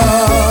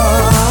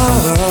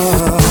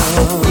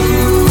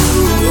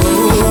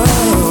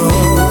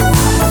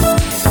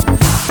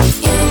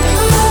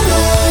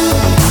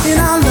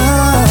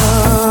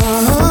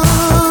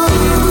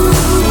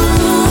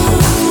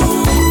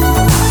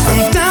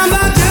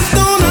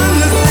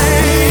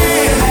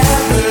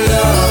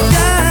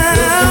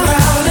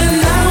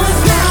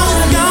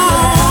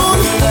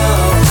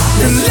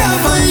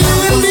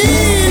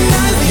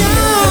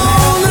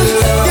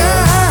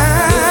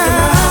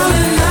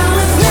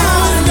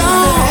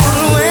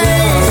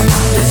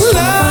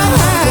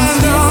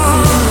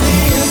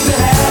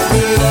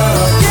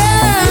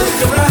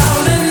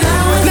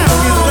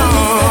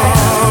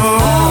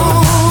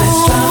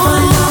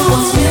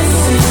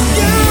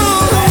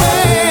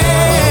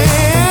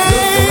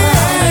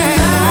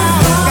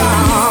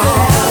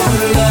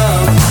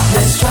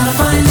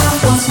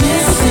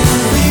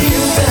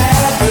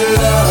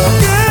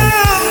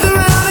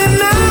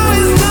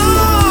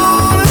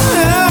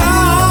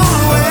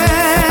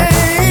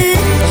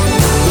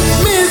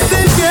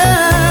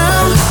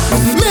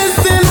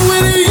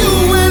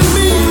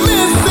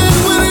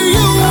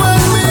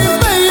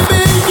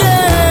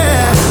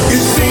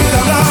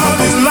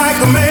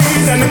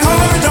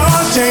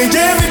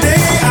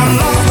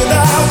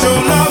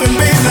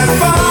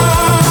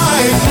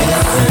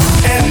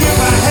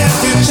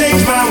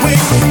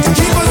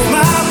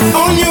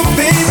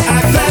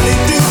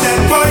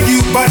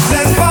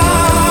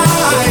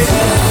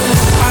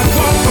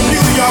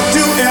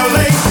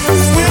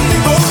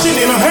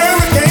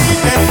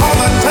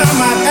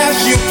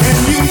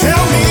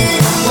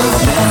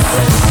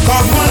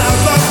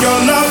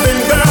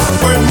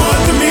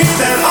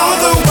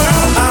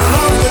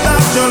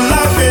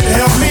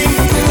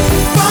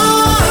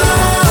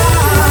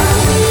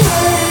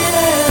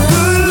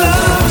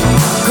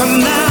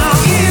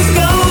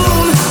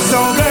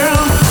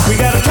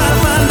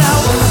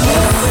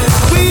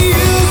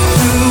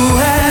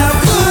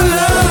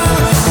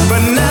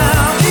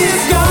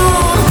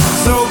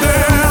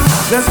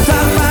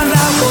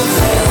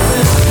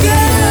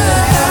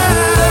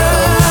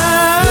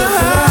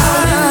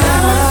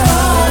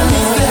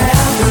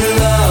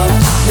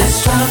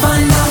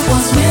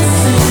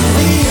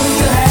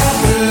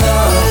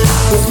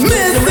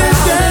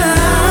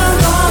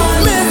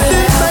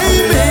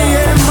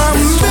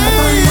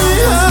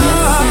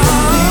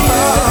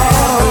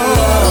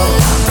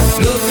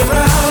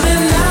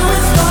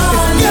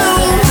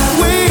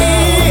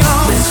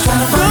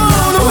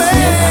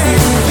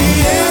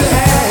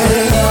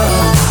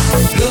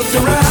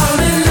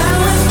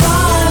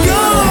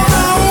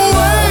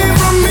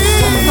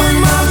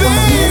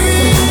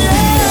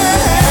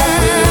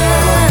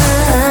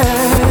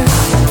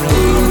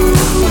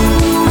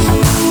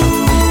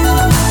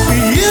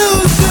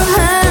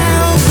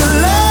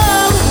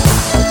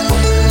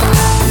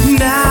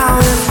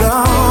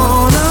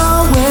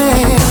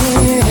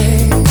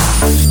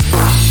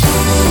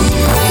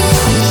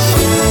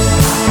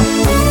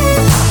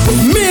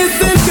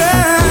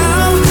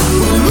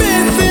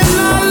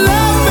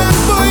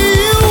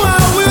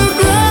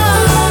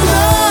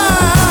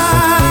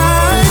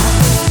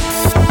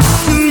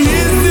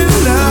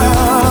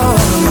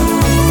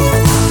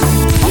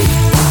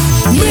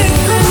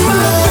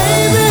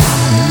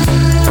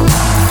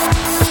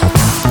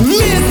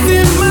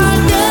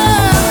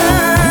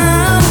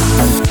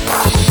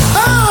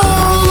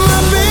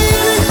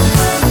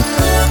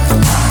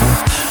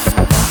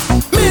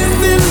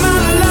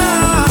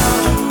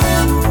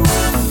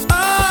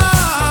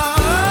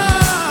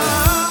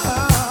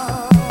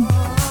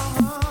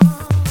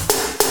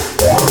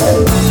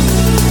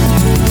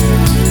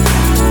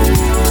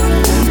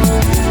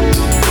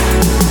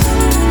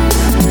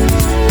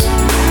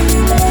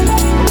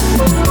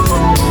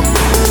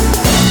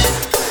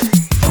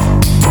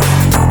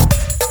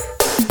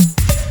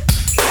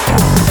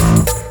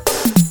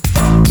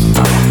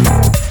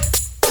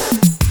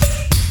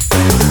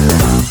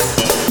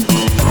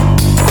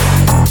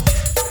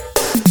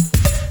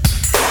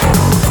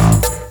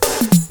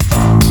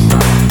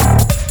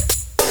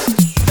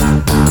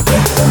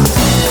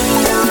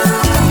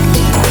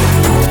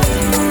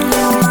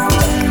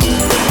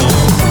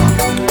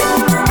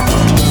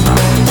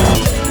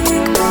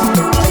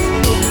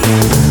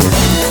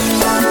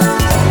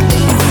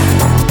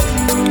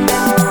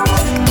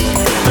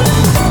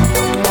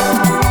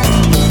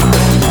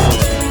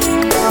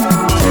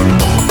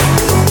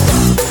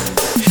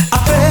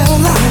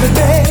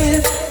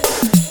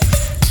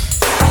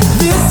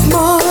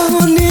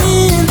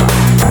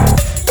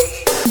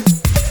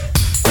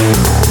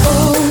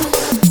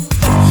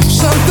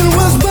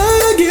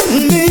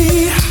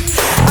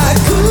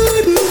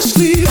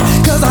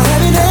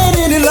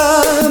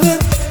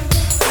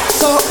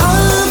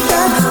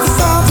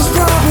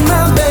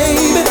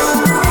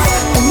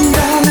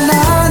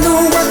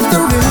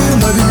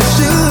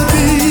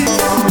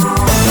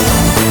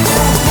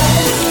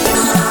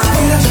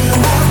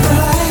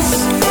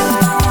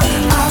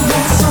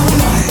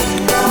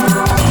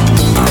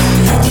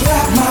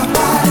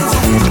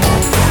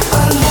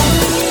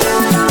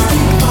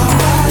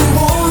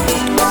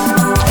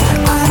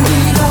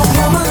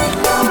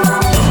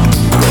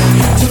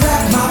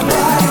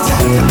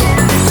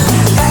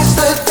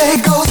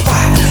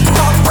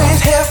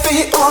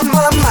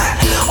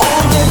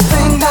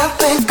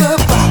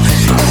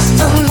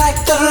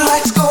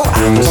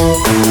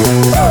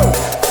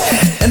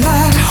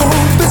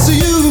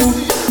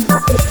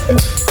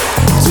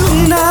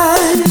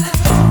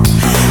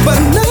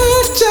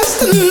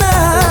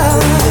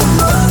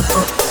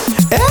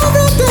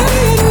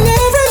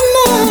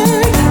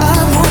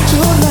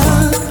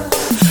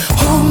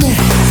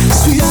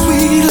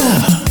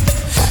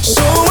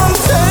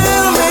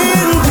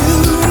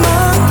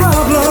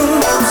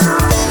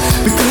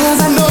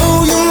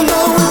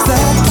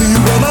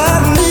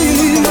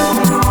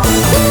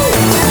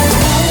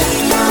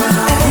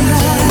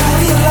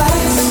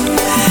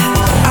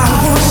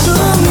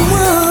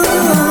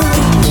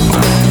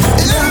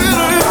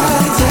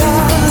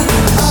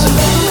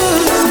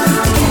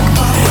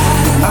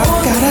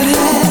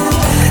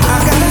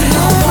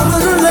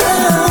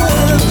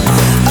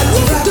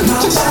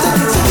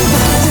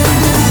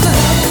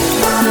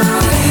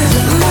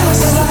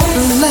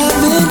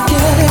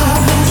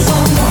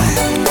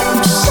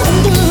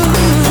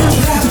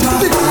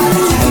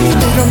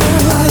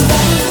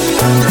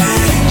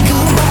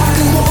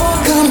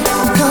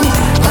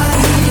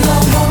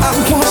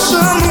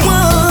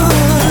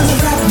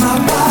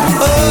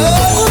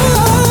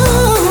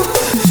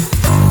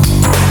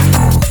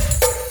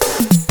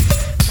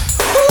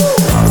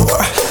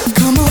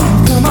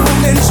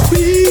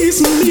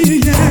 squeeze me,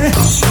 yeah.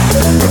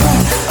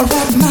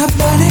 Wrap my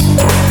body,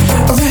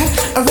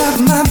 wrap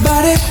my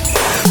body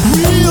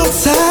real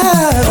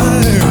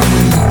tight.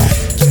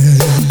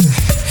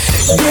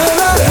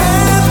 Girl, I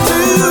have to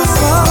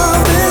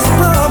solve this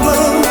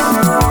problem,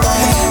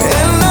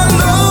 and I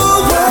know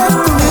what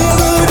the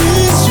remedy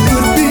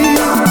should be.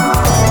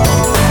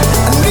 I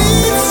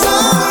need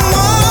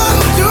someone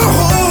to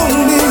hold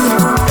me.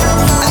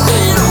 I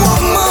need a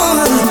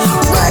woman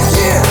right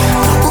here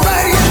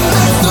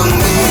next to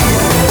me.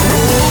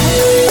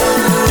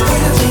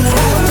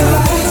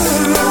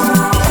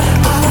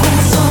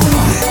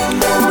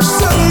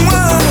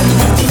 Someone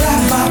to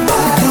wrap my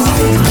body.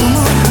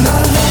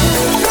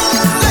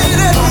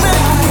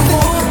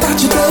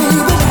 About you, baby.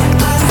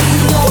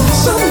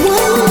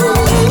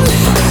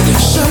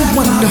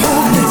 Someone to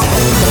hold me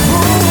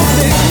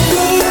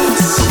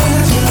close.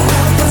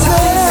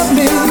 Tell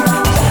me.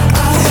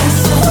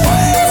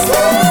 Someone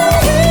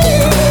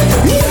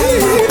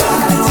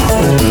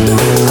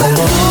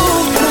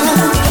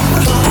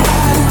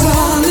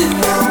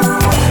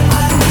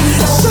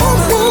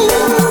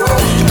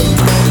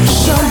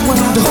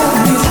to hold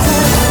me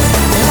tight.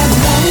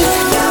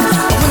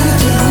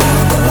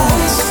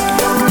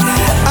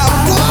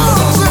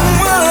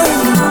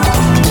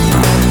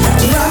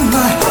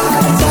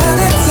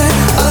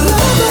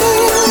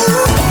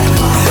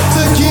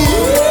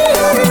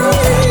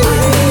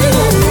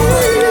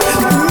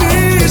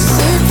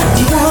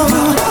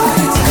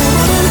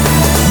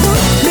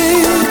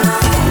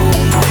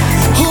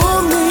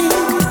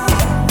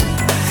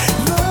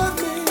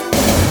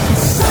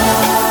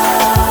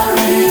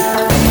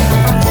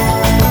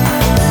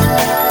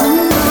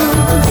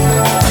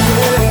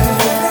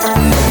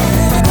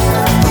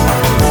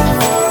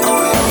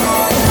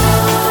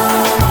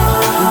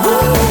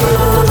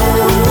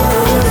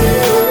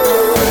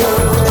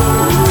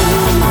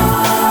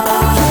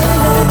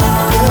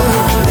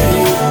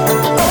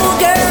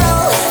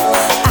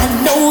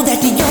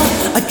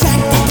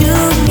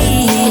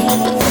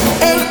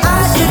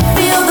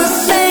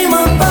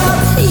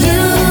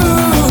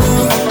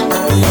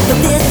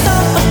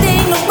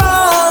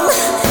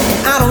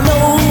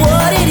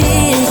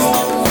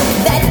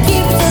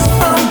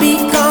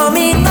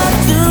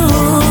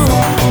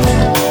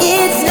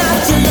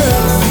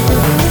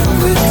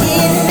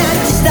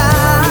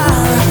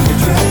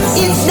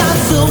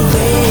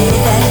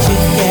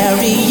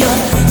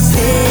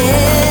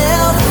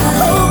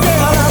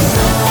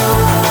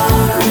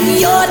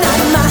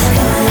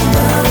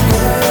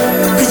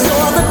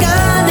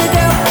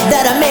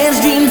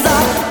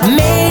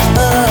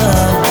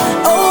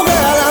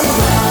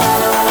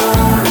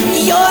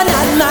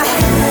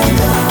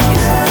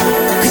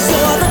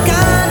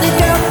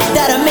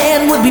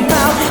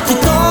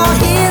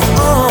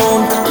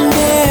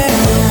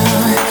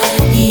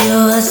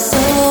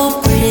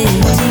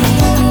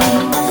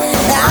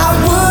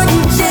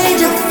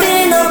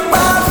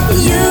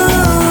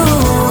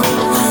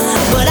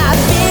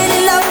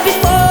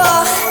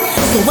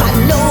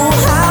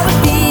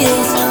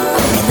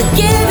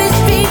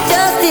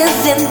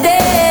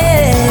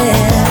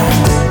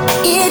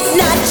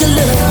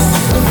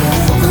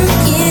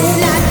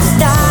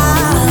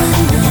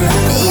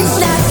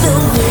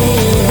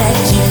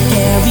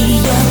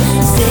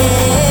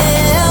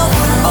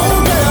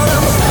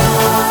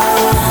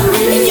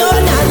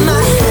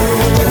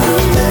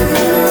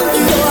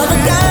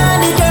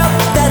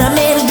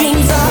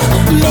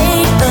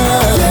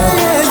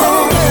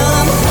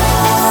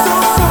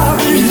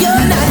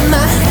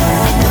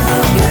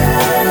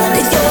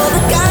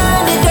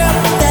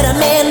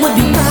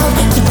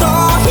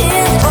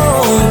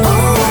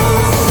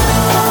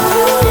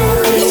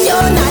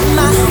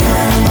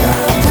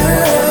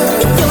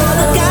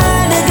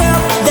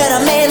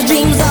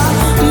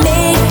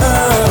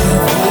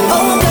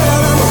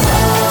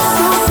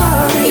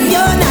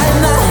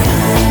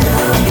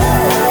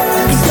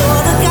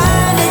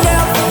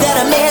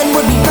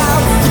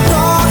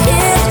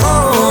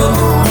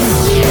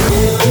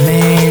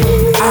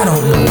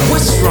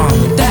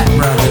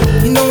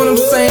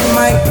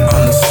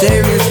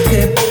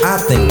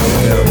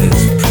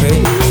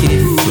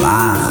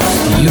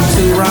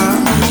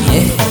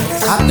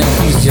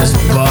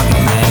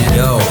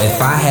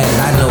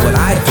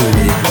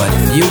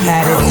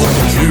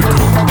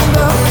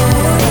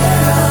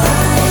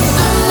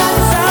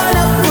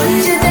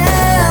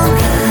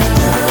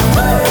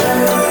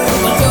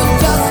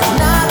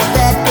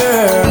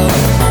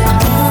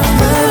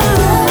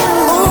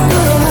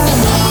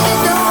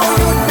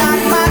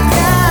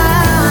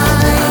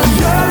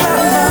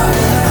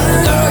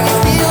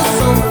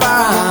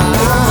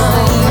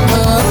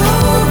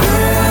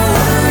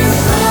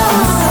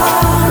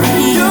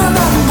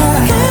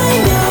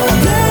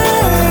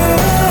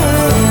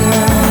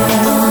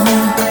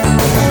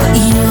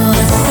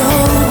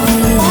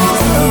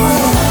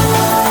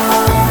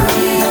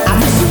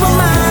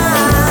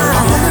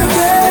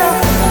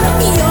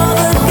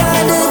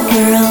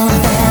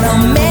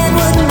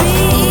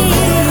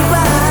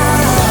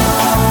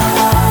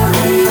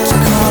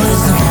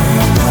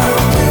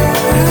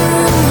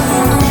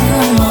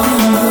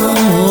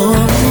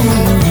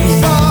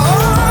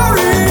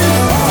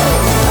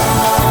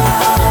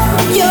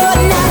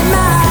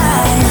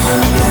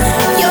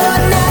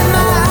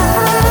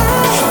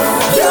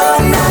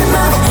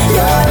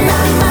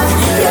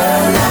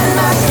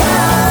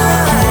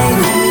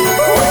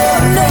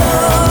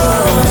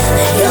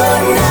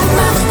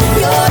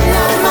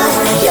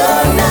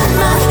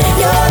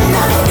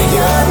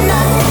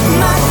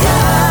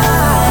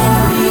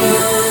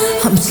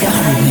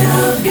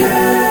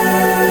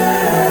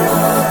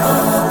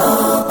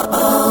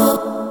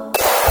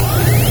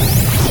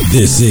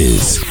 This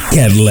is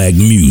Cadillacc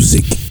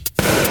Music.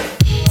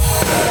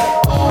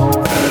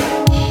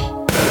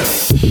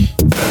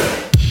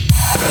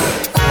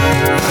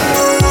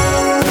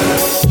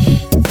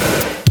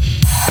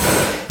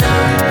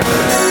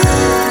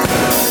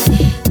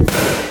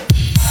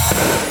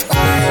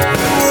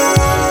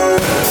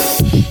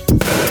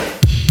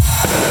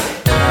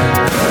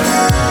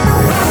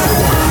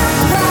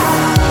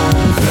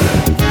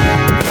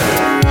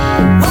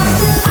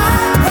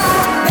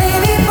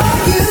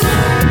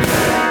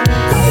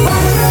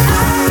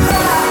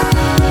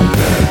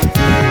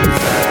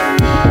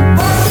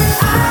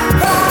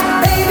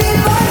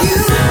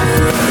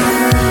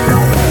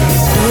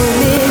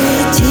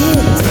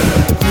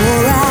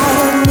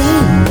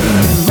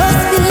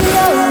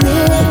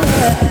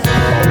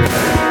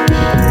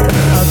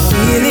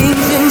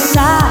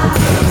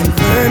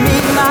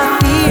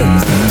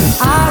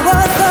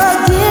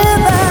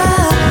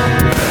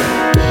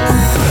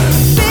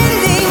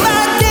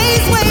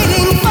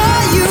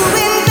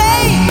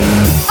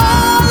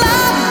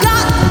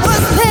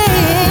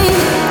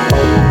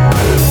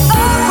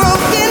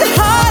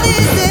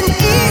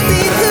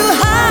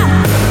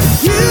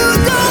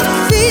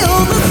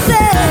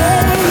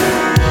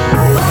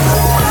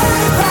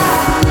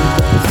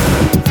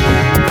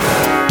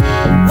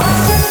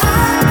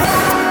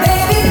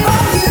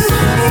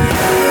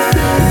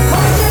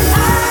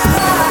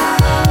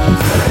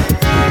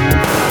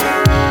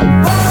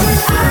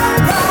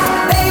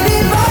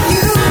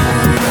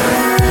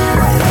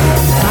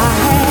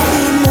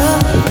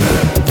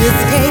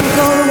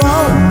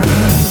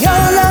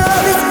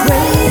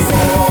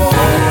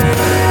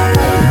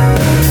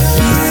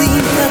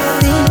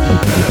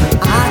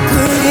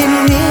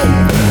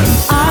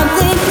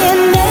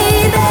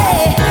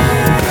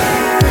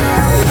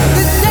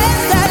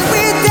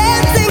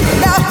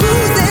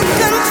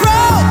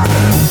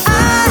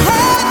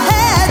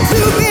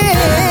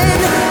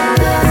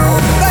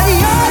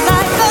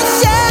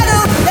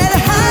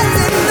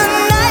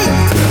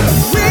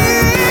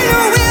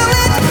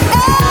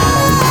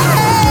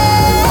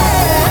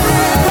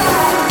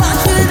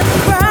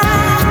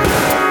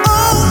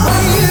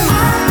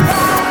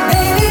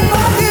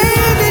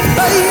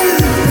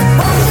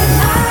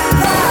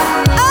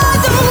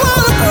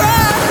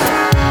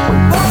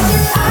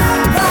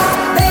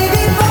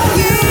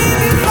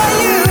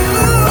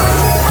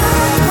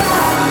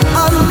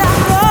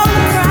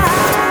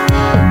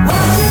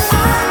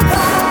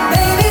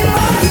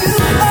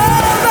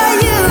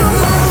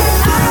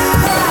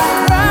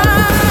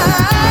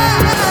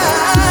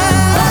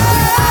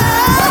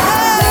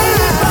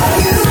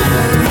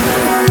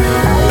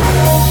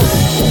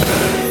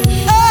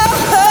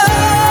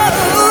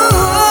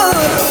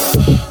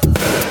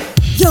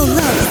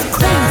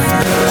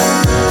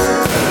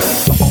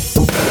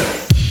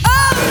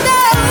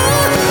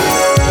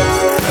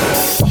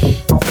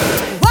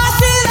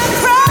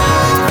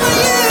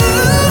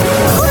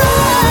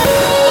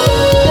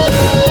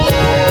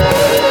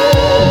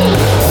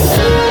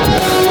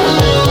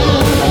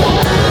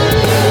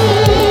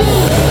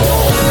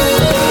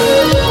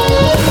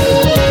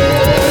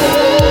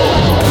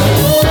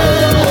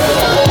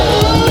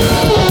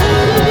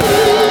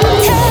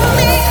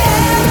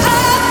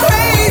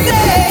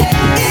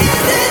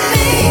 Is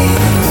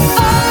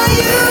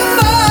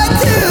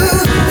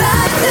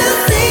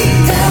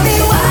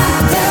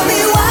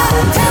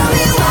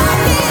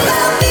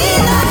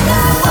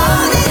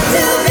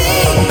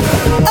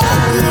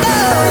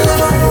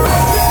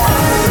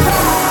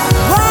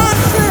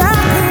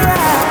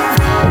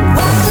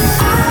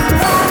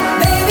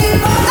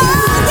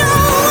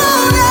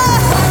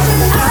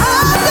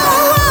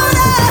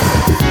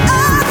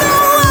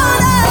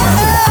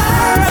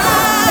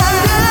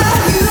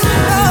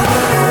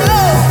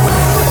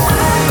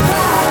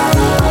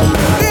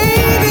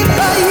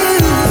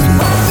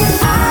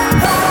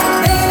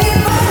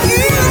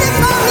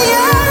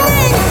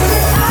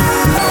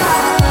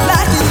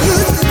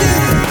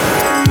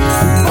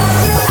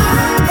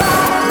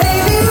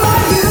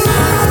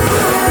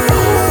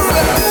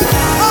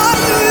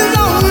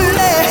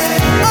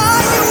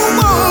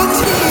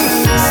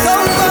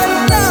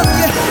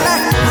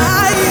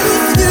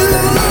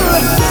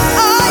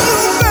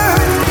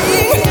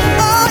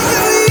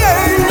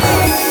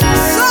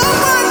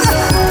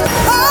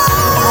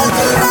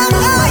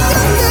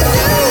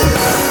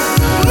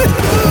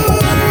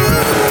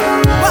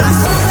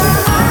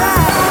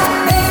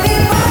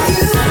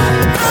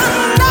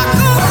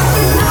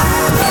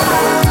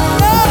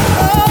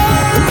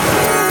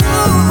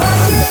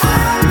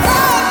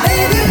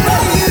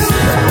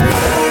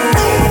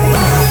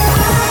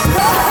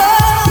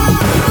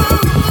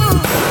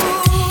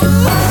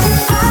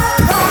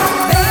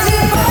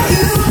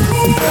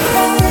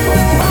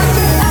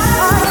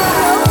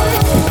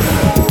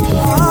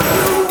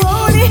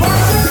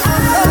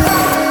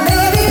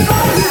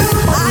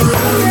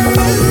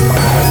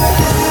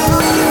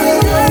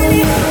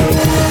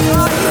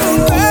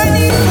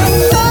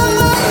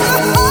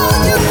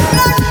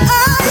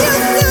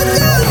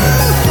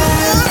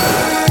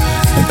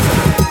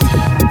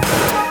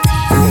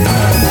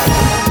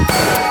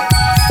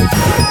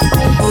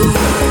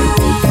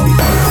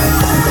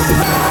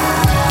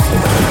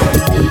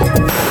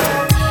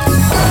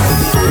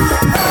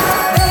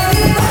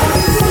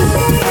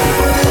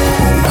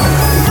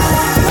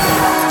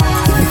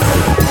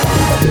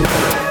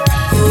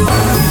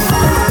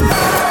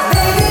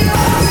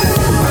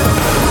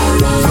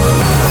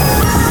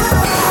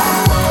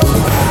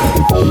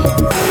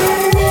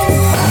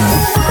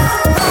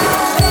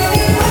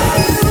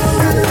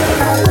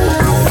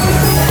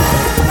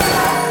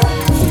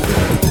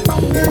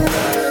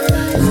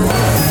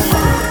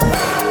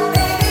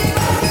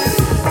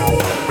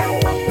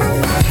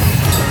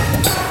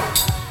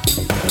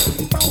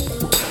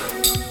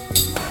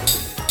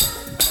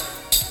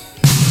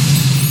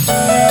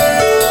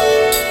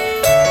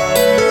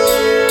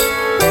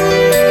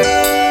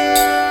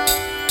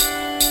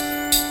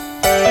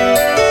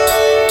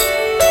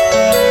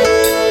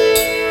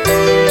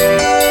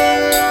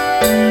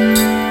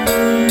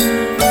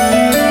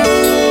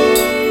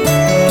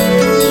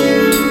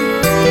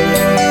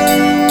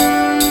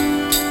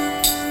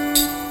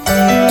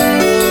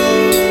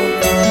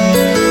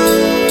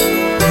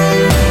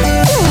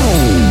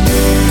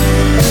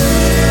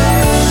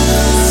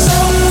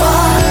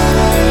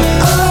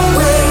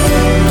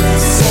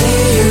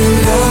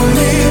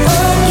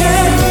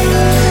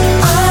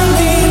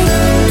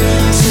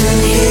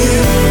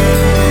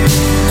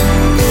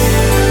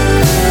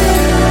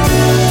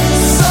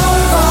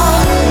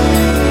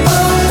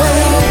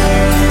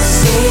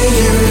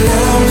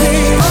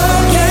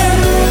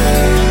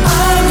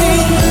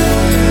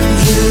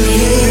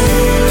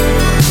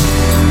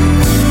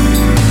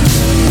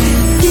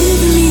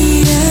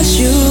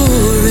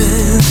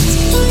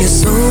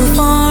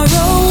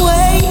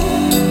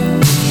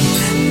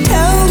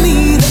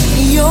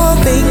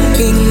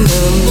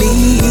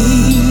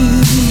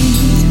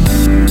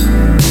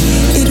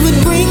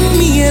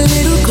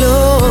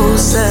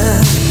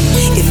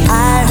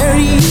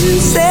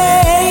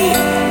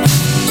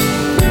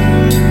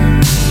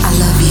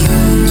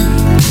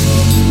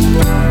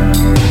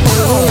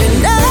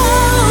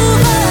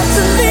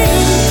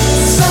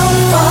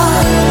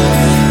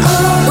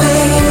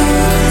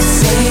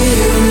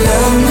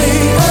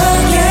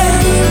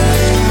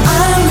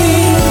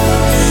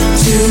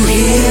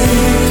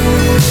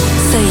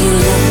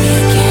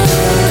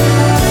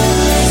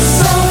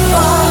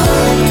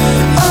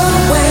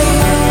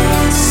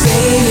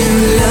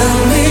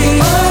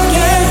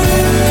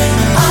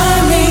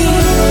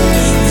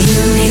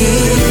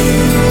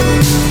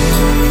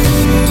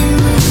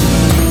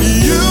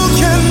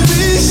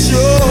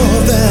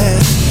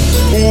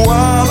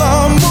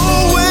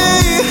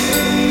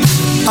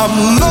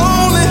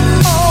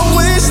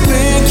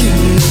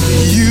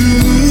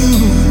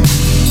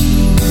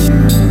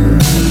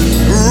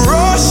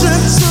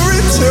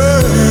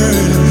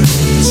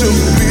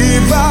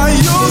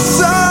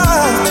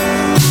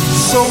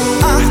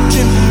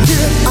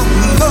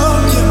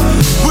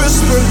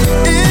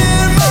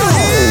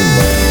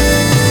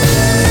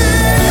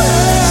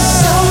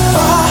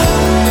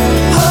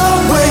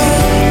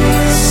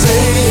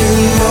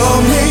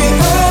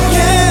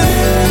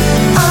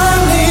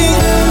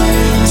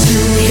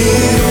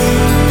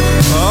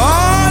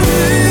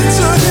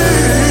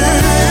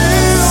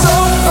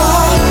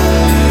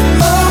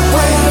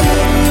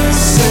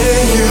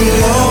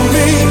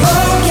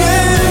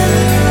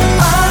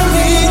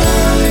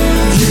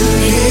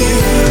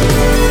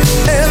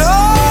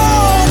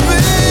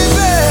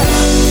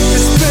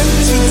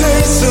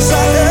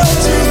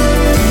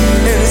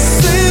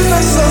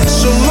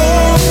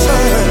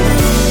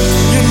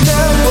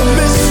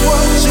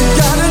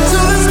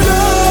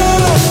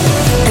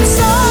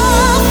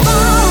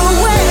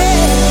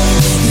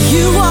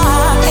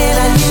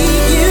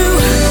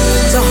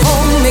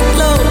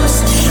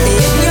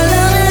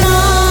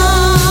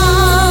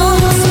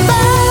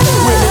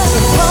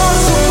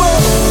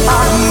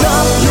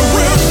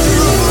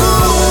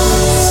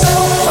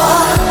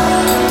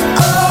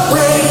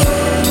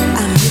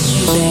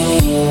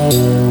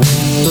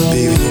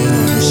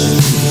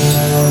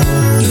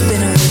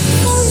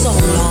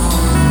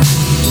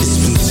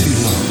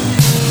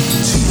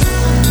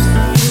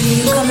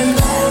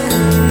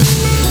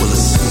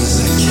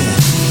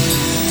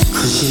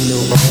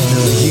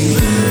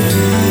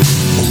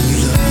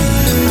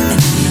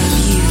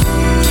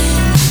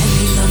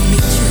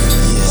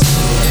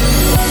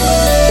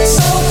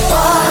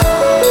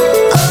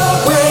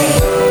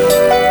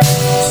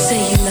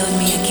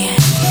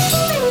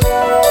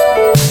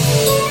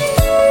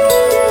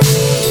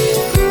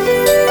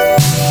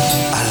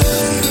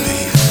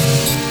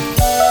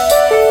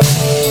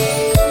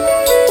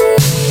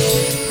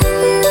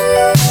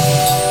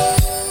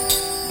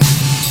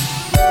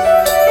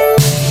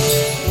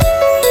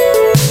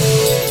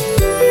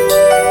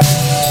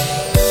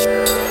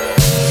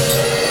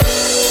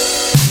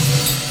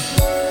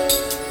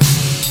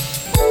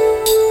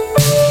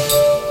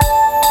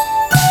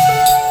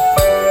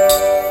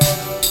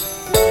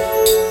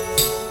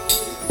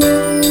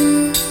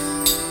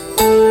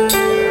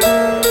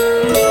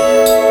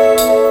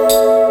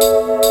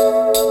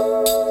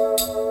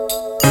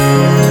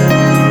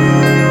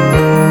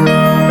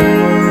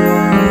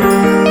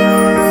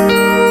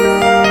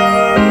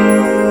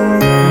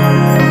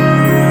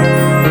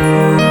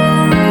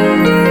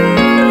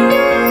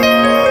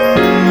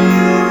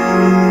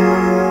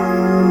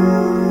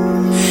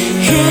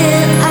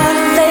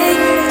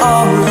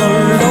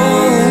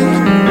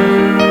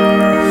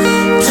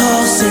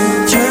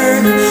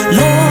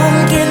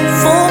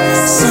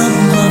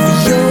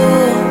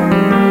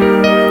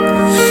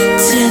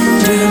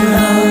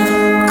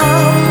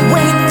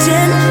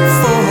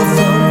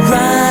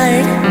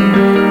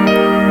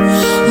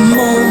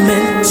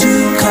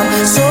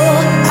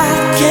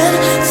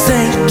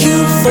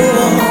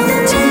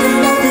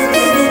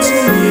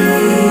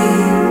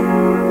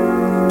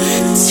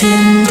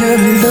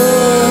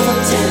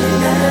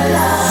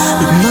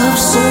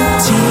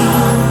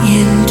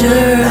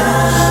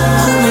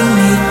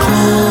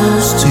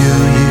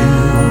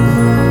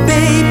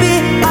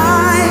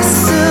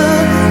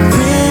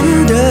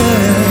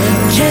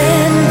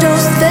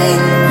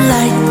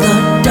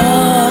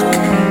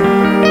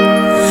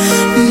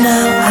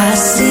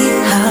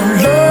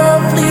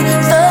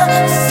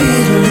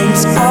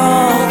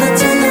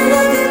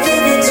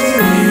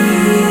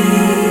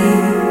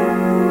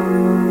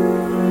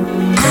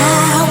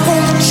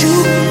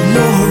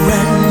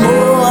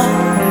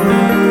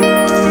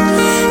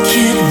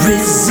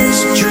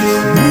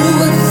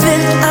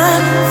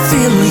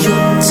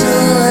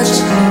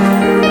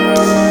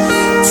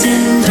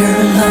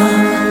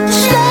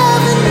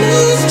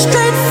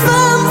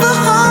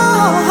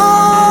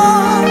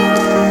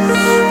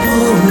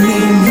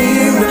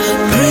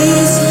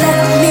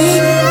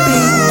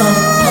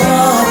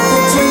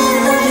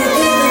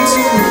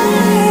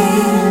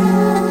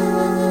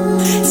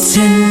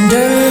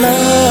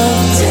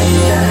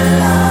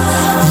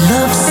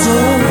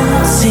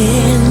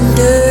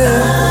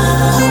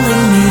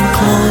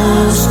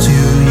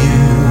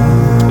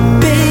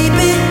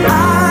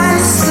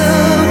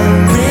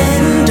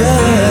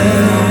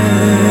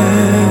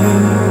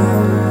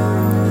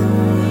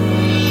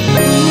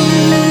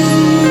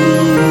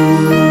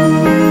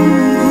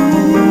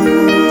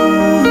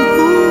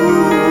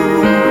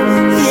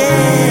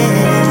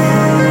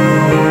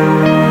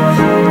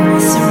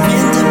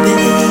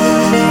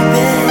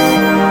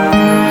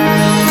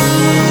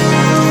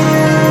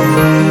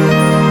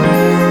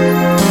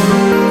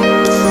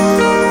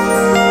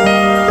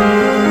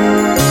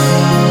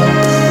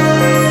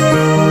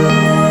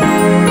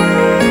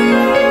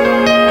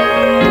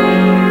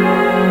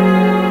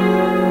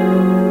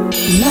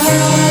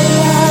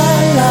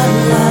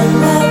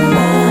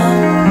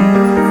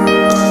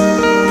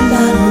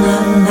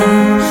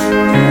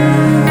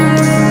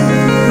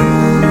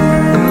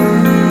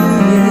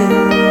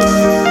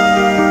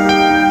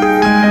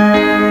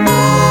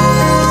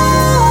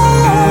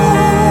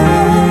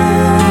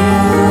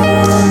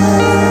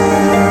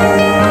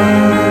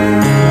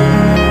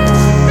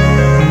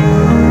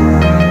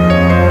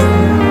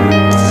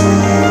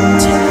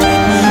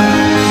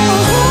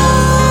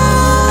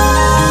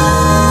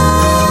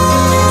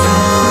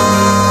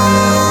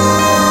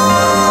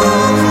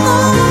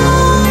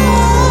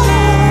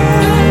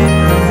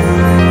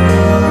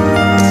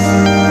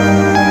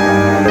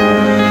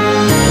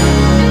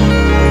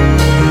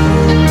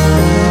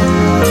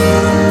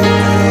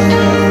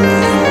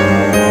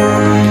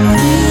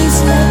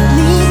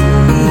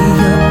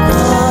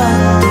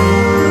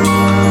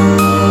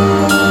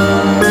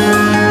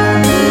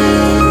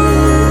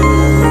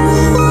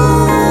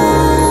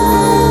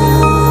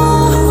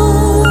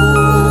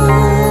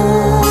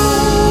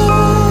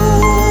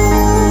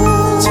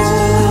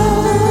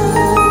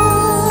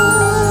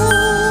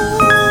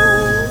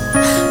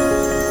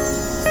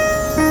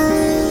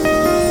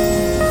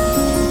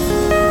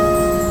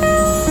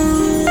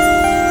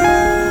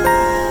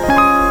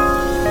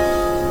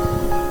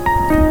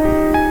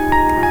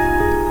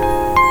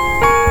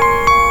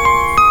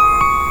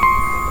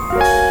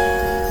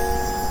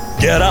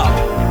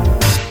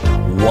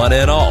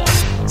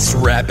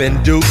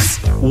Strapping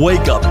Dukes,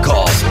 wake up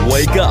call,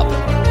 wake up,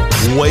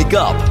 wake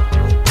up.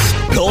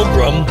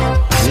 Pilgrim,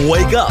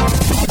 wake up.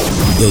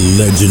 The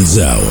Legends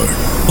Hour,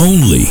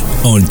 only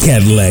on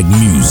Cadillacc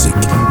Music.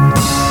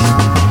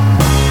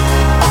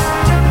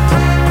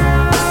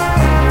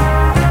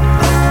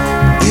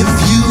 If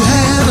you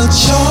had a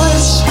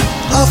choice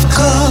of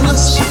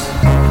colors,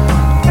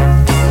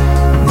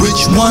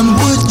 which one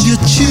would you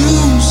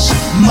choose,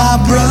 my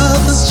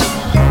brothers?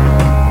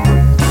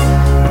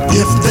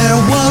 If there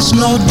was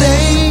no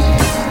day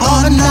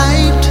or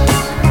night,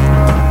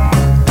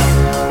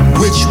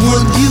 which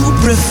would you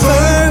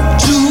prefer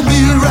to be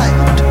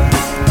right?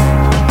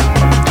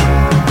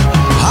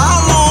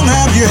 How long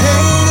have you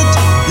hated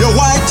your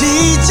white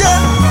teacher?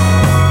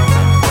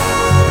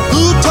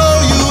 Who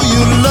told you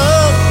you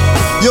love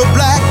your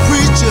black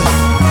preacher?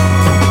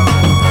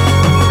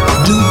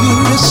 Do you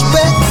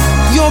respect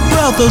your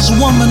brother's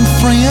woman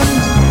friend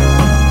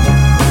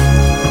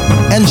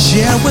and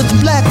share with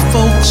black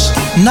folks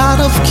not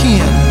of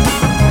kin?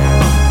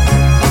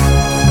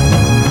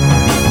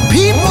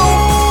 People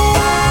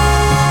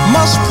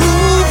must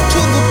prove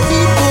to the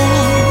people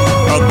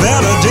a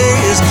better day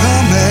is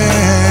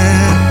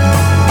coming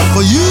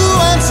for you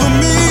and for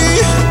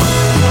me.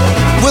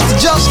 With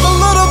just a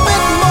little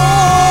bit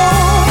more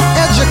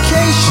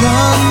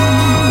education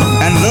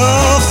and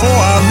love for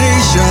our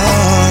nation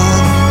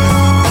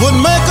would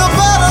make a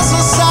better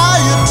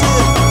society.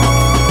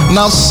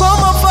 Now some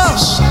of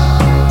us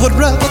would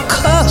rather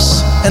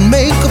cuss and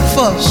make a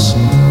fuss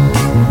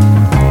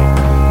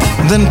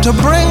than to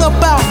bring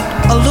about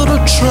a little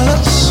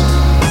trust.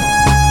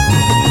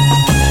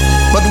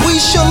 But we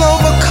shall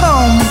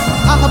overcome,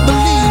 I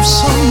believe,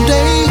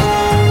 someday,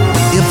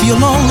 if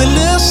you'll only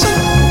listen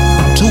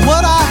to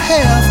what I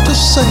have to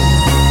say.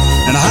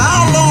 And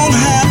how long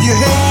have you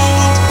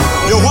hated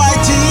your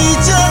white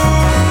teacher?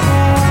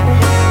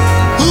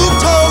 Who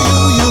told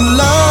you you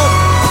love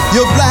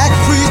your black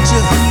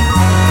preacher?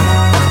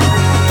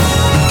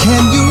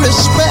 Can you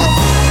respect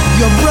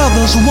your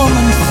brother's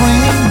woman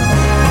friend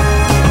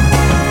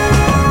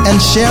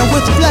and share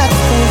with black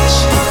folks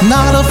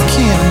not of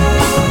kin?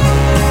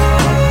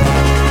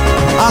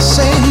 I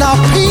say now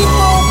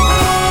people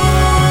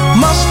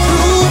must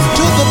prove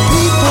to the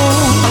people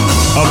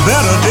a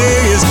better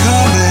day is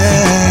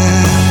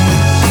coming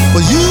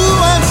for you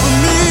and for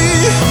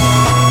me.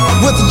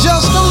 With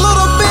just a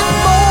little bit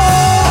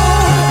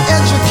more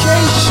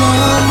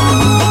education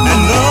and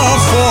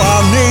love for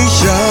our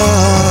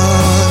nation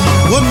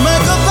would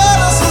make a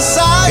better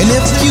society. And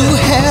if you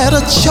had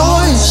a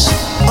choice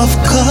of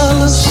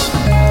colors,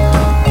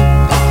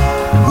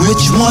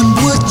 which one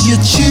would you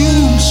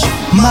choose,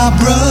 my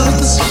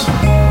brothers?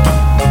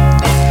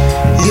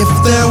 If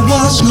there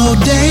was no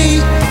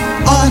day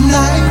or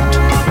night,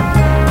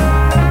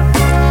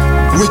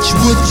 which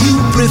would you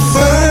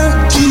prefer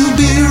to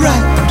be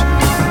right?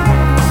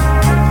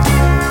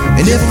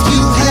 And if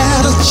you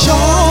had a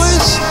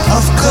choice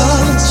of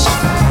colors,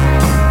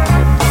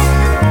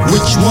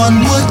 which one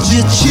would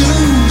you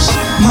choose,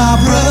 my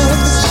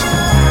brothers?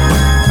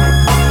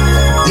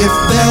 If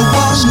there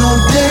was no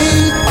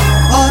day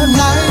or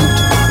night,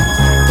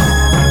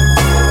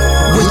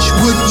 which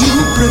would you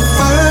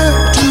prefer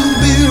to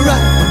be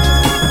right?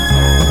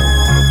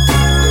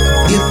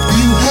 If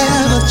you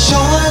had a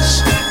choice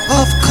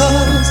of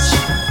colors.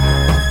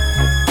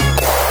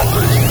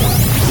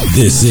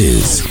 This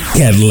is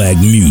Cadillacc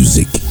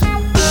Music.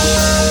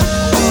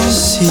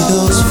 See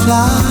those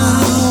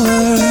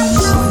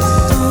flowers,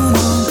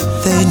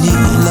 they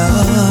need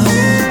love.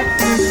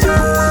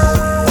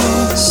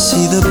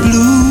 See the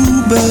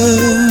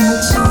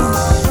bluebirds,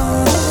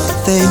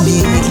 they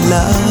need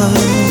love.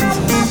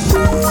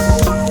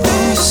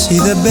 See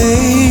the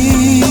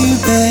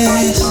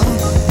babies,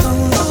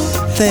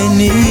 they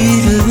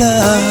need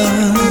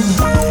love.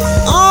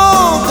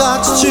 All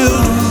God's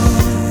children,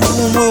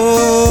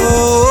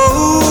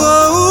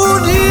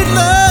 need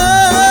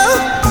love.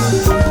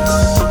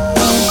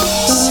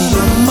 See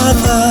your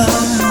mother,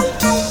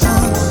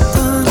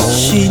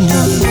 she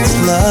needs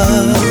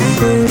love.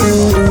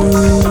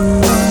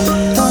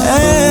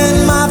 And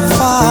my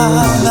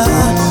father,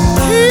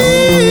 he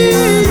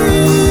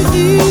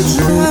needs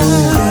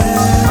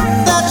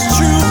love. That's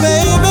true,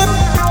 baby.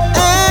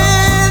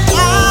 And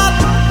I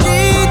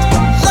need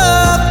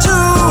love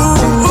too.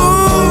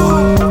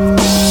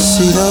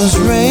 See those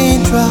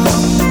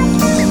raindrops,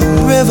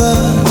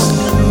 rivers,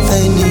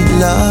 they need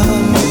love.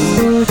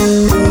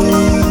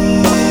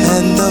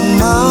 And the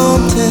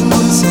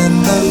mountains and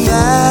the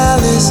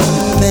valleys,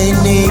 they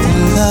need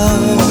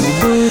love.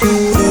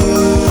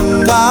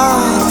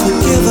 God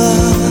forgive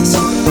us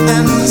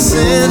and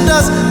send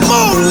us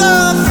more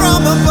love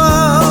from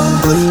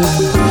above.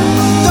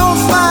 Don't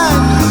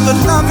find good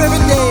love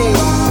every day.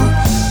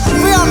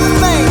 We ought to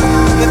think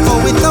before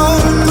we throw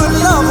good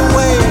love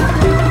away.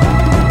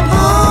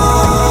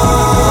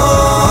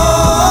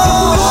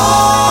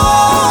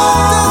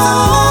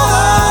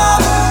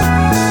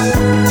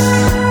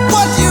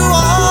 What you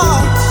are,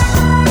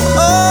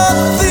 a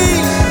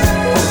thief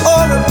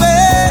or a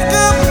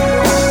beggar,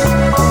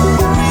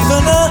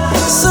 even a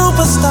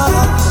superstar.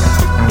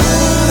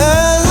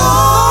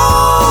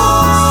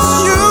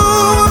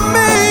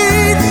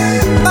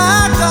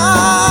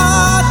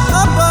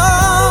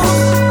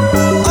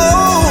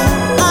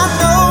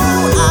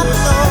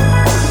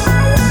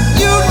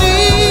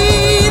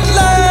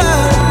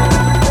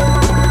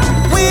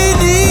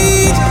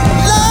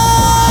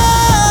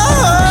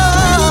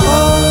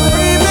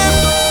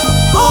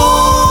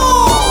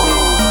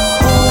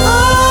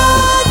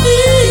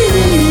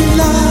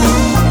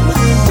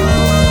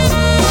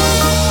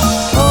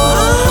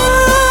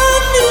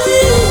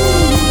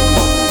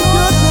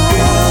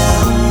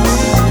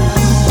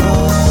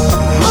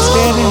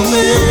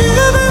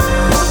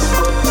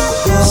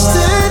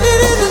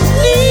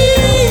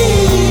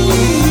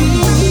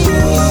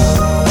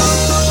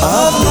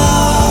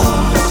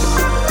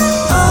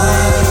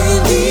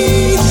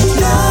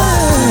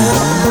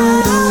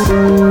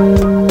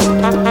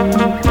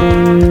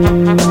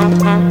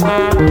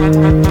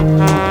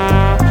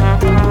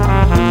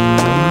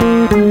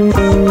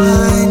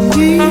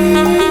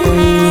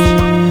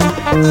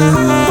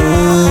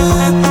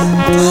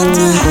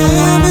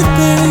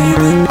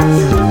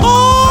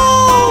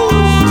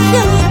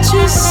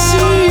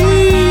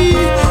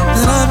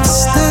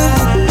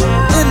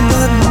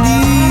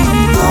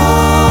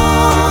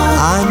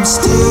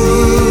 still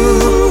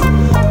here,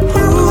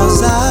 'cause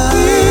I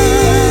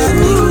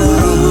need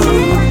love.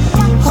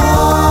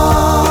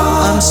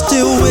 Oh, I'm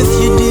still with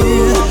you,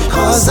 dear,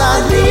 'cause I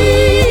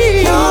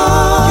need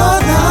your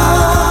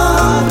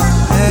love.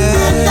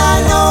 And I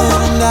know,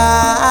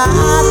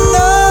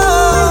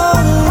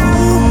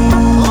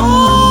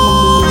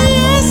 oh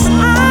yes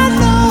I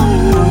know.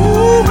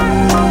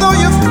 Though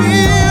you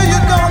feel you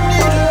don't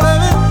need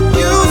loving,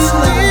 you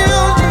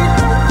still need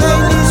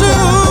to.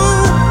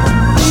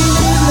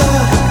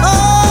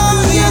 Oh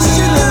yes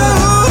you do.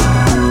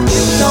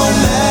 It don't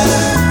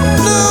matter.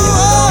 No,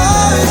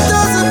 it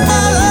doesn't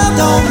matter. It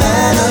don't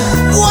matter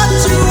what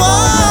you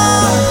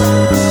are.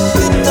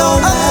 It don't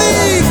matter. A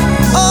thief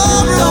or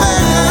a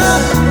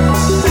man.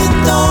 It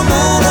don't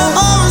matter.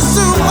 Or a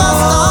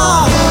superstar.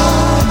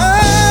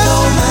 It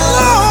don't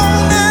matter. Long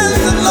as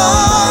the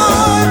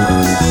Lord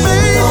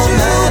made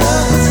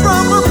you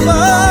from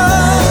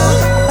above.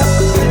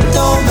 It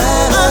don't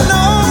matter. I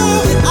know.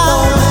 It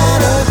don't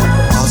matter.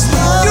 'Cause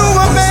you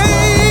were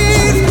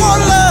made for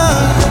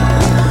love.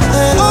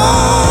 And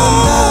understanding.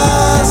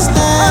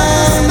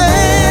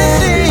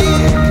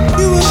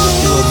 You were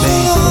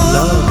made for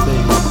love,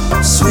 baby.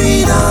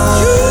 Sweet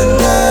understanding.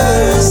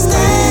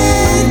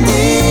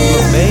 You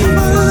were made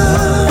for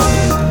love.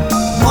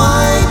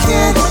 Why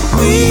can't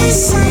we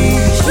see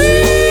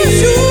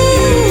you?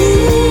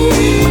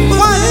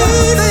 Why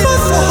is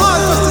it so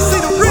hard for us to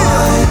see the real?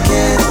 Why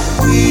can't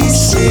we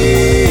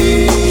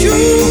see you?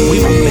 We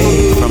were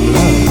made from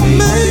love,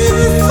 baby.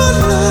 Made for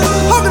love.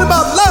 Talking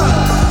about love.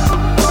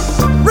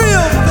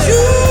 Real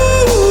you.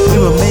 We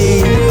were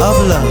made of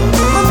love.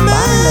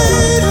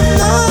 Made of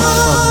love.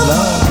 From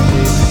love,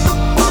 baby.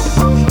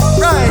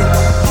 Right.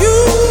 You.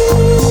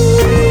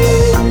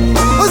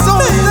 What's the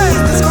only thing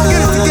that's gonna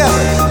get us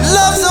together?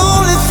 Love's the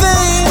only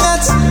thing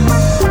that's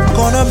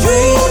gonna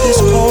make this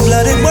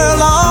cold-blooded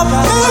world all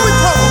right. What are we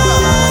talking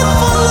about?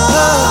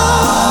 Love,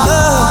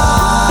 love,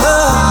 love,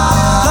 love.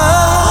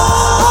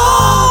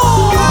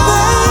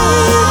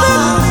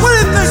 Baby, what do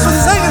you think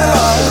we're singing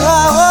about? The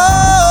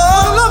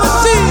love of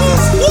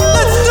Jesus.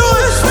 Let's do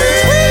it.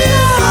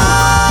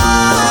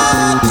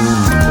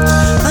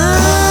 I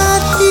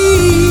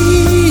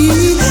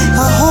need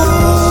a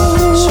whole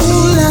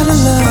lot of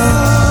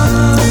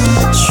love.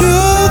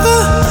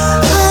 Sugar,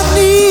 I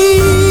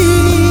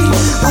need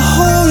a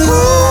whole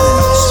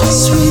lot of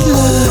sweet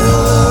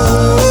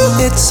love.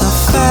 It's a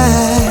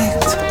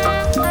fact.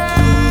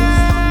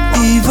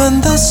 Even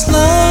the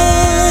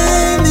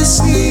slimiest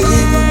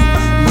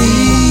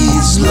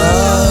needs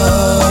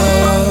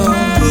love.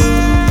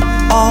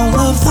 All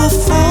of the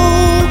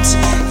folks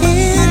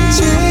in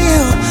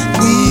jail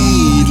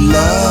need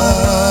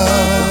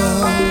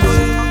love.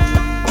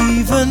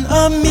 Even a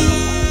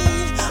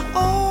mean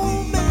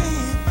old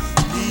man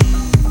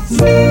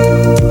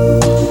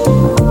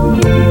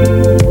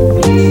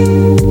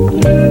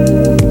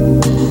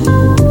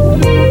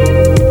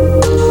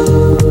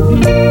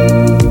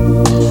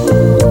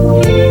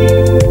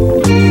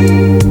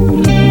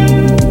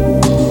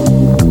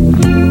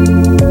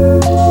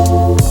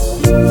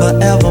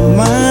forever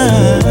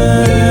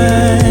mine.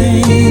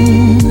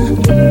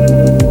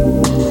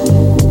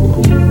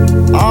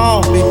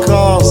 All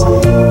because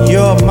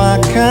you're my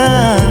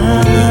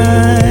kind.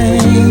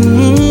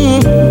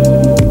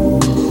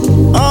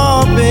 Oh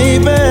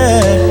baby,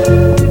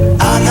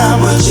 I got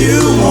what you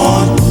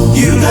want,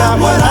 you got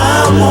what I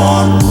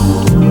want.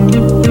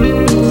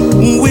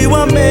 We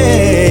were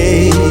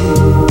made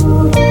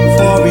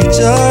for each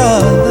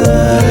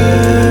other.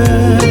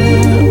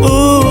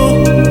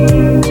 Ooh.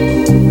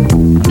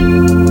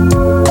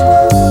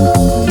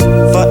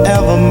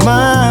 Forever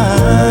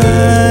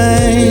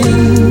mine.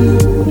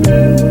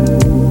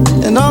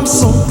 And I'm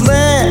so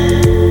glad,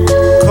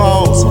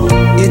 'cause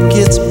it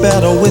gets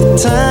better with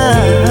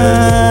time.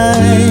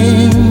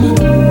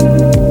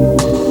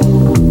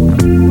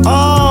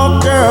 Oh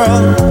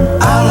girl,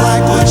 I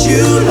like what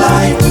you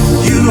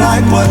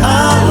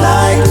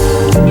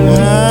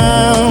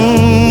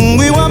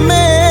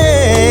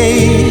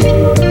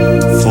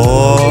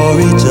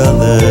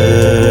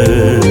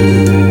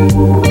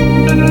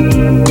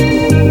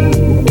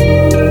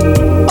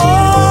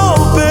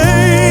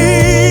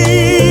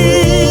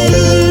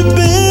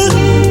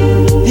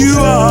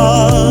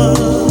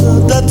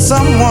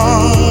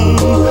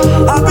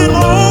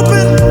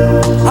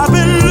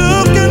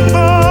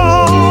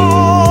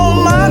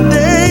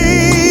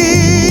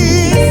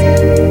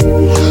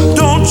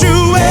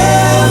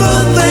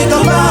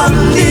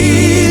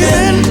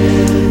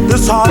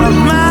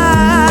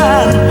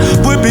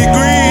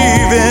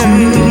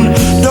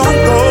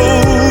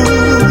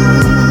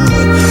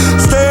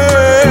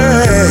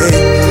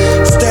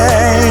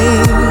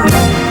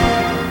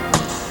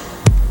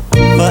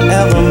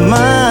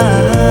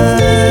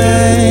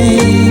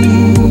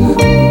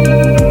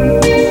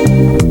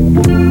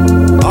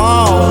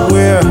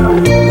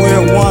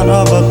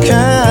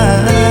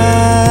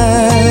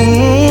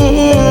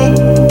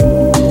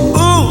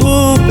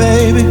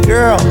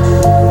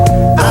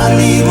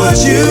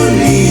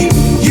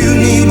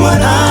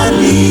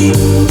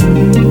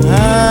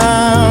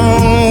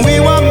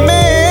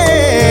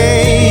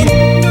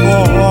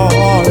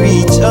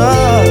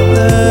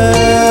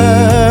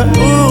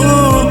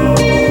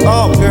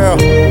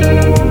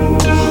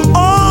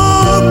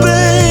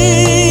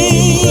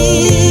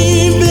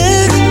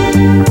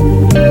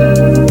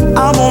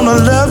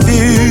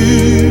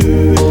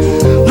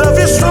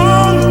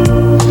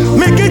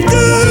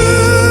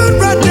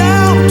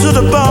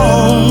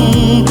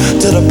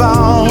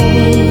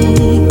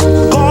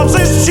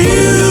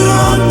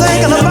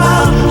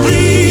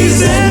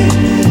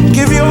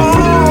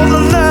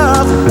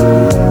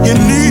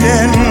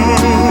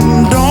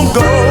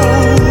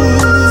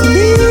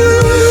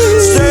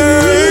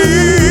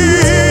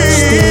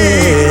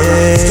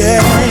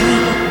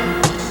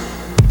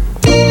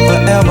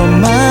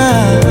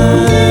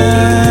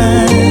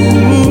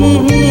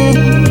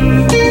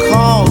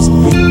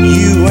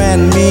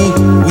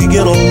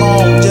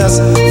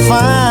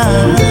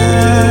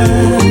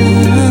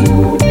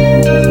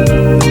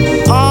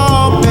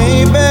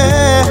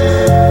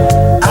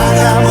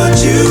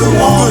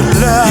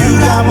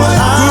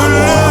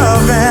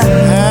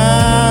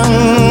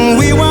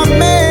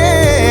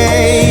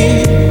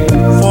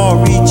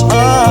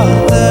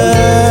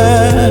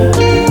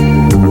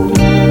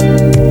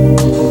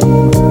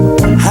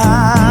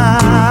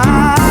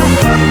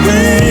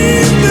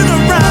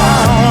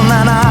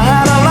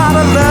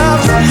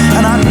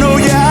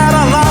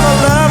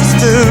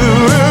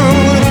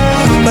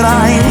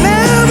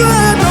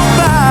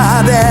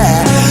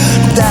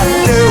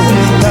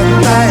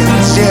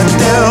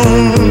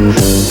We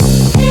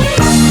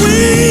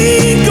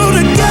go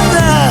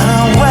together,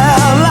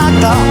 well, like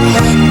the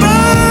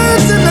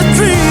birds in the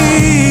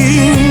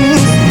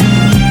trees.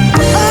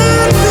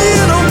 I'd be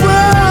in a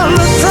world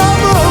of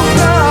trouble,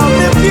 girl,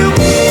 if you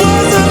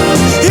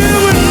wasn't here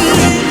with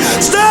me.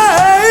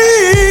 Stay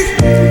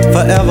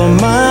forever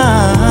mine.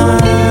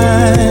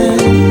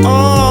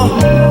 Oh,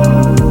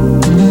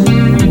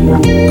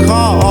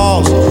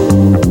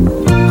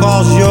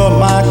 cause you're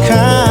my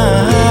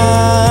kind.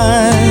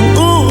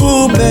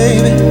 Ooh,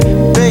 baby,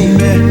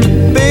 baby,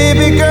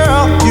 baby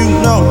girl, you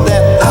know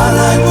that I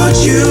like what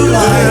you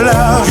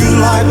like. You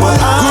like what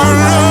I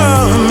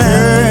love,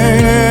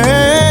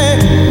 man.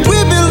 We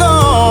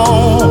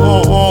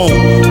belong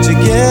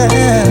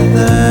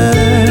together.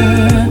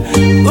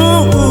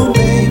 Ooh,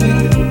 baby.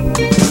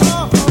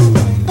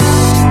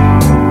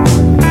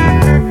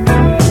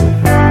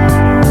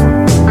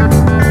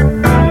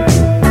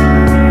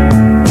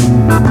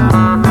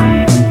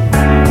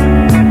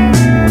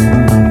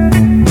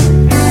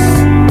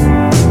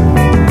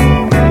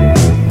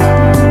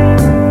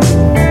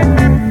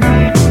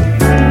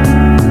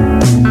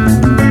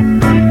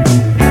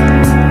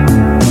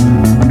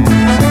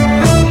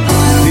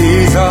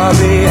 These are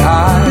the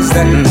eyes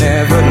that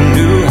never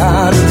knew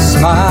how to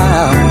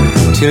smile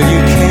till you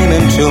came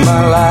into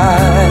my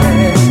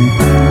life.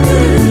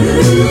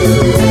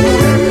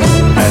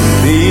 And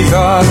these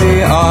are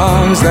the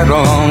arms that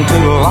long to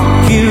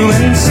lock you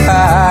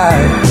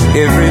inside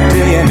every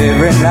day and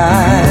every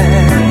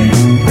night.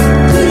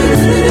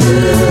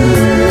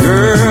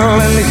 Girl,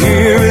 and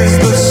here is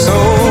the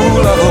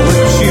soul of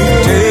which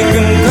you've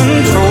taken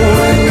control.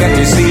 Can't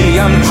you see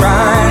I'm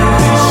trying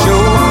to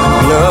show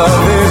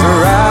love is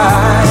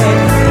right?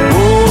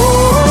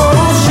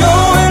 Oh,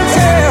 show and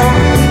tell,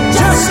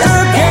 just a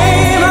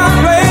game I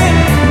play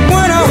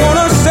when I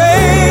wanna say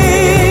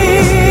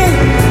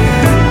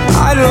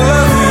I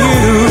love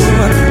you,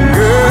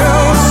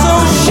 girl. So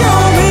show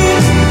me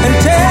and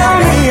tell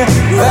me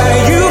that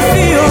you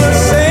feel the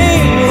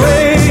same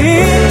way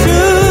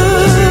too.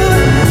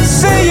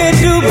 Say you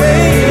do,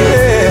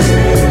 baby.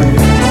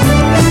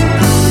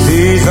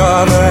 These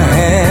are the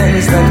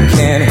hands that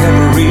can't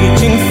help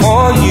reaching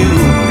for you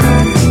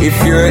if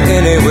you're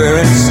anywhere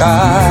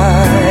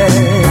inside.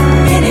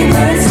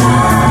 Anywhere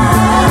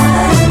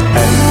inside.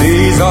 And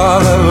these are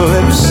the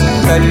lips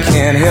that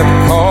can't help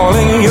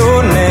calling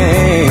your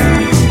name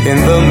in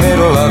the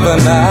middle of the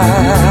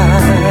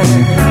night.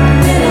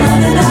 Middle of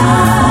the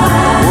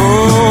night.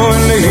 Oh,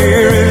 and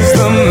here is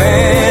the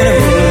man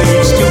who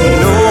needs to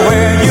know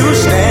where you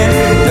stand.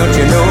 Don't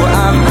you know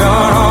I've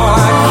done all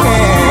I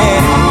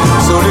can?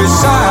 So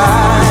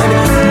decide.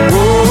 Oh,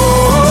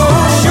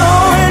 show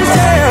and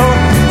tell.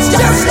 It's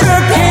just a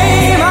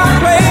game I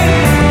play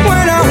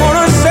when I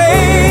wanna say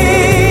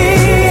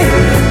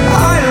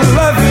I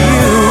love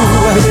you,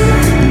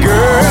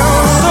 girl.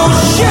 So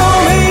show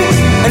me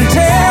and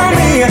tell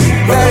me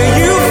that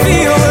you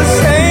feel the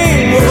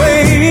same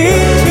way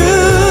too.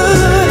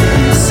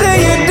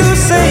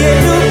 Say you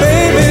do,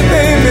 baby,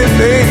 baby,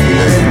 baby.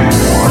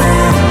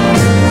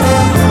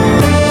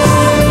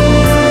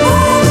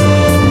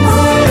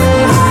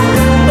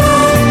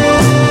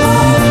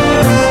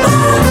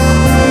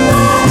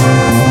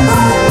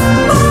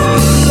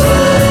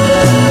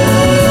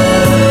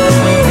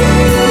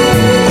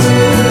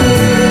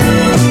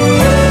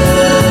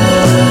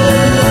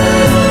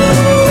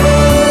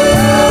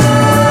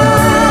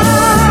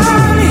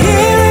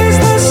 Here's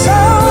the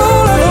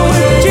soul of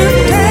which you've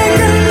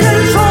taken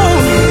control.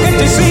 Can't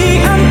you see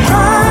I'm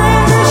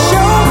trying to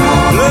show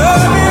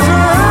love is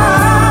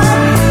right?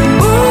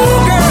 Ooh,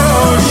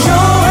 girl,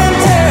 show and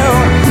tell.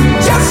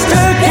 Just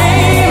a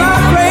game I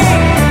play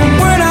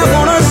when I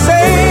wanna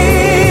say,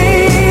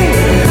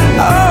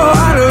 oh,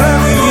 I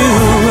love you,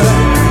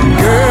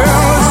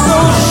 girl. So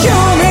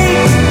show me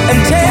and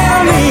tell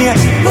me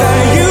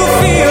that you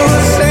feel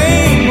the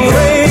same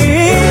way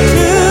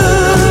too.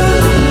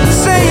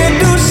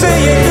 Say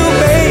you do,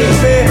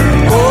 baby.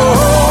 Oh,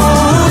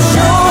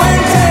 show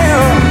and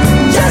tell.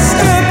 Just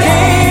a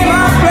game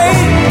I play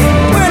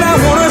when I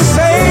wanna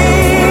say,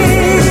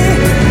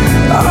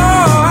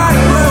 oh, I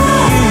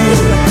love you,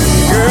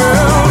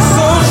 girl.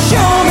 So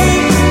show me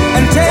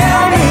and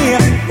tell me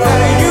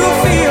that you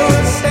feel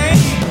the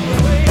same.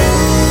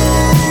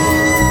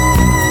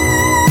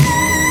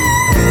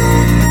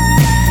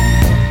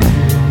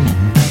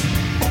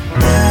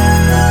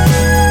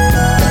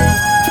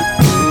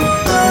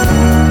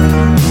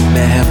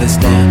 May I have this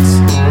dance?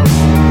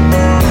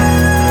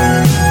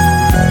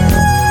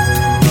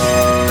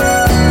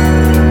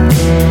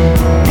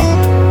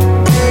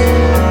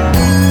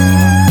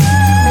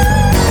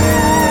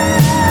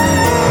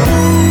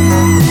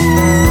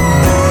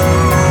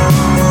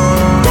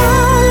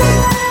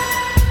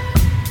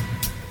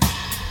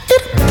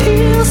 It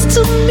appears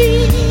to me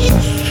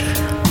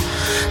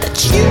that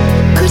you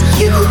could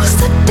use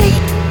a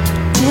date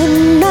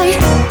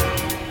tonight.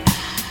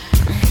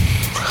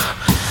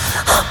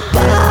 A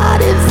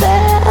body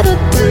that'll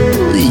do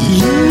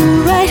you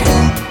right.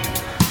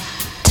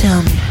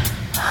 Tell me,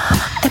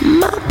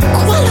 am I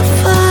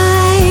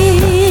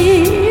qualified?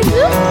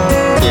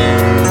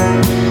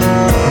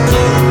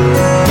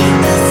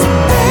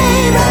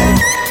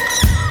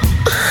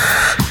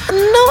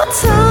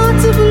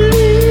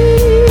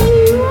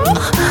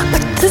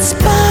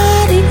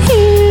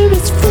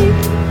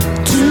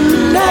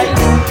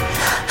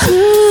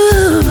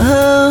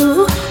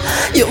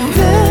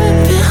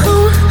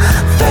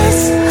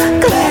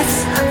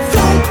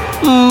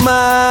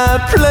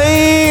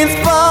 plane's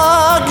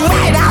parked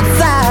right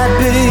outside,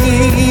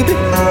 baby.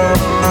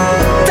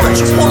 Don't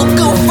you wanna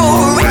go for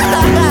a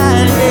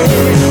ride?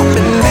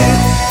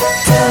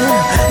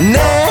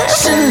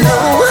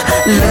 International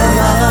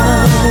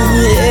lover,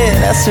 yeah,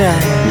 that's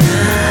right.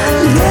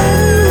 Let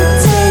me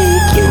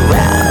take you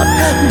round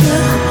the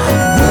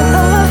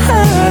world.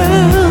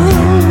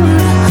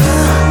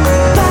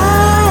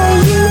 Buy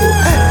you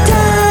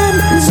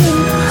diamonds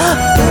and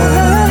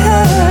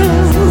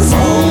pearls.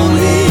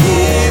 Only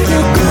if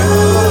you're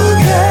good,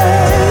 girl.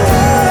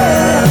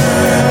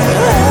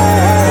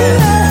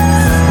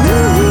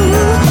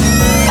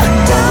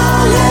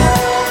 Darling,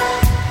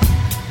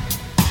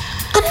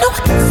 I know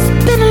it's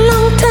been a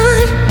long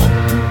time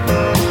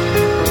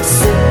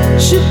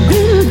since you've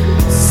been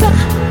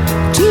satisfied.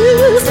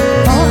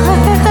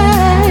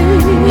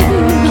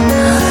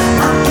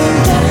 I can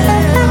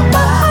tell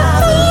by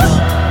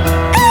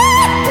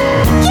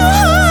your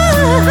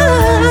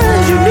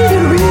eyes you need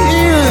it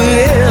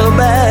real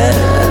bad.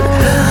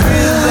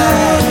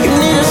 You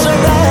need it so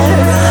bad,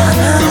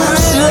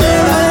 so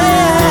bad.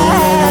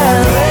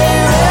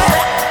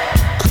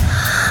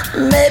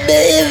 Maybe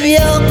if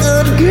you're a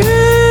good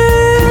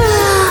girl,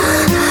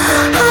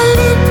 I'll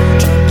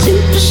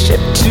introduce you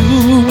to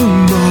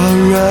my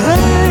right.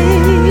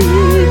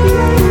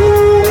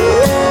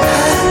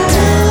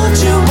 Don't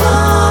you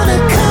wanna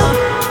come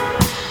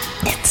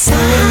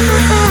inside?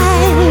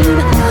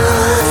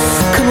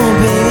 Come on,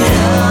 baby.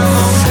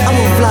 I'm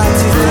gonna fly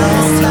too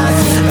fast.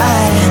 I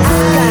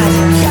got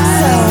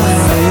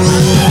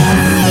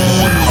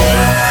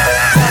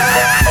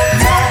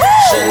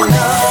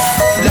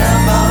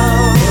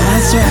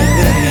that's right,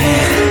 baby.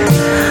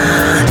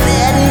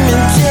 Let me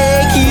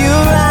take you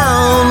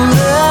around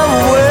the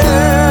world.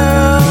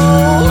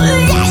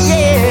 Yeah,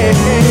 yeah.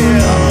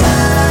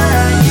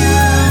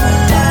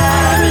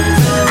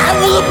 I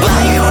will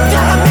buy you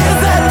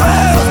diamonds and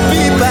pearls.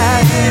 Be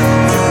back.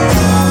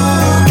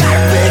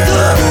 Gotta be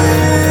good.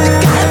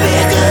 Gotta be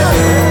good.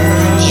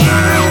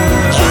 Yeah.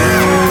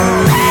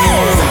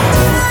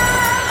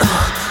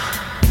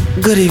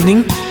 Good evening.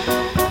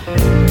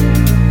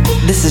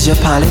 This is your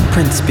pilot,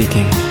 Prince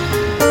speaking.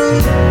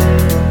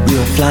 You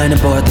are flying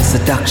aboard the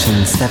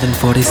Seduction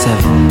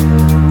 747.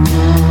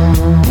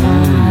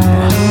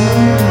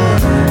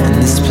 And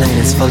this plane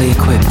is fully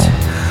equipped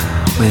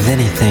with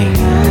anything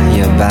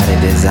your body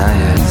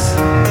desires.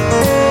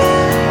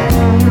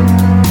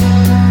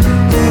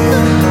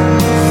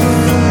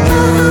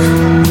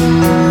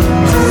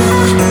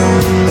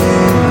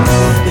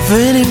 If for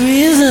any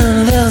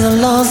reason there's a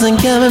loss in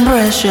cabin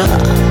pressure,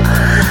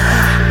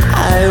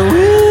 I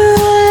will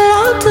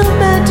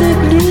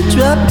automatically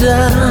drop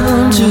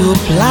down to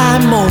apply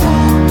more.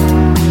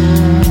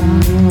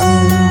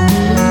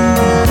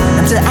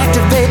 And to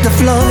activate the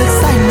flow of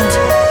excitement,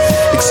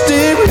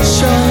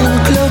 extinguisher,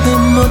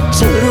 clothing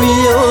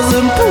materials,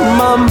 and pull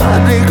my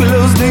body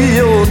close to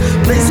yours.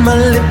 Place my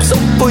lips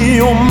over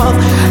your mouth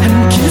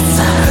and kiss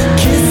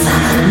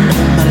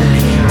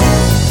normally.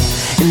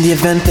 In the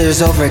event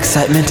there's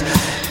overexcitement,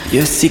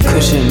 your seat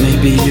cushion may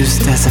be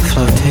used as a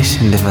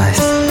flotation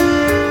device.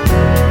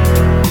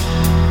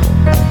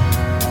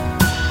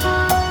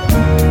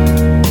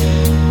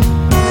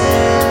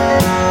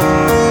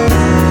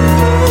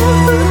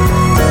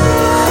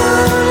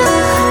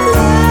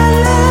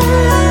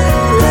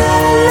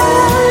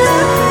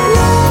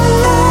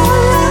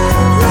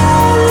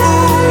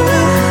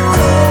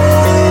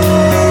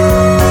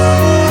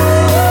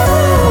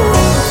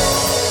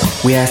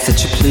 We ask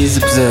that you please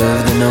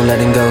observe the no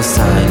letting go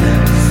sign.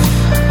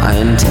 I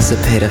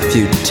anticipate a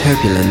few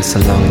turbulence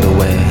along the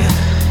way.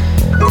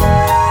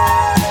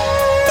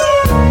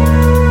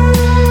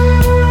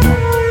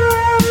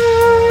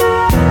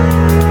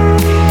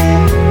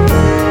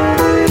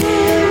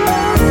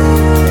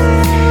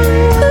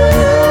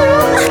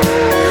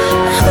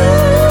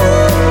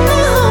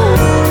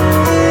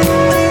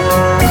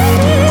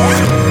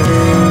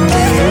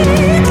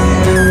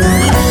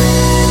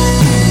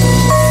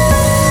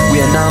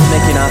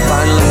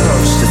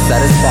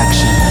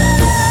 Satisfaction.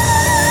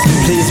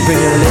 Please bring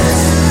your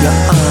lips, your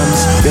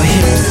arms, your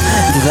hips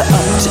to the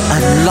upped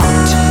and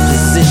locked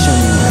position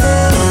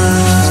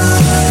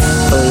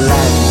for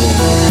landing.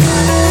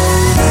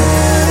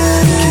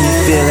 Can you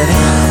feel it?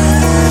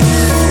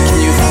 Can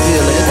you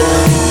feel it?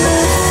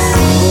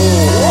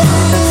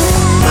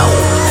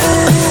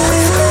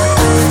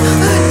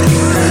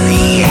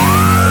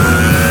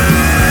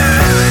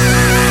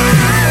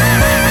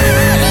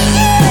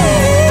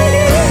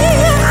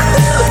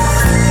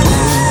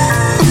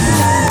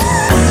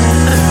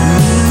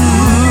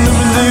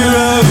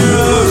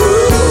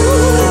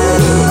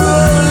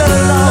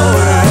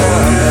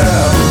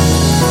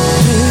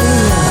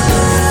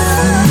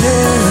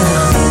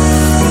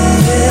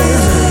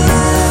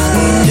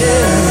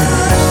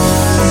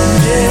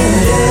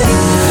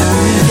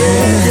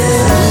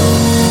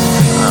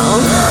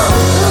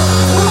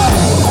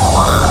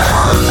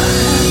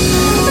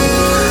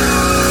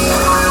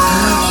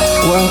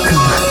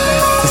 Welcome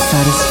to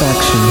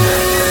satisfaction.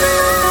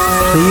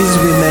 Please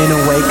remain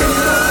awake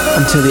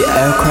until the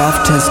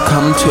aircraft has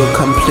come to a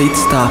complete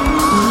stop.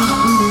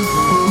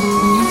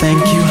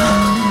 Thank you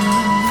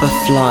for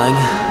flying,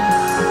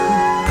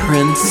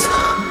 Prince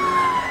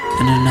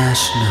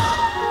International.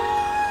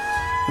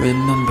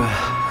 Remember,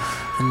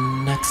 the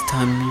next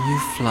time you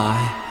fly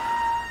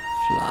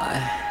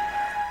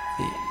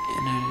the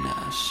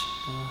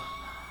International.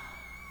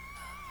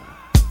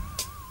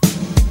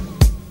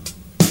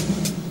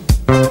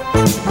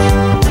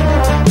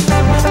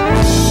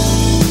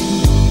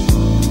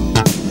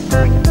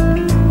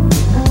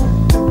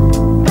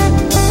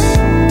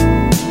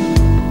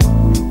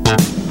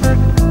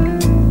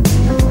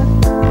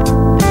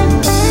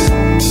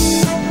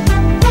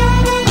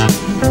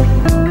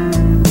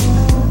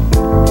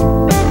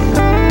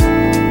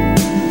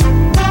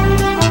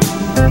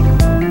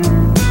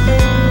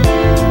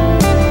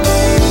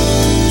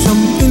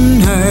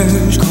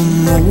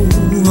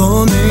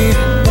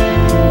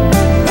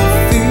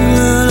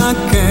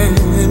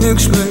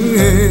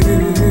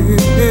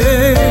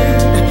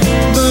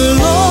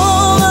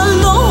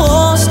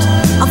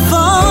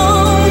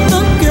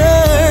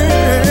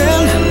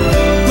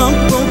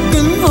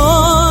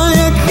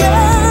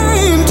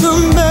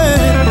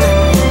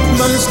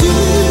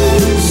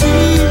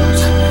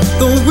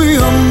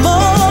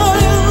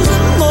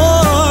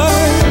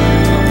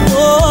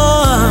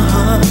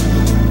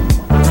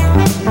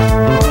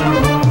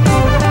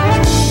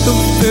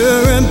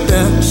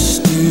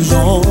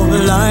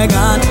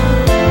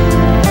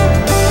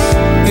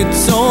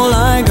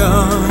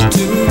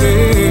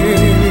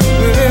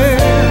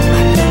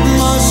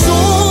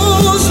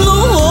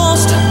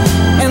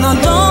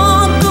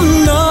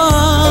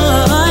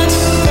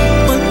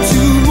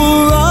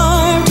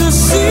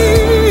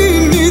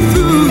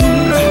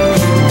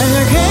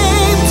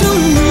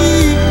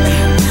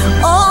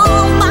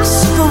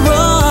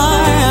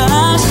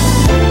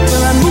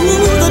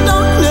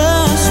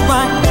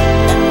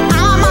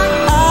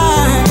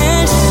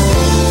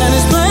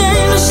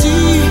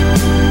 See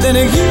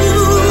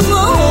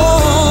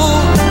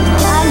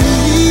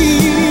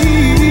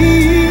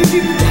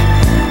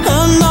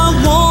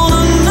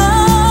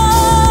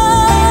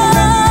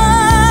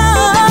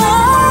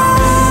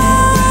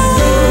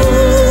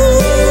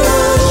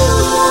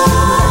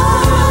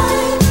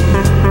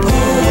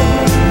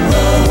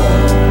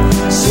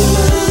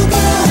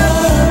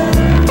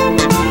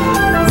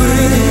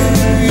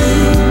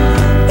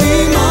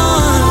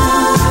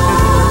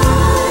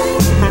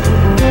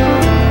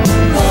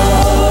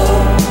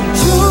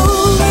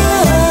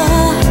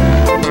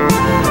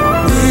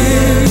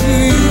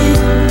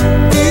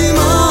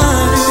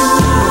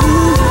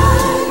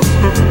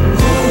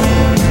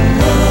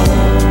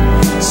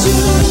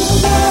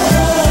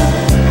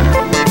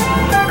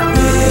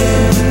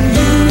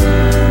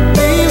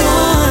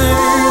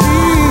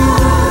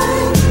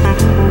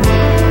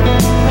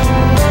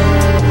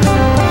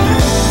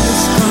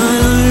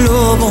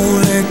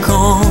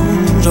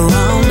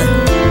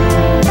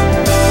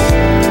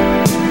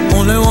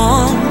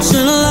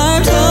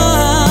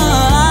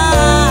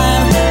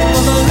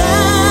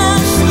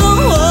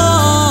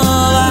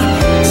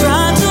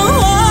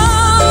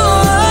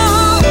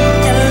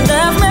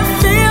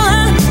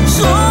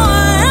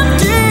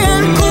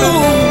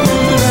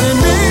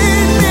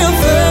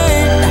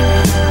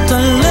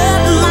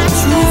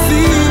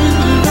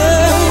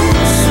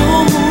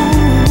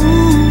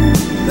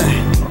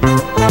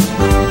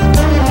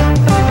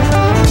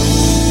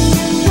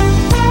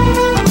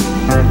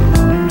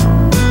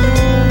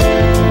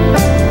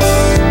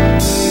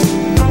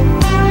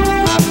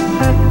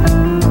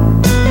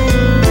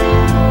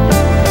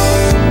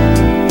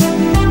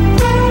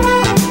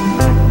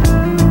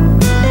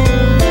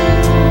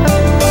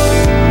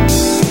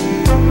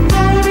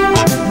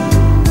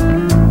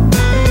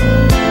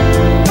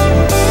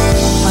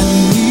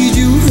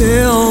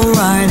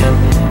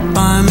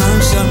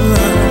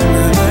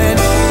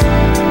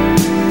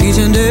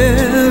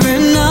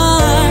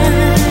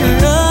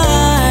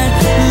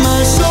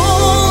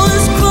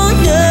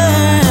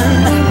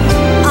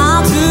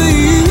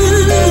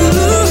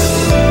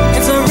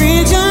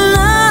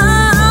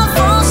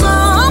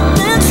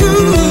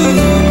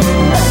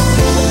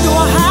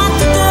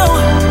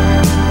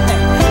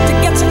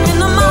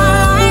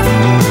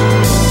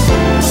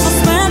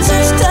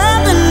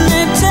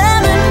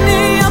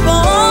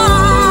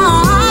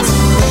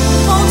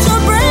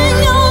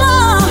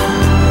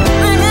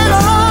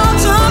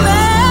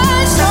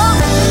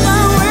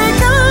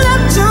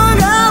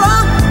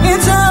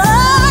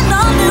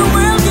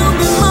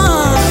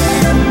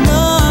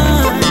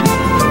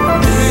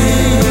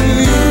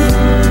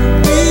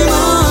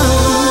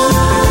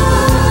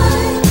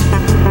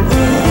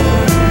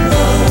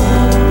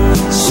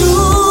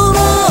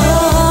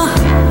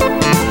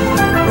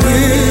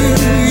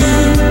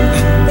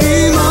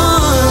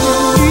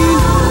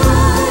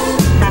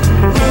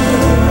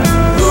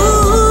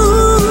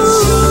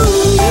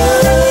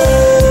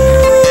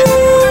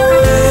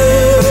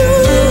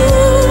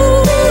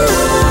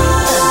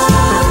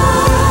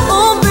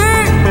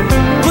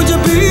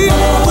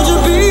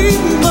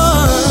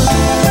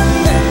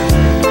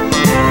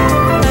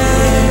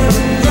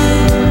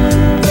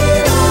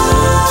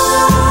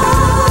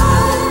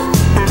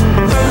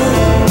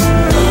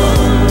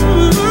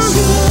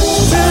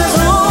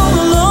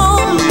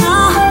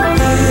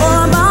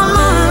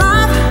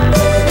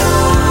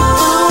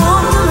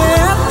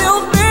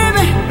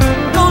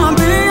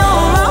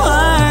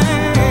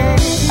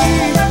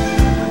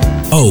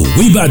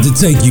We about to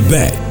take you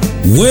back.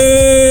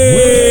 Way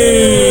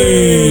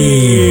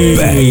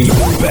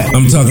back.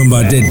 I'm talking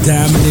about that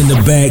diamond in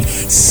the back,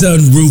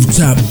 sun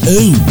rooftop.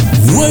 Ooh,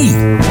 wait.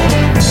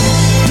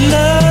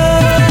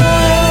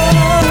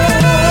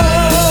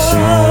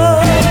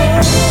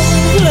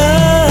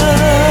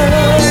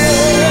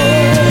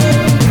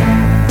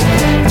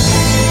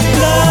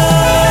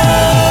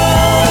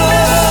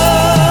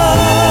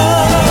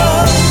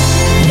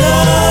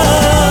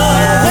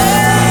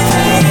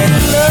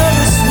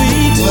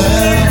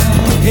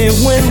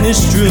 When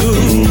it's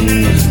true,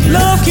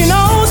 love can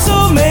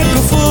also make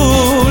a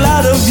fool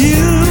out of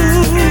you.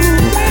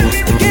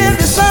 Give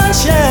the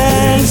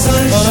sunshine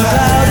on a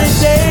cloudy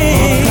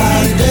day.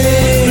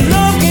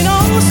 Love can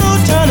also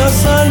turn a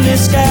sunny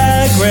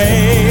sky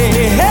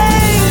gray.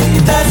 Hey,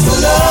 that's what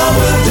love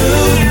will do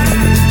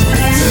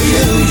to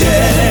you,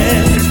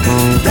 yeah.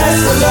 That's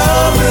what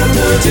love will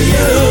do to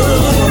you.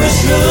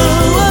 It's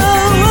true.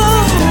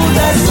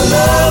 That's what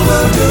love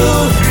will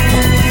do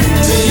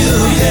to you,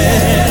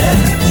 yeah.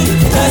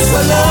 That's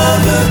what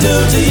love will do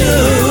to you.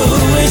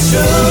 It's true.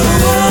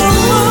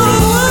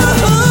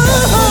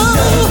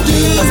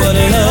 That's what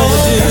love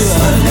will do.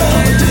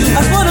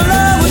 That's what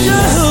love will do.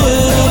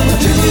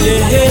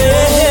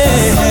 Yeah.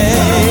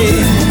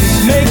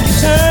 Make you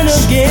turn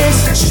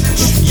against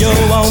your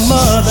own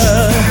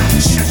mother.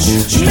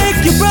 Make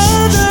your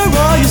brother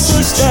or your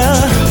sister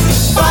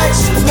fight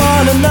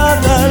one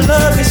another.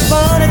 Love is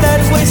funny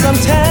that way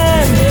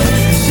sometimes.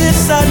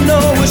 This I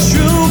know is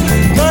true,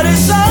 but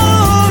it's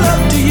all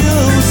up to you.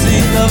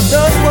 See, love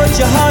does what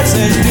your heart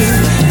says do.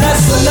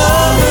 That's what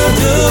love will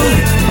do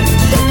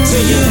to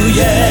you,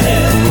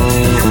 yeah.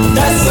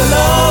 That's what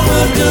love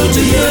will do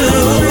to you.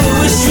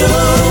 It's true.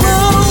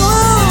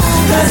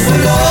 That's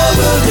what love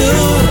will do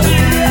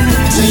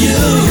to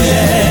you,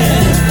 yeah.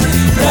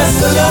 That's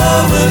what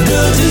love will do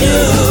to you.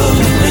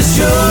 It's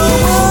true.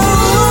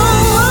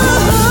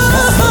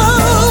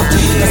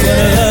 That's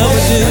what love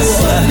will do.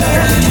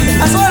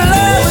 That's what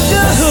love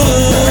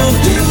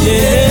will do.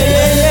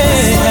 Yeah.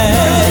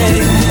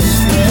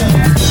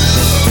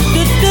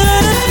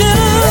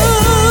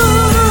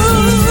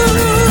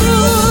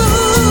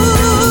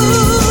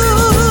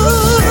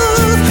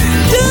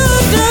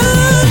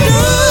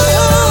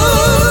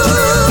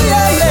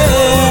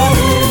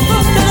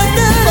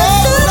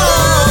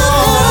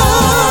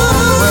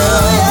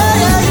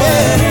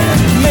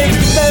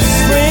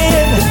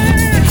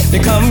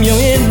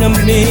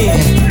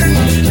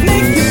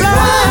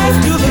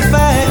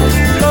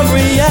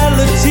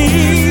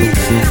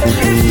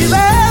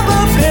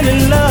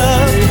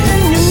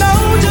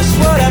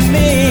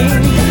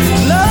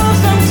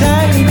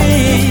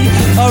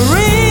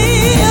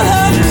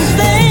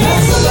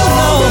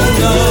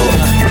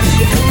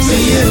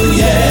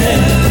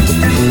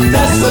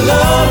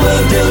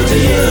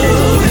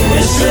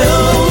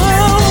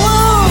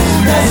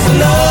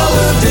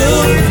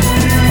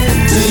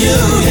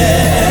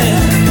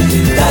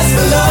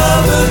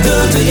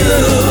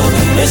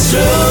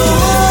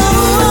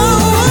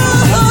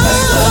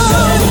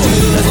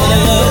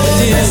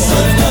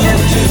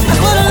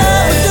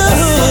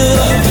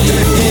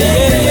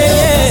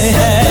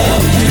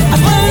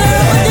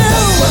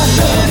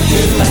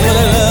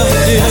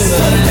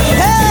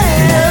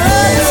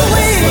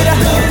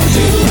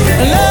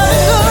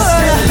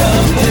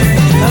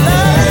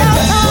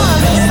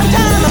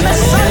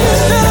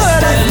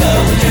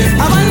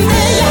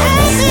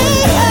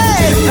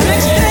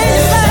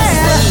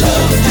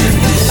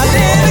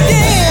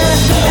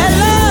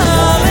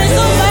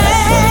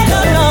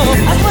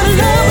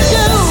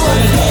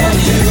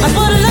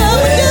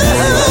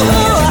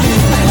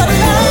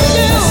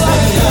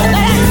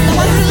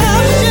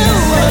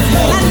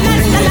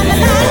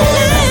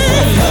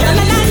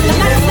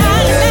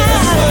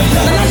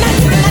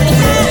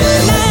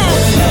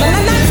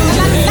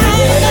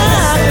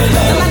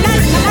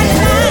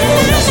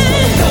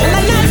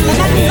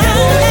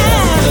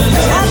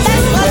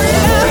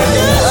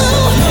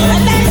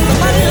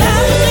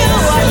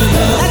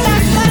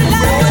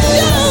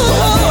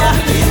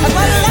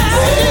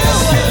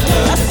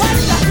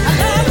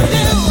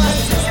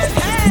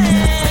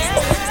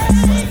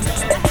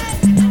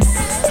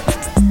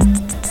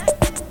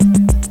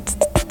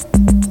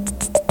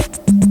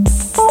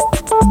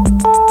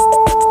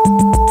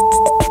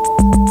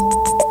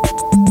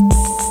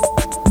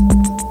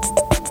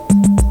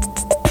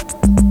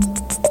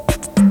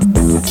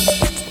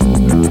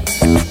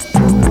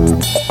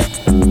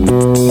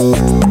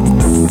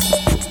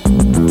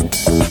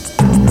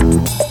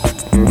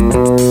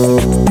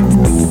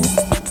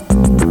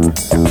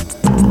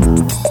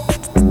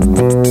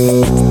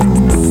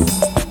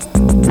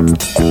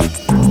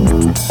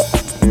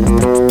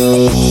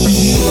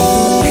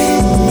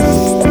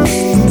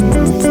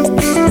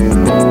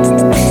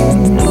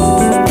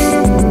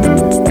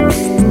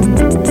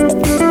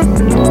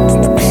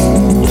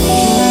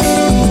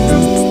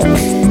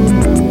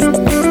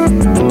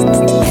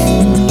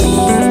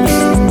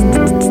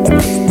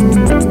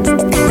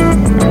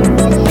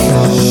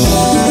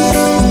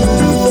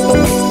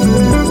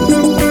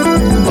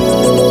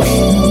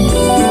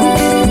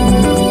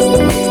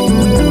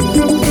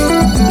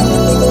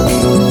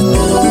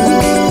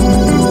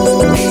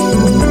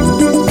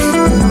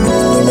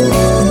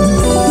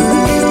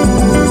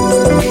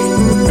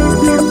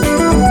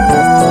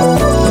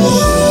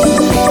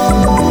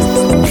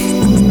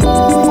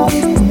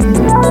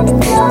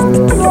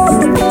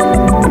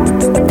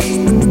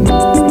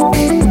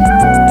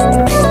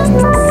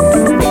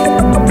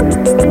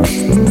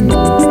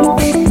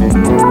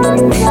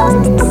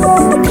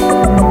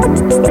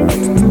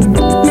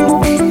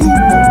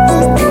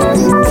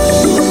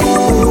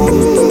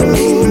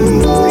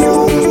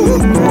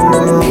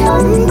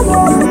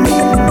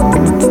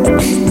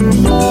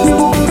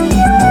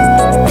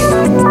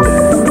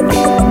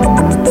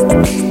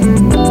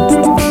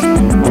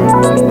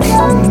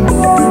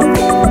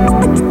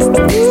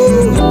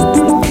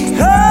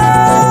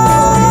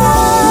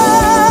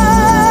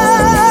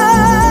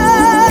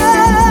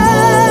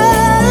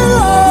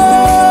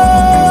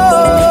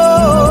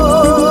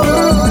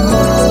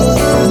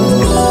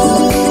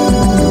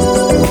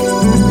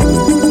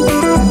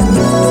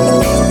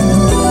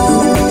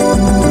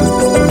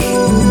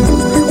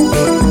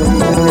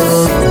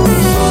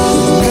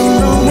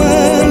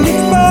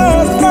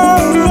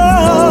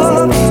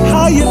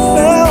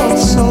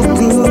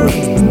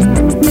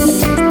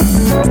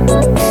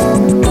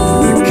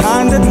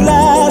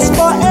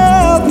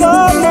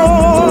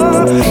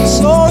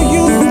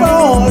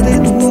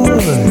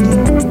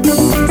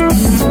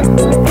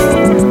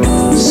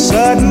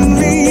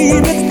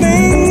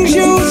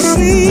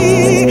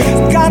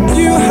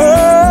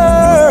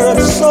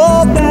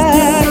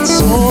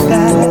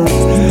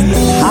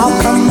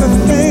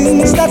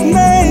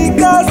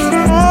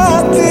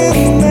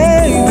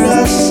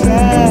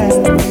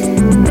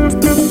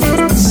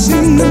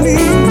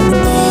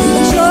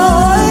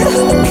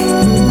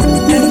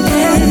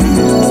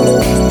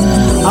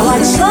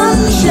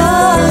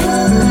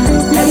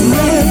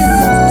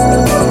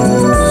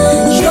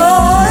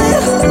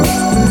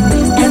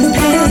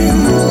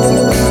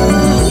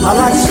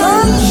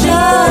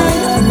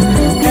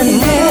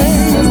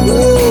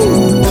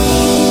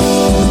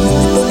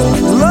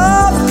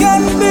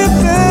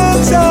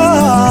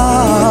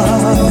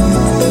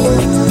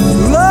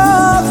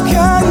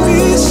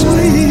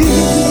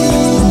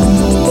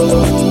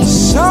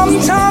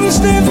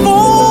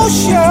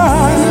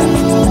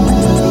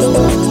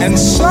 and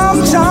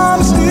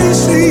sometimes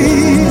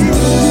deceive.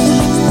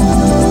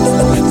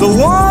 The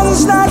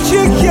ones that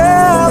you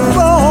care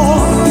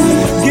for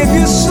give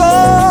you so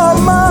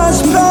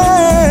much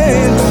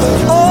pain.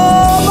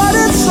 Oh, but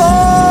it's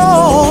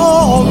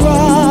alright.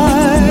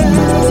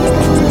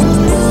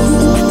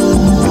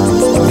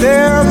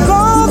 They're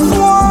both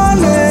one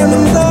in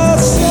the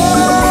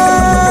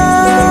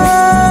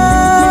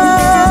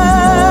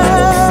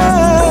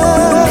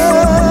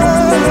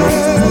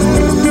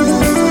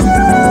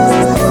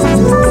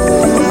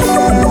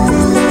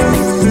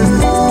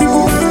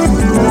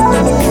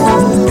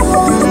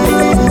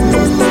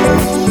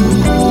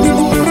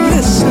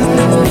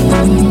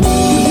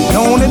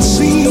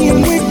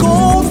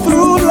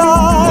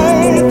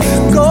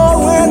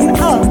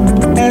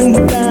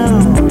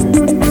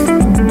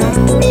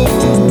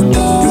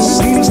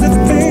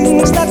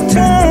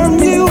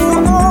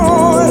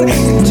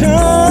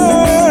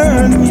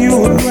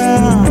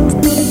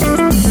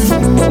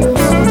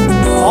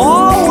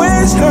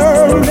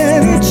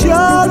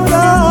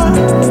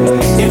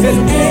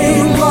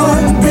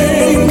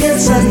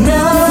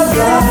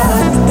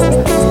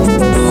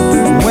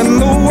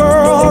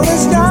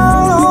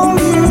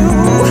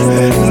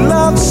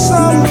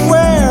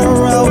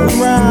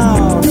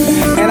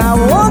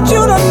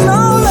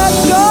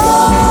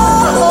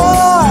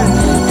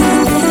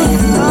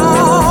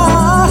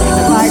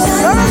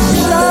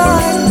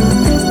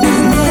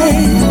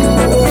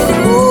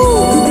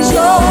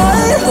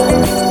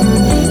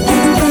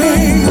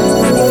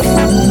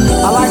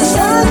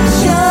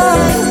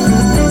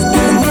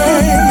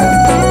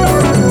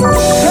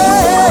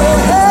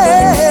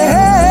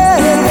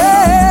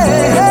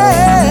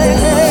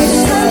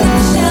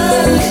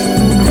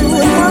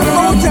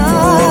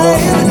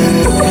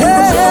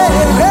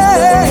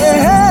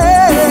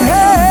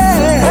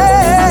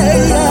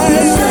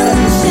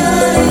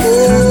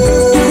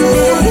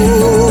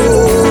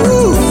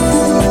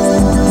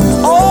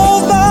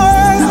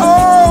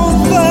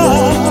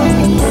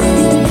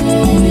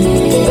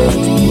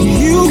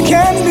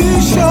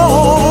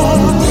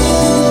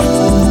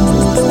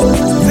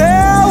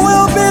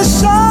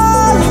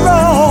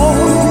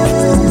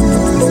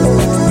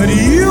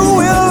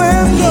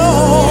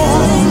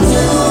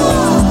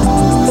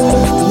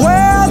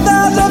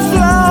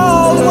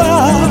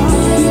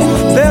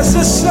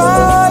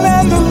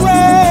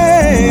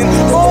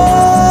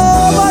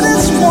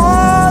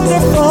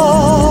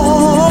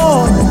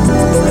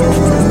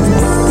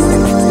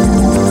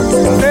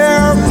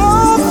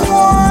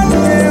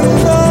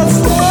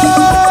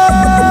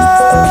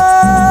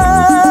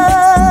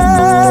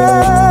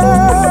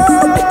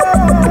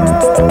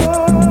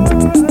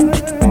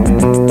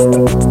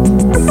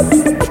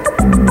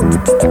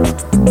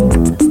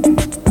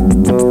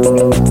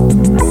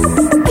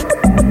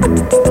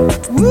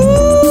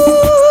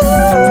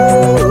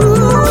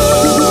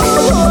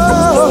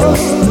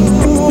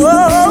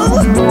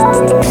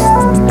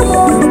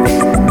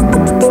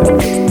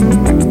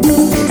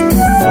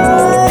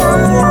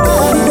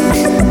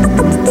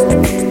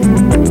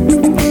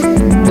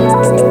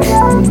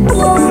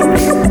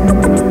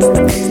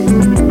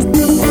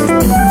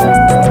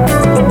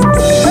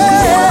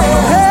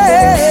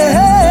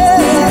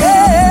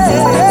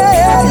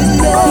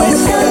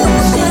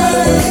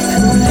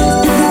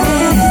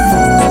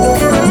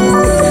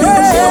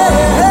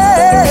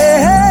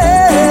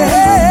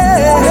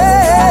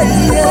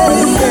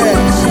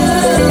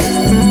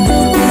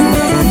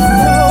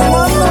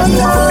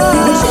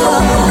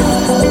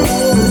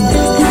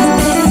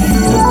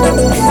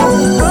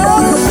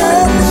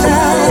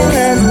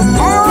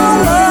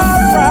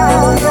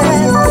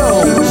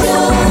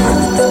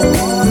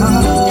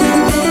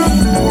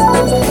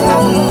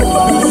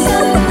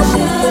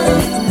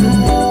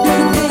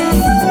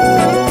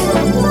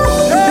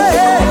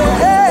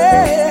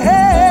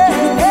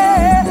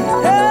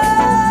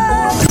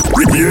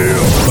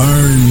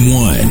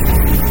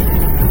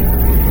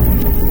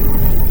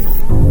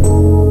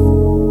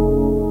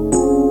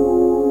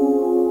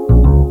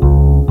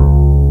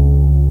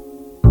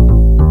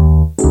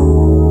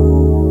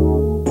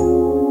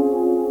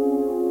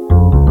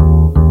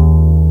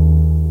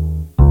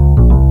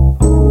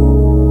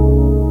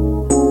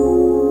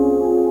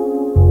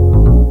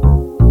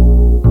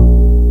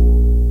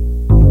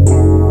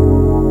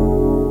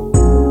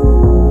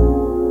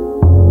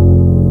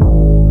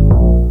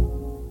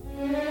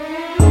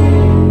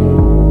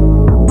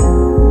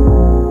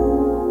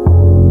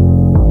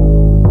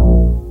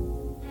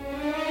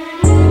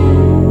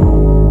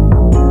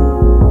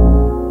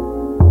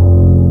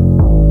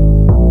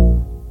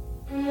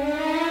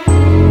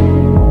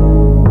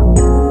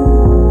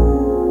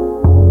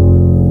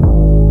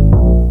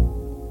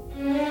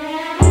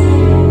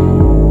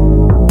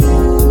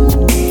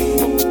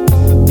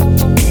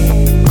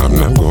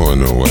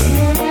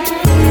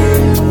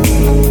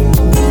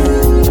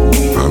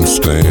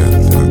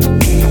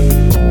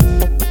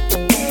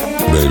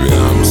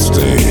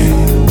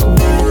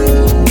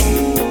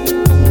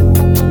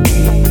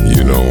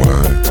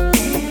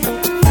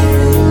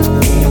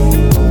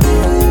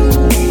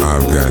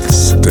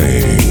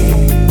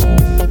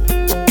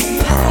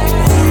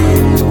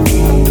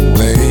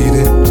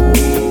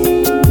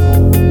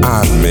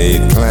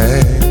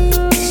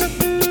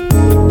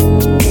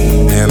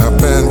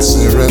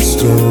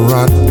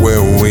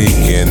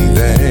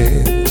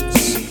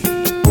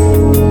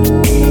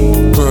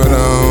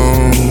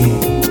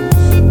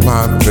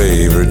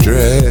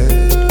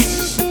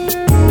dress.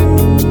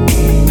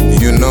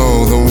 You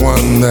know, the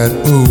one that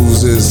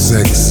oozes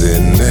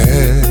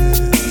sexiness.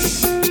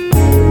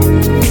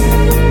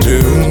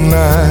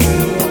 Tonight,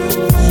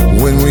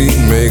 when we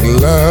make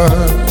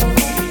love,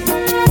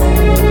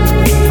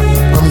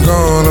 I'm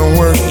gonna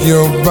work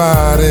your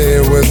body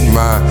with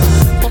my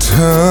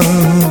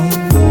tongue.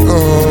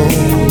 Oh,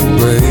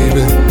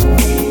 baby,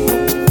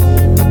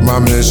 my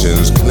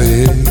mission's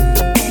clear.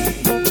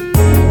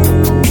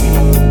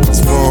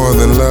 It's more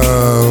than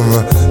love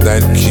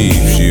that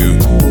keeps you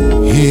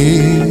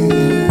here.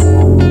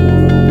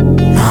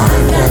 I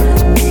got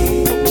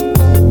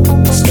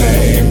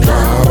staying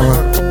power.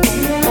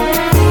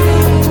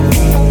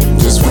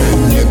 Just when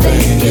you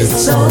think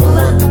it's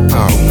over,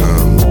 I'll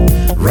come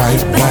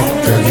right back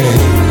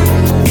again.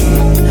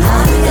 I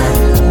got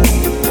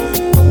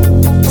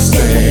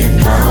staying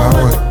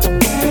power.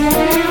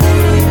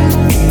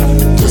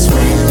 Just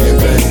when you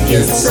think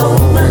it's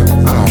over,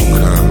 I'll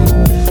come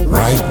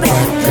right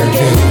back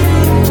again.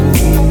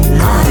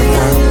 I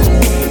got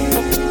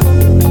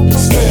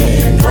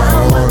staying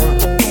power.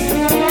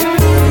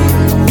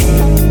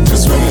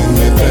 Just when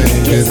you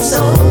think it's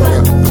over.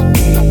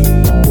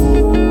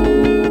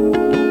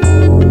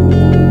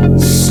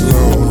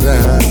 Slow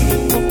down,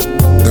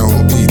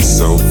 don't eat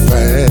so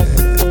fast.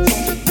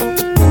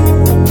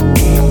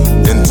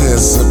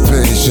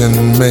 Anticipation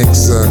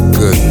makes a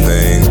good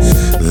thing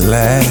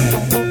last.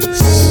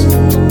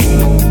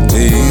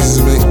 Tease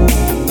me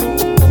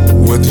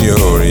with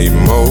your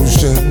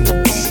emotions.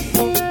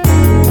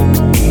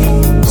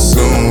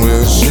 Soon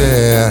we'll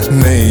share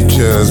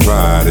nature's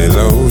body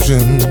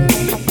lotion.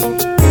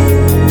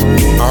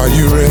 Are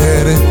you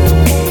ready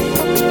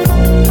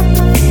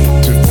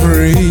to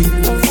free?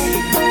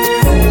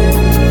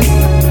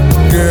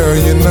 Girl,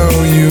 you know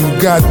you've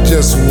got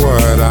just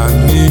what I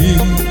need.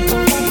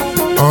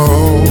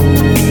 Oh,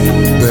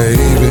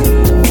 baby,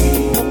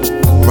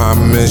 my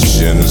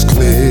mission's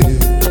clear.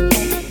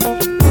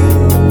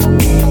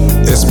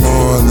 It's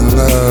more than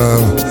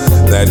love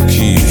that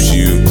keeps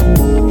you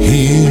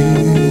here.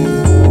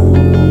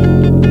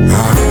 I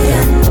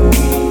got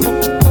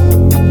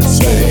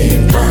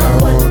staying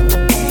power.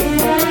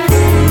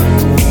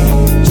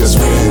 Just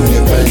when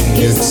you think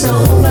it's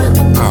over,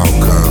 I'll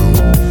come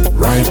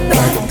right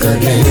back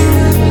again.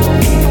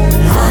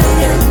 I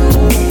got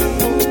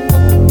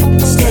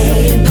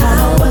staying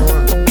power.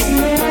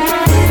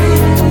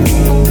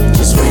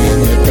 Just when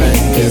you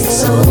think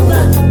it's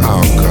over,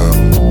 I'll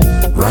come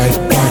right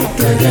back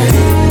again.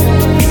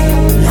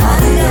 I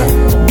got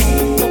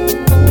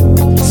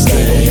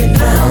staying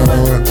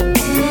power.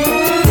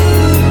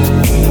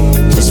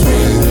 Just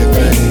when you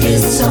think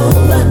it's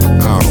over,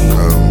 I'll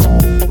come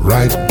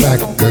right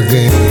back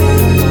again.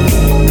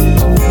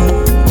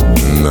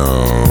 No,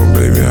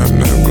 baby, I'm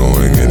not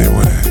going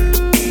anywhere.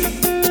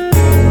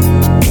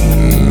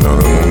 No,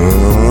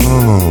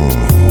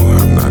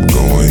 I'm not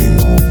going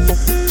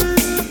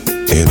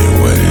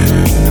anywhere.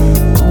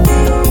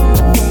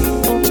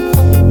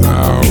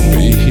 I'll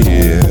be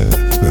here.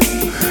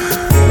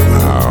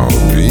 I'll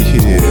be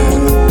here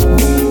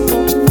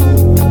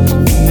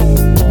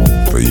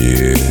for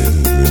years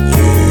and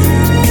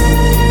years.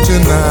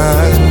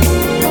 Tonight,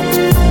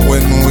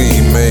 when we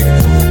make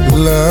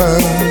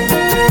love,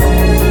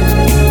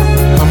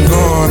 I'm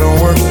gonna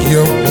work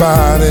your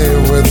body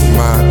with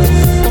my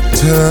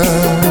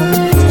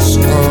touch.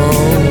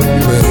 Oh,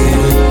 baby,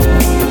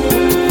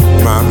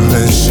 my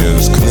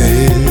mission's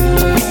clear.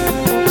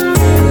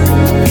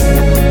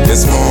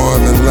 It's more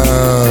than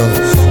love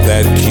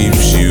that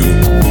keeps you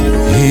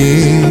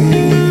here.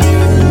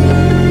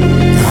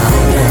 I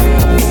got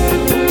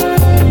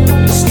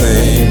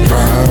staying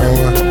power.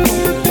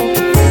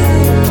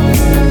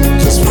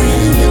 Just when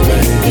you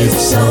think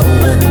it's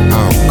over,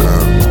 I'll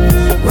come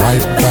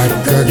right back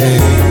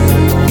again.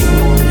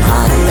 I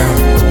got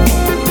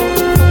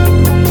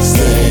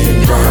staying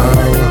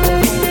power.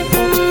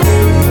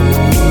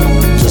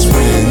 Just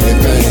when you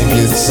think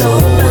it's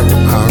over,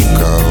 I'll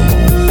come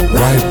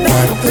right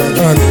back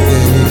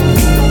again.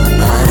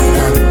 I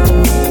got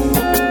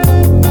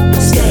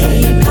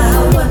staying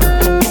power.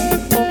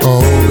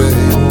 Oh,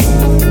 baby.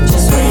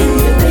 Just when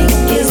you think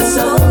it's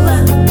over,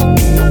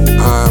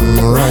 I'm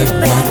right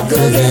back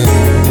again.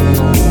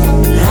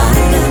 I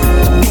got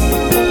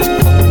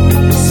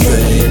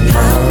staying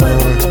power.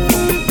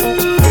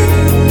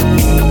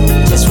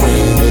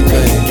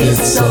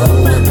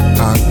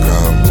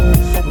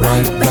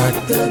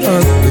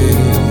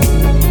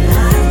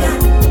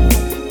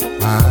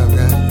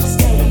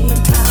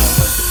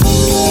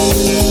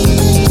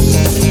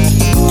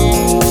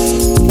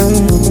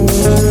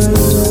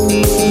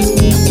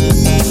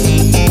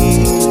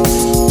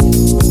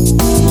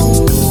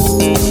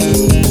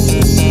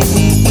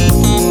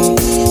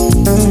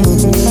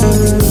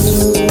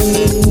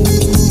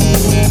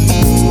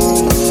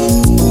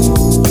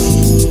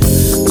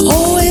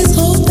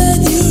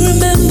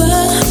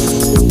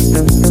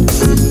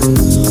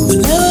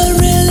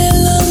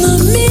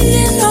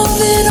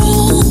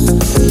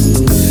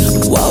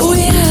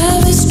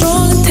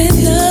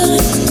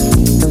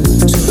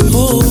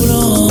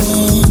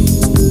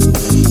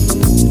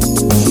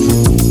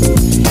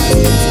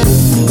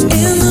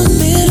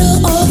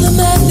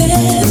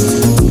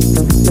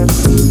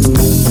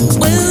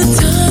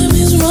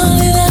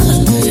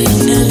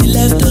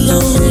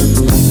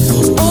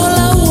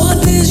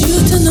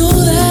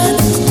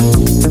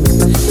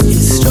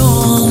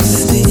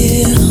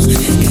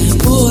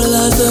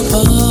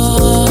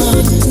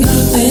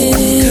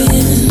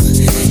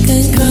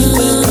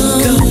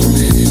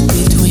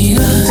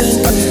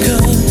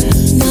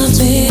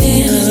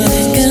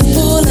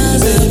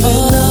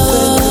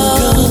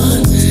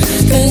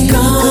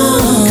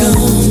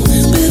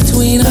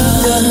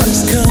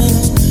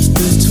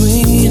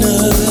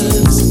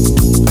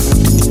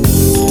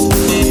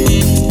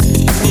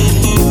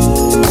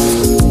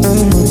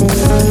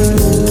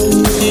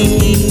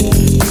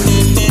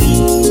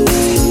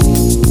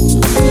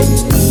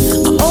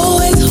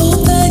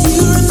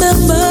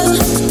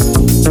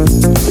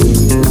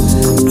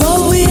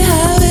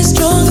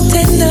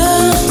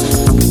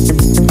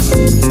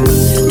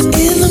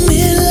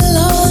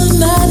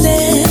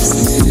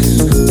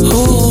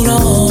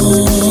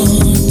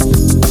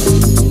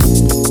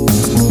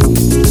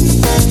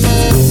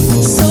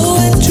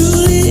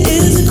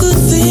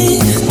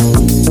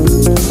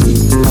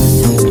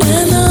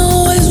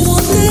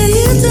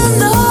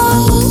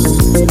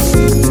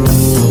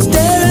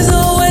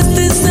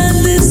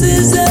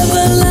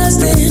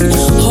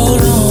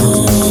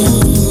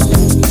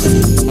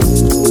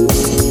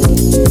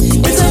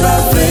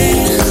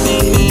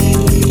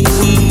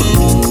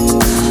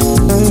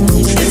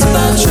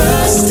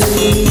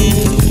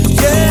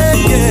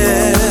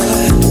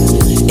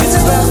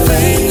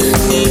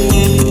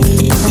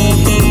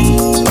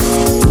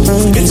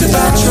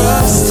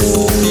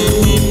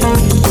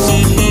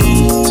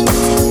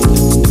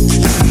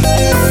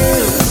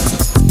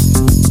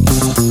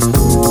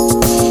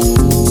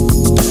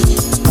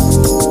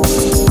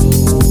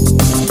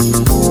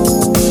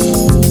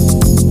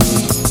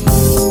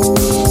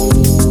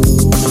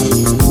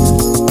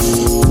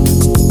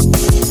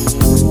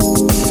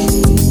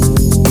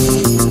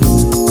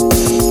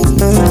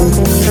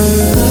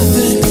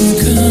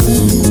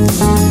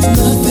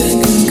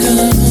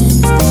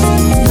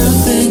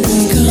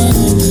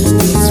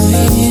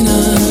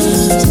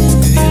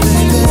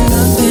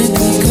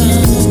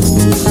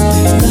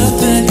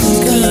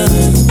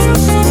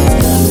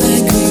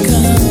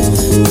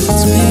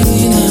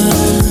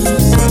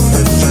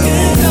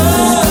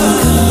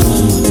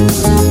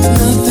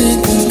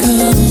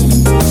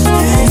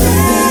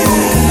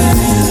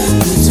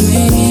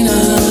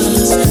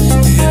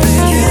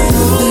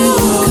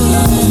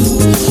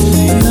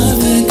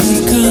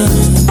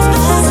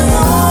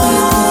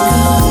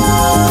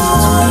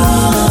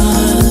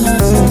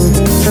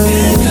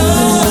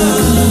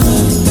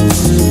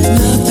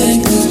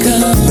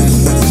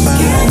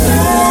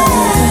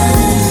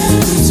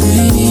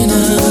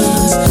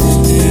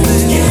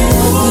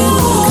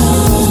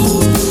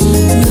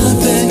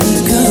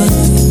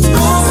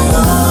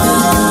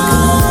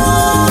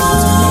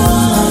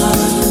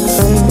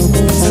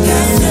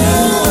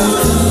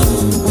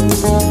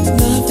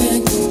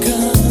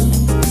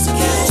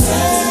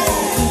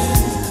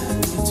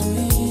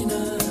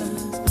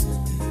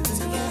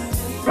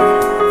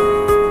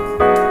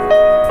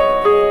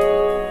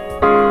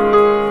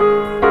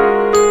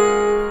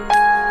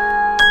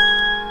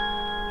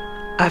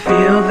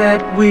 feel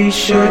that we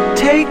should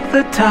take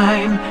the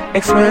time,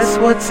 express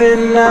what's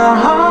in our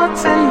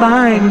hearts and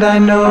mind. I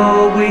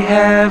know we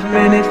have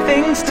many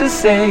things to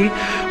say.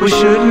 We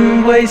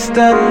shouldn't waste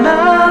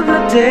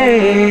another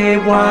day.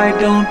 Why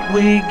don't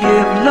we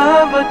give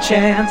love a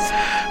chance?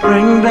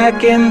 Bring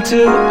back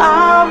into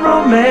our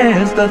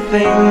romance the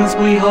things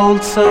we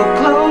hold so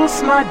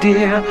close, my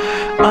dear.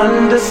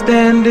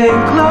 Understanding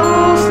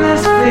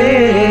closeness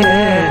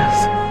fears.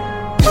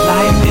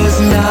 Life is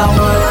now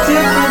a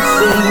different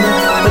scene.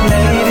 The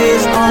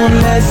lady's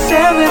only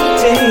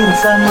 17.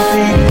 Some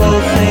people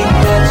think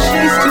that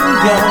she's too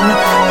young.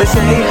 They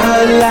say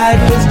her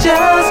life has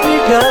just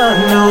begun.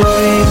 No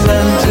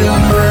reason to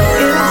feel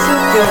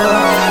insecure.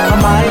 Her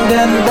mind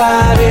and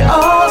body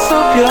all so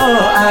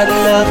pure. I'd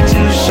love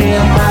to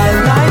share my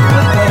life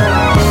with her.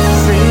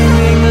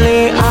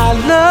 Seemingly I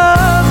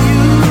love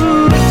you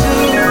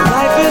too.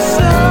 Life is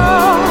so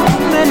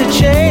many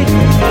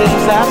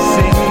changes I've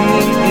seen.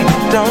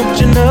 Don't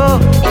you know?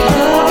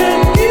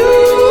 Loving you,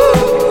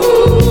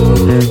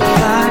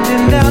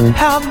 finding out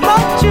how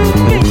much you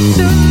mean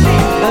to me.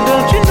 Now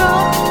don't you know?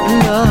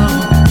 No.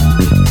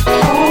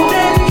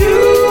 Holding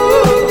you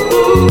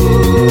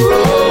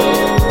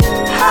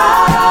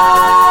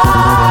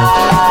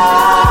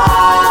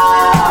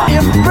high,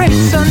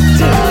 embrace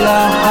until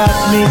our heart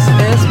meets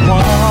as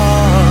one.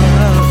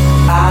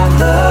 I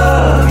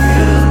love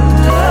you.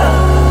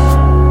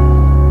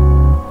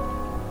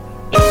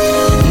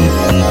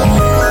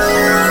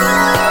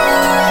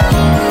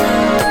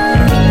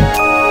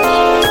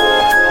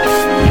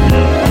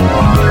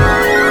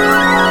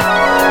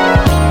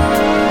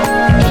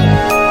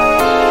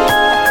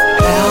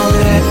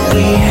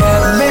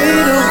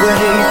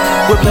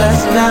 We're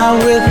blessed now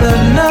with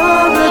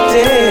another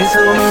day. So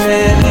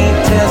many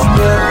tests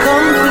will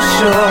come for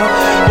sure.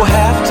 We'll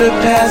have to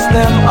pass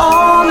them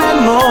on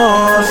and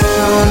more.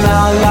 Soon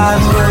our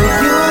lives will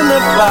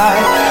unify,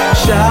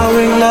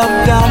 showering love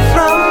down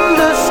from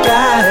the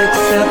sky.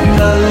 Except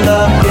the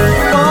love that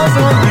falls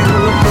on you.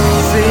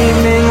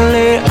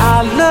 Seemingly I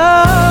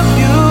love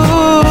you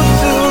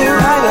too.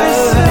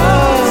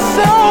 There's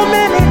so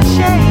many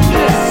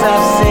changes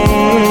I've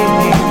seen.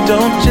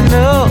 Don't you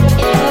know?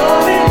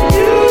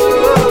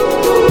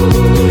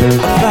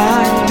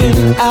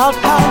 Finding out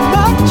how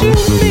much you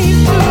mean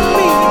to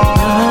me.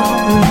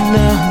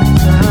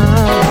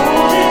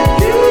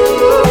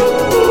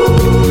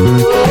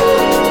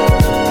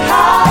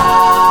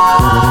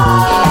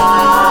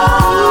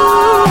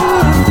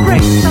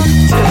 Embrace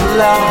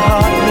until our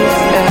heart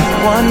meets as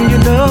one. You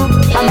know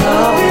I'm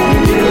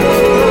loving you.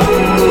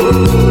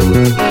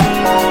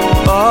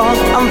 Oh,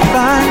 I'm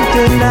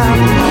finding out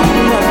how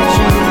much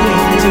you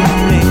mean to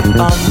me.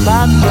 Oh,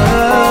 my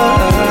love.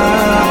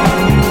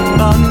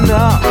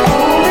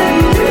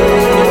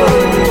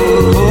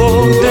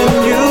 Holding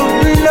you,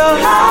 love.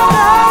 Holding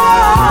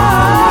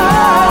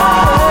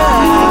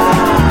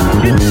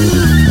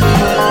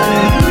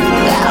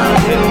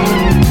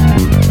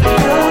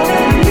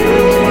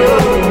you.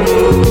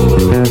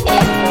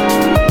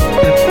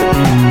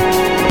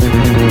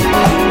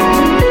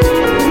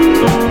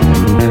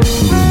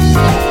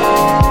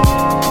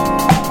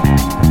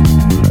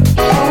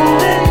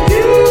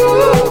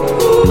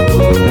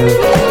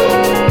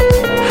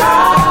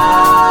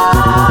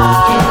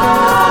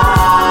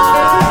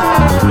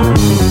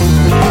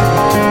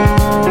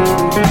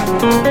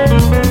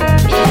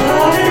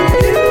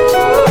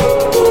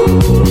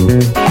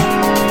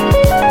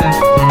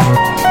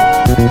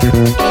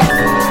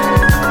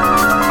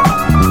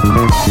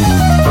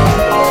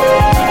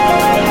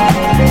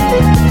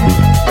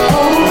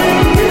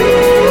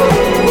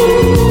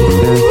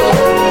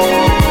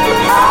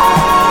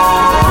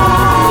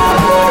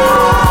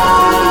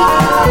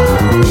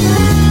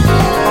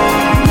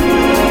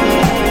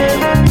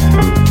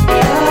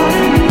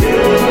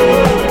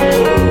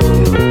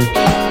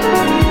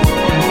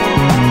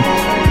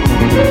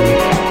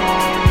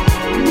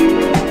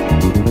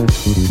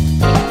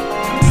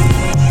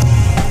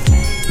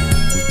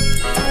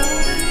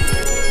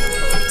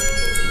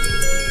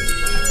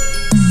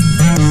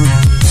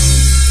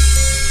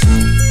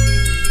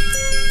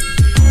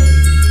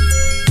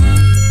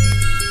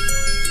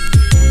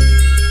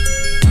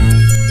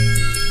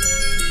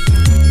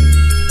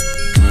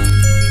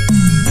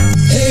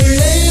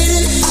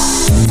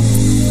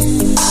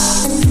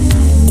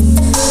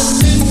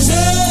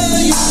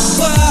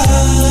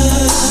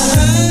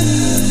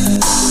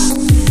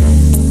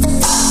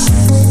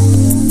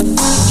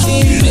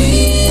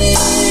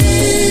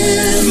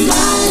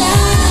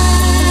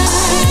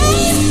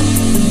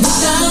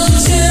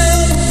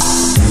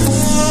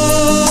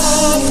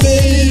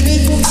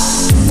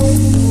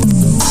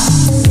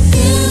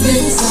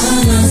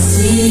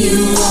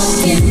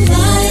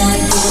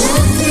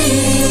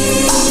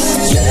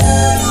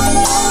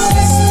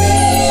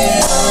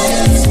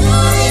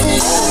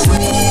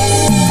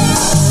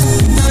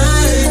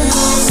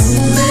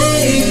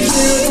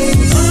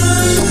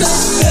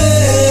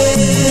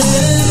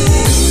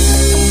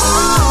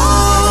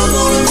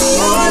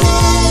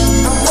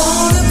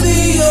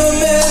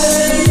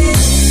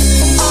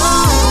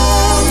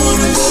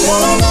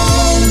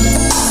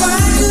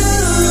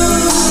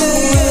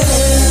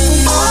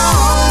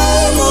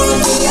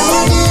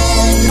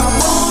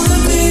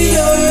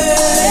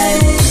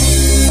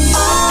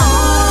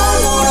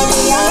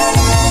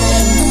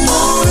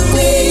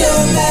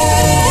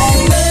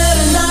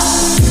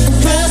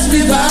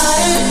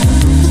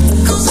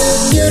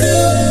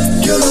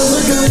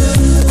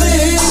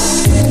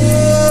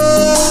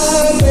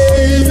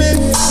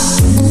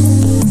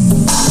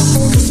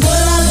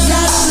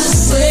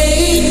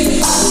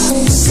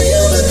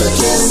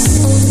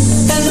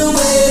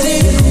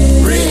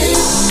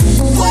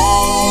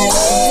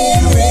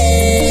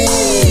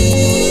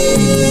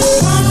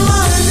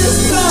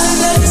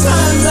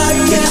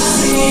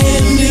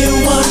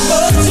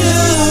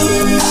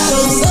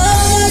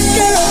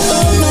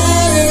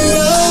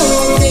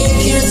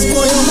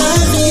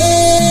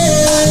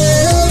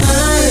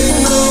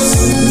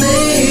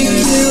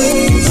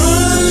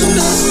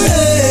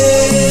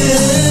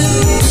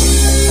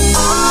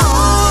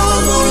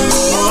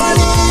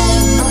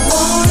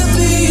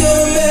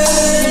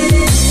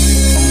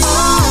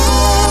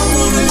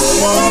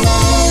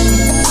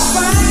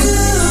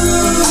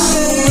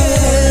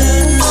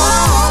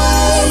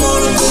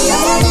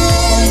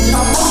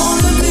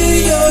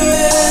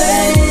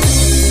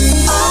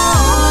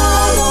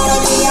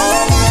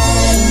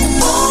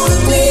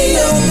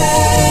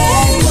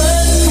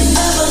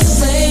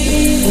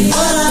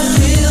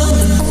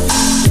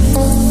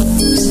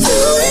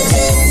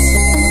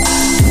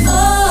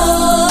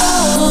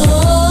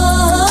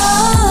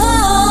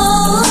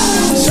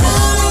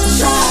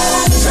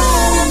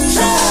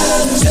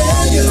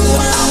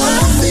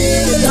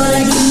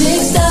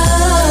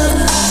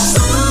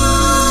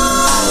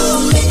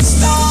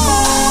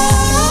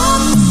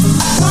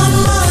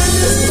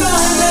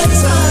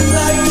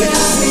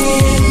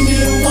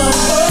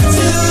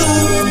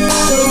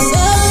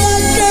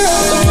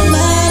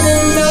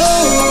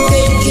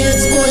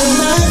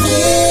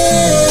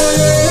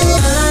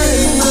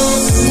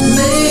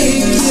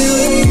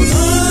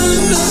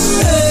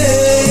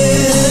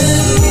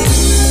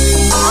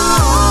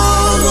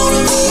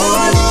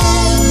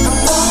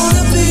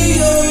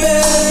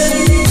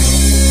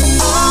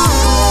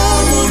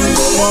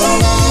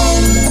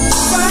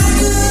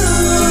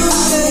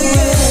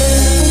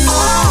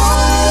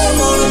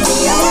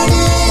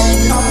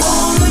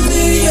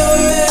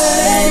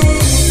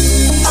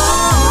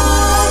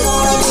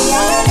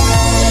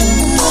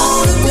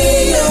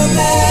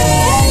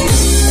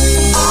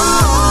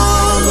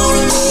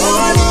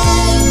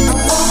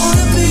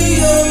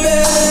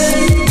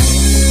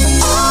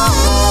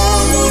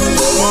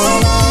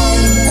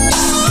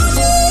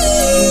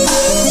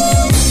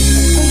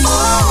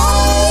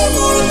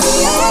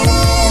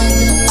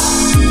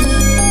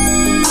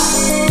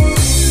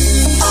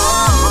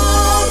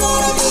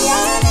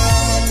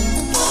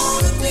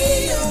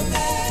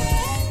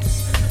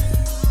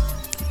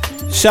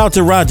 Shout out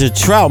to Roger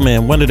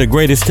Troutman, one of the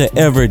greatest to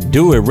ever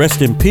do it.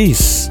 Rest in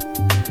peace.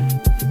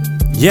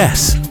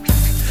 Yes.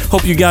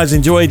 Hope you guys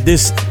enjoyed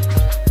this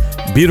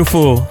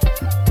beautiful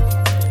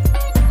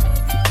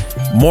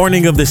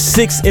morning of the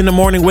 6 in the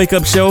morning wake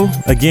up show.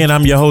 Again,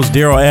 I'm your host,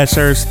 Daryl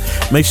Ashurst.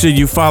 Make sure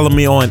you follow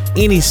me on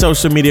any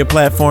social media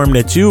platform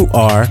that you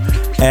are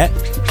at.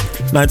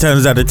 9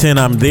 times out of 10,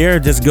 I'm there.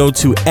 Just go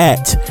to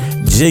at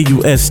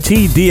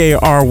JUSTDARYLE.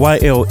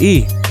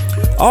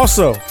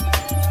 Also,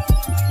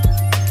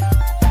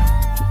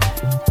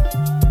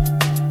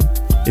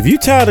 if you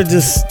tired of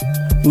just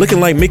looking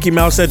like Mickey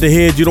Mouse at the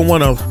head, you don't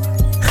want to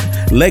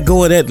let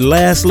go of that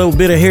last little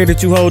bit of hair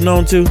that you holding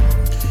on to,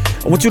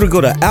 I want you to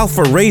go to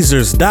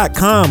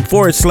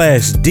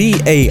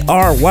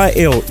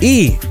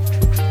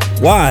alpharazors.com/DARYLE.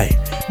 Why?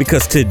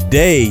 Because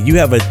today you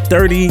have a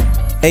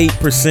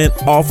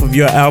 38% off of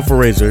your Alpha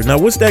Razor. Now,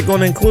 what's that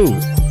going to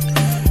include?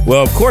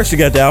 Well, of course, you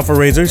got the Alpha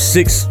Razor,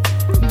 6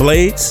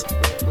 blades,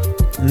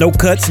 no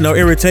cuts, no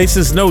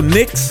irritations, no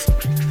nicks.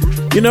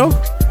 You know,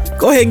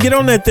 go ahead and get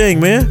on that thing,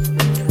 man.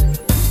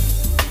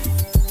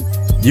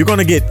 You're going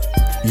to get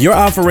your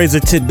Alpha Razor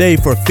today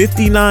for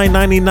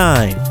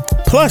 $59.99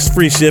 plus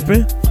free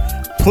shipping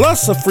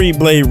plus a free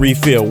blade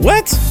refill.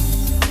 What?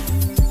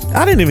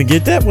 I didn't even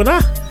get that when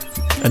I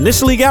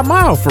initially got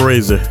my Alpha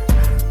Razor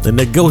and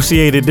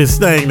negotiated this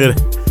thing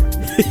that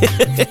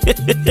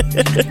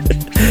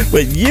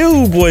but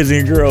you boys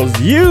and girls,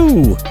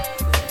 you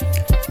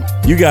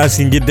guys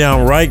can get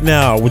down right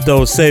now with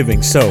those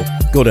savings. So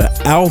go to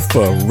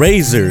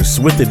alpharazors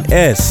with an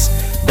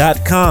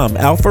S.com,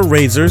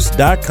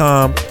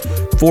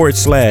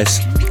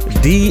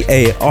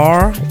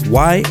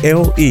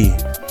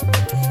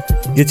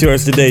 alpharazors.com/DARYLE. Get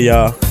yours today,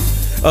 y'all.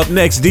 Up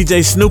next,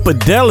 DJ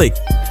Cadillacc.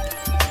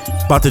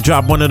 About to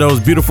drop one of those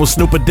beautiful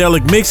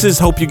Cadillacc mixes.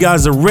 Hope you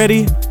guys are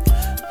ready.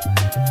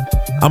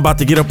 I'm about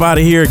to get up out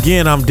of here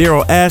again. I'm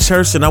Daryl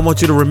Ashurst, and I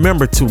want you to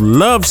remember to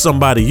love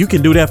somebody. You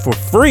can do that for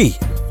free.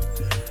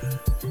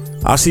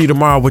 I'll see you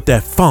tomorrow with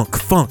that funk.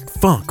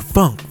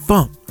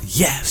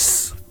 Yes.